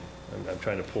guessing. I'm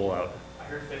trying to pull out. I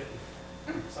heard 50.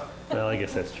 Sorry. Well, I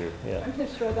guess that's true, yeah. I'm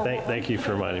just sure that. Thank you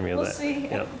for reminding me of We'll that. see.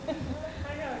 Yep. I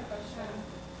got a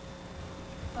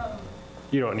question.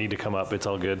 You don't need to come up, it's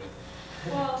all good.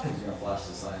 Well, He's gonna flash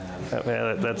the sign out.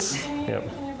 Yeah, that's, can yep,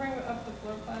 you bring up the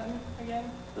floor plan again?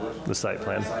 the site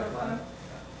plan. Site plan?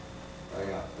 I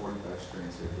got 45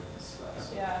 screens here with this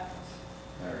stuff. Yeah,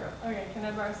 There we go. okay, can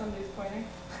I borrow somebody's pointer?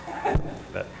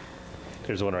 But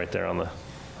There's one right there on the,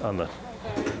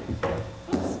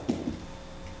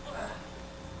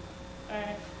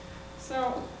 Alright,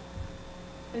 so,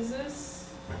 is this,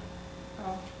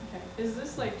 oh, okay, is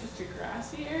this like just a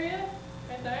grassy area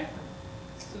right there?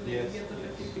 So that you Yes. get the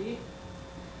 50 feet?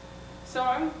 So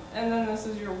and then this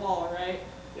is your wall, right?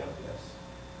 Yes.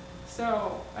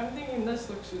 So, I'm thinking this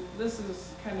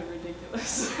is kind of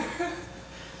ridiculous,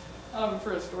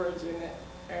 for a storage unit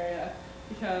area,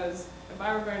 because if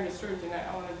I were going to a storage unit,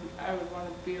 I would want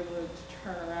to be able to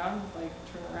turn around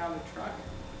a truck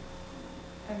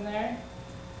in there,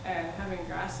 and having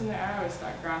grass in there, I always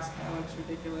thought grass kind of looks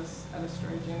ridiculous at a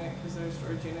storage unit, because they're a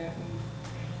storage unit, and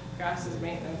grass is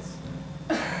maintenance.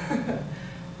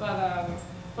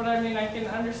 But I mean, I can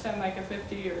understand like a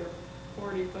 50 or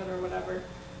 40 foot or whatever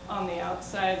on the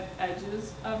outside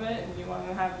edges of it, and you want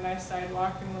to have a nice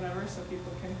sidewalk and whatever, so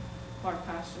people can walk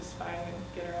past just fine and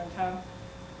get around town.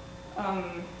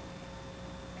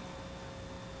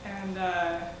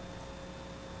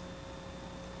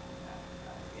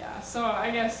 Yeah, so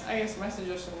I guess my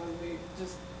suggestion would be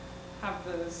just have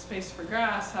the space for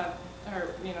grass,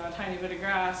 or you know, a tiny bit of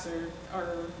grass or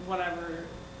whatever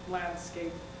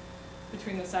landscape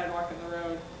between the sidewalk and the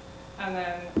road. And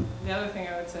then the other thing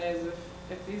I would say is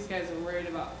if these guys are worried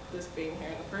about this being here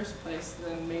in the first place,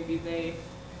 then maybe they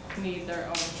need their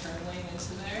own turn lane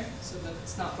into there so that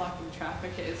it's not blocking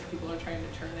traffic as people are trying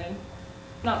to turn in.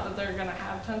 Not that they're gonna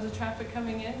have tons of traffic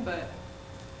coming in, but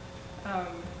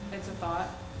it's a thought.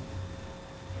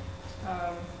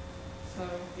 So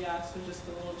yeah, so just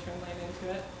a little turn lane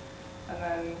into it. And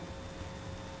then,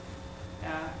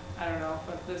 yeah, I don't know,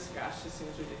 but this grass just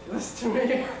seems ridiculous to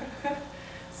me.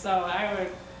 So I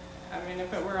mean,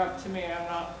 if it were up to me,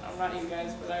 I'm not you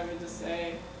guys, but I would just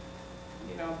say,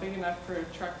 you know, big enough for a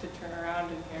truck to turn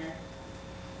around in here,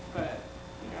 but,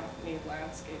 you know, need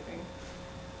landscaping.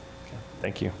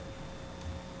 Thank you.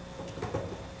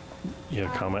 You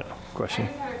have a comment, question? I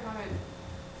just had a comment.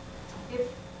 If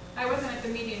I wasn't at the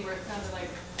meeting where it sounded like,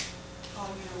 oh,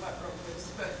 you know, what broke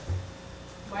loose, but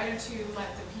why don't you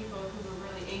let the people who were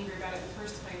really angry about it in the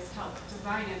first place help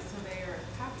design it so they are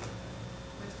happy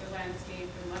with the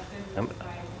landscape and let them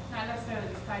decide, not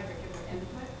necessarily decide, but give their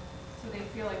input, so they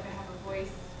feel like they have a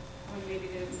voice when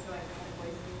maybe they didn't feel like they had a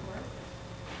voice before.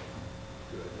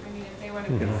 I mean, if they want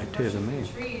to put some bushes and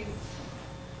trees,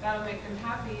 that'll make them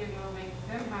happy and it'll make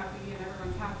them happy and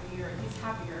everyone's happy, or at least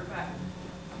happier, but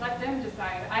let them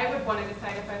decide. I would want to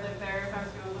decide if I lived there, if I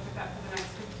was going to look at that for the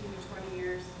next 15 or 20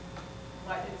 years,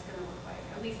 what it's going to look like.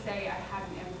 At least say I had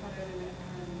an input in it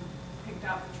and picked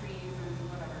out the trees and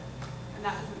whatever. And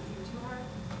that doesn't seem too hard,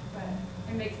 but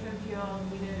it makes them feel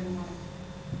needed and wanted.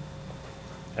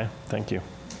 Okay, thank you.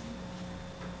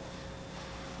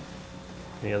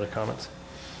 Any other comments?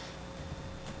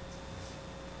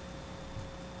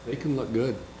 They can look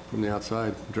good from the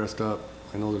outside, dressed up.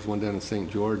 I know there's one down in St.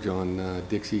 George on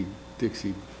Dixie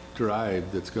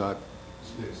Drive that's got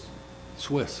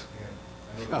Swiss.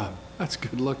 God, that's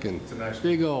good looking. It's a nice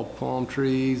Big old palm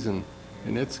trees and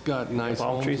it's got nice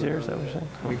Palm homes. trees here, is that what you're saying?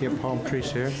 We get palm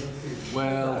trees here?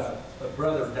 Well, A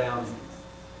brother down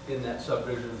in that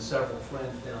subdivision, and several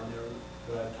friends down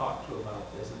there that I've talked to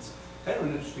about this. It's kind of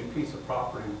an interesting piece of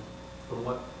property from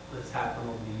what has happened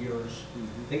over the years.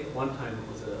 I think at one time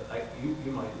it was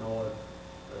you might know,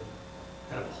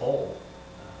 a kind of hole.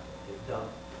 It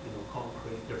dumped, you know,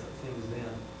 concrete, different things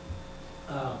in.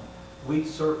 We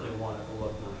certainly want it to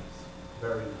look nice,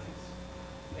 very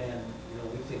nice. And, you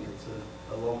know, we think it's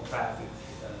a low traffic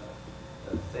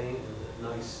thing, a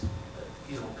nice,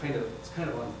 you know, it's kind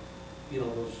of on, you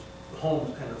know, those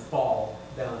homes kind of fall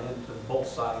down into both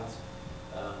sides,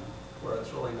 where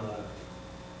it's really not a,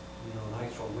 you know,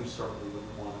 nice one. We certainly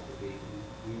wouldn't want it to be.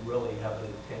 We really have an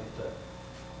intent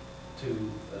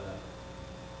to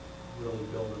really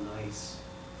build a nice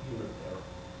unit there,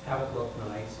 have it look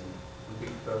nice and be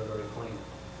very, very clean.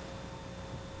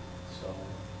 So,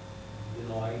 you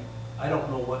know, I don't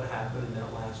know what happened in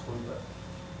that last one, but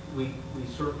we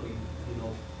certainly, you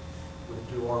know,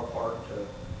 would do our part to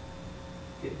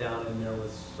get down in there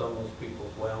with some of those people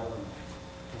as well. And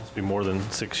It must be more than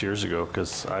 6 years ago,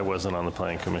 because I wasn't on the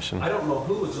planning commission. I don't know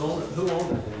who owned it, then,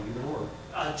 you know,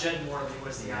 or? Jed Morley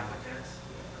was the applicant.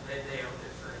 They owned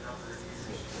it for a number of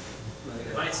years.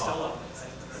 They might still own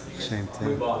it. Same We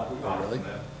thing. bought it. really?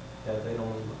 Yeah, they don't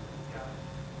own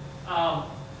Yeah.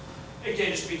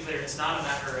 Again, just to be clear, it's not a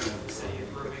matter of the city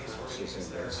approving this ordinance.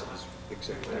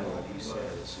 Exactly what he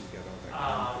says.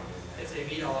 If they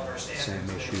meet all of our standards.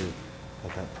 Same issue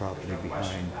of that property there's no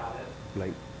question behind about it.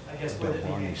 Blake I guess Bill with it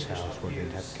being a Barney's conditional house where they'd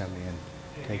have use, to come in,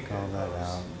 maybe take all we that could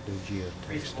out, do geotech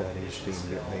reasonable studies, conditions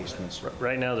steam still. basements.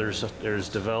 Right now, there's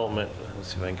development, let's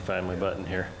see if I can find my button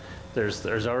here.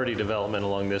 There's already development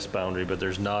along this boundary, but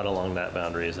there's not along that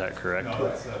boundary, is that correct? No,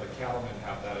 that's, the Cattlemen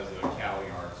have that as a cattle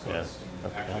yard, so Yeah. it's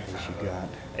actually That is kind you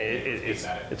of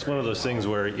got. It's one of those things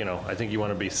where, you know, I think you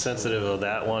want to be sensitive of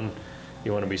that one,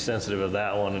 you want to be sensitive of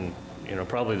that one, and, you know,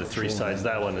 probably the three sides,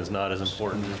 that one is not as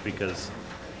important just because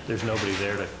there's nobody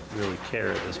there to really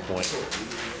care at this point.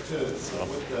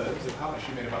 With the comment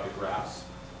she made about the grass,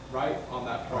 right on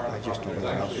that part I of the just property,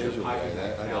 don't there's know. actually a pipe in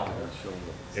that I canal. don't show them.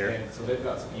 Here. And so they've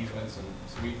got some easements, and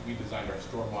so we designed our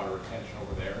stormwater retention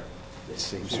over there. It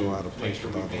seems so out of place to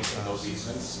with make all sure we those maintain those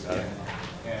easements.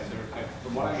 And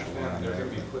from what I understand, they're gonna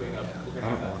be putting up, we're I gonna don't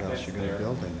know have what that else fence you're gonna there.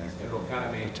 build in there. And it'll kind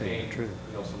of To tell you the maintain,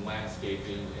 truth. some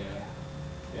landscaping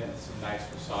and some nice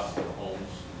facades for the homes.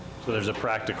 So there's a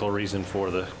practical reason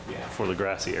for the Yeah.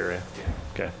 grassy area. Yeah.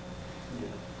 Okay.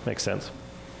 Makes sense.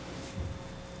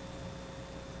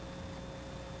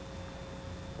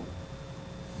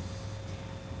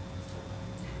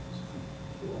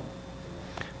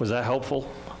 Was that helpful?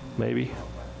 Maybe?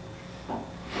 I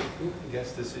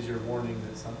guess this is your warning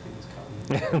that something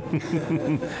is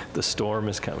coming. The storm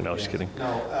is coming. No, just kidding.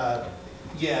 No,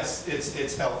 yes,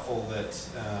 it's helpful that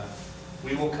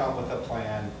we will come with a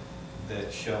plan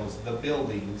that shows the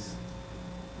buildings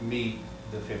meet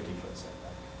the 50-foot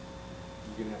setback.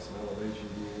 You can have some elevation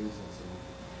views and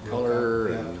some Real color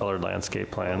cut, and. Colored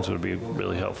landscape plans would be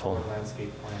really helpful. Color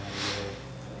landscape plan.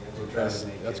 We'll try to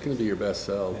make That's it- going to be your best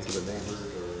sell to the neighbors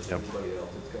or Yep. anybody else.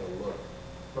 It's going to look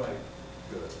Right.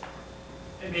 good.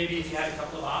 And maybe if you had a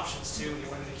couple of options too, you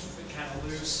wanted to keep it kind of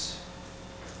loose.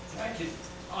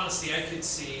 Honestly, I could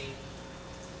see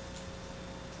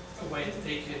a way that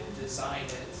they could design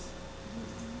it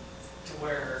to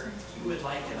where you would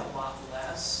like it a lot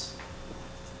less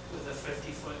with a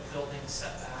 50-foot building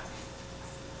setback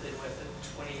than with a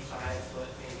 25-foot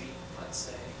maybe, let's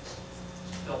say,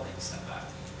 building setback.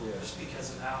 Yeah. Just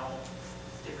because of how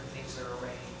different things are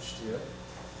arranged. Yeah.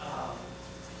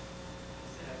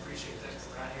 And I appreciate that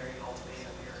we're not hearing an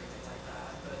ultimatum here or anything like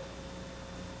that, but,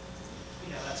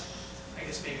 that's, I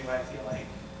guess maybe why I feel like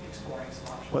exploring some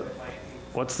options What- that might be.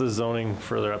 What's the zoning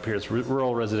further up here? It's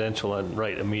rural residential and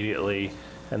right immediately,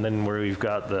 and then where we've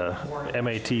got the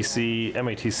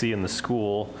MATC and the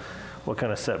school, what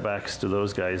kind of setbacks do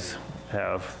those guys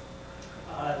have?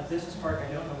 Business park,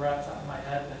 I don't know right off the top of my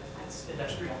head, but it's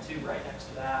industrial too, right next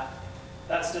to that.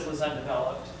 That still is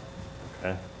undeveloped,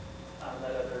 Okay.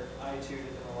 that other I-2 to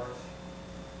the north.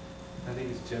 I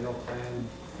think it's general plan,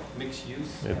 mixed use.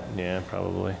 Yeah,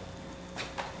 probably.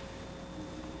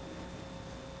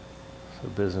 So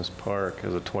business park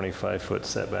is a 25-foot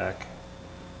setback.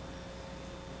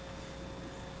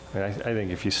 I mean, I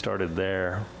think if you started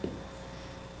there,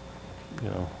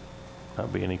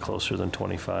 not be any closer than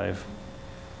 25,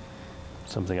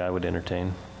 something I would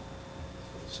entertain.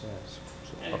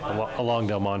 And in my mind- Along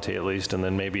Del Monte at least, and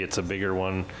then maybe it's a bigger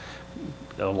one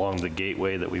along the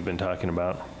gateway that we've been talking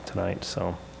about tonight,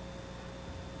 so.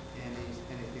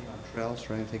 Anything on trails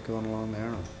or anything going along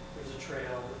there? There's a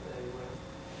trail that they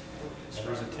would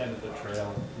There's a construct. 10-foot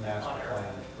trail master On plan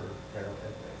Arrowhead. for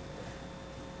Arrowhead.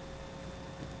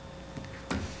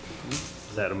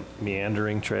 Is that a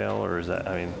meandering trail, or is that,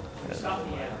 Stop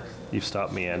meandering. You've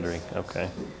stopped meandering, okay.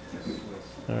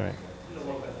 All right. A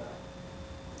little bit of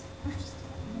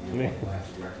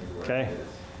Okay,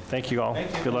 thank you all.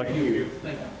 Good luck. that. Thank you.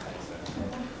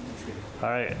 All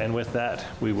right, and with that,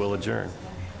 we will adjourn.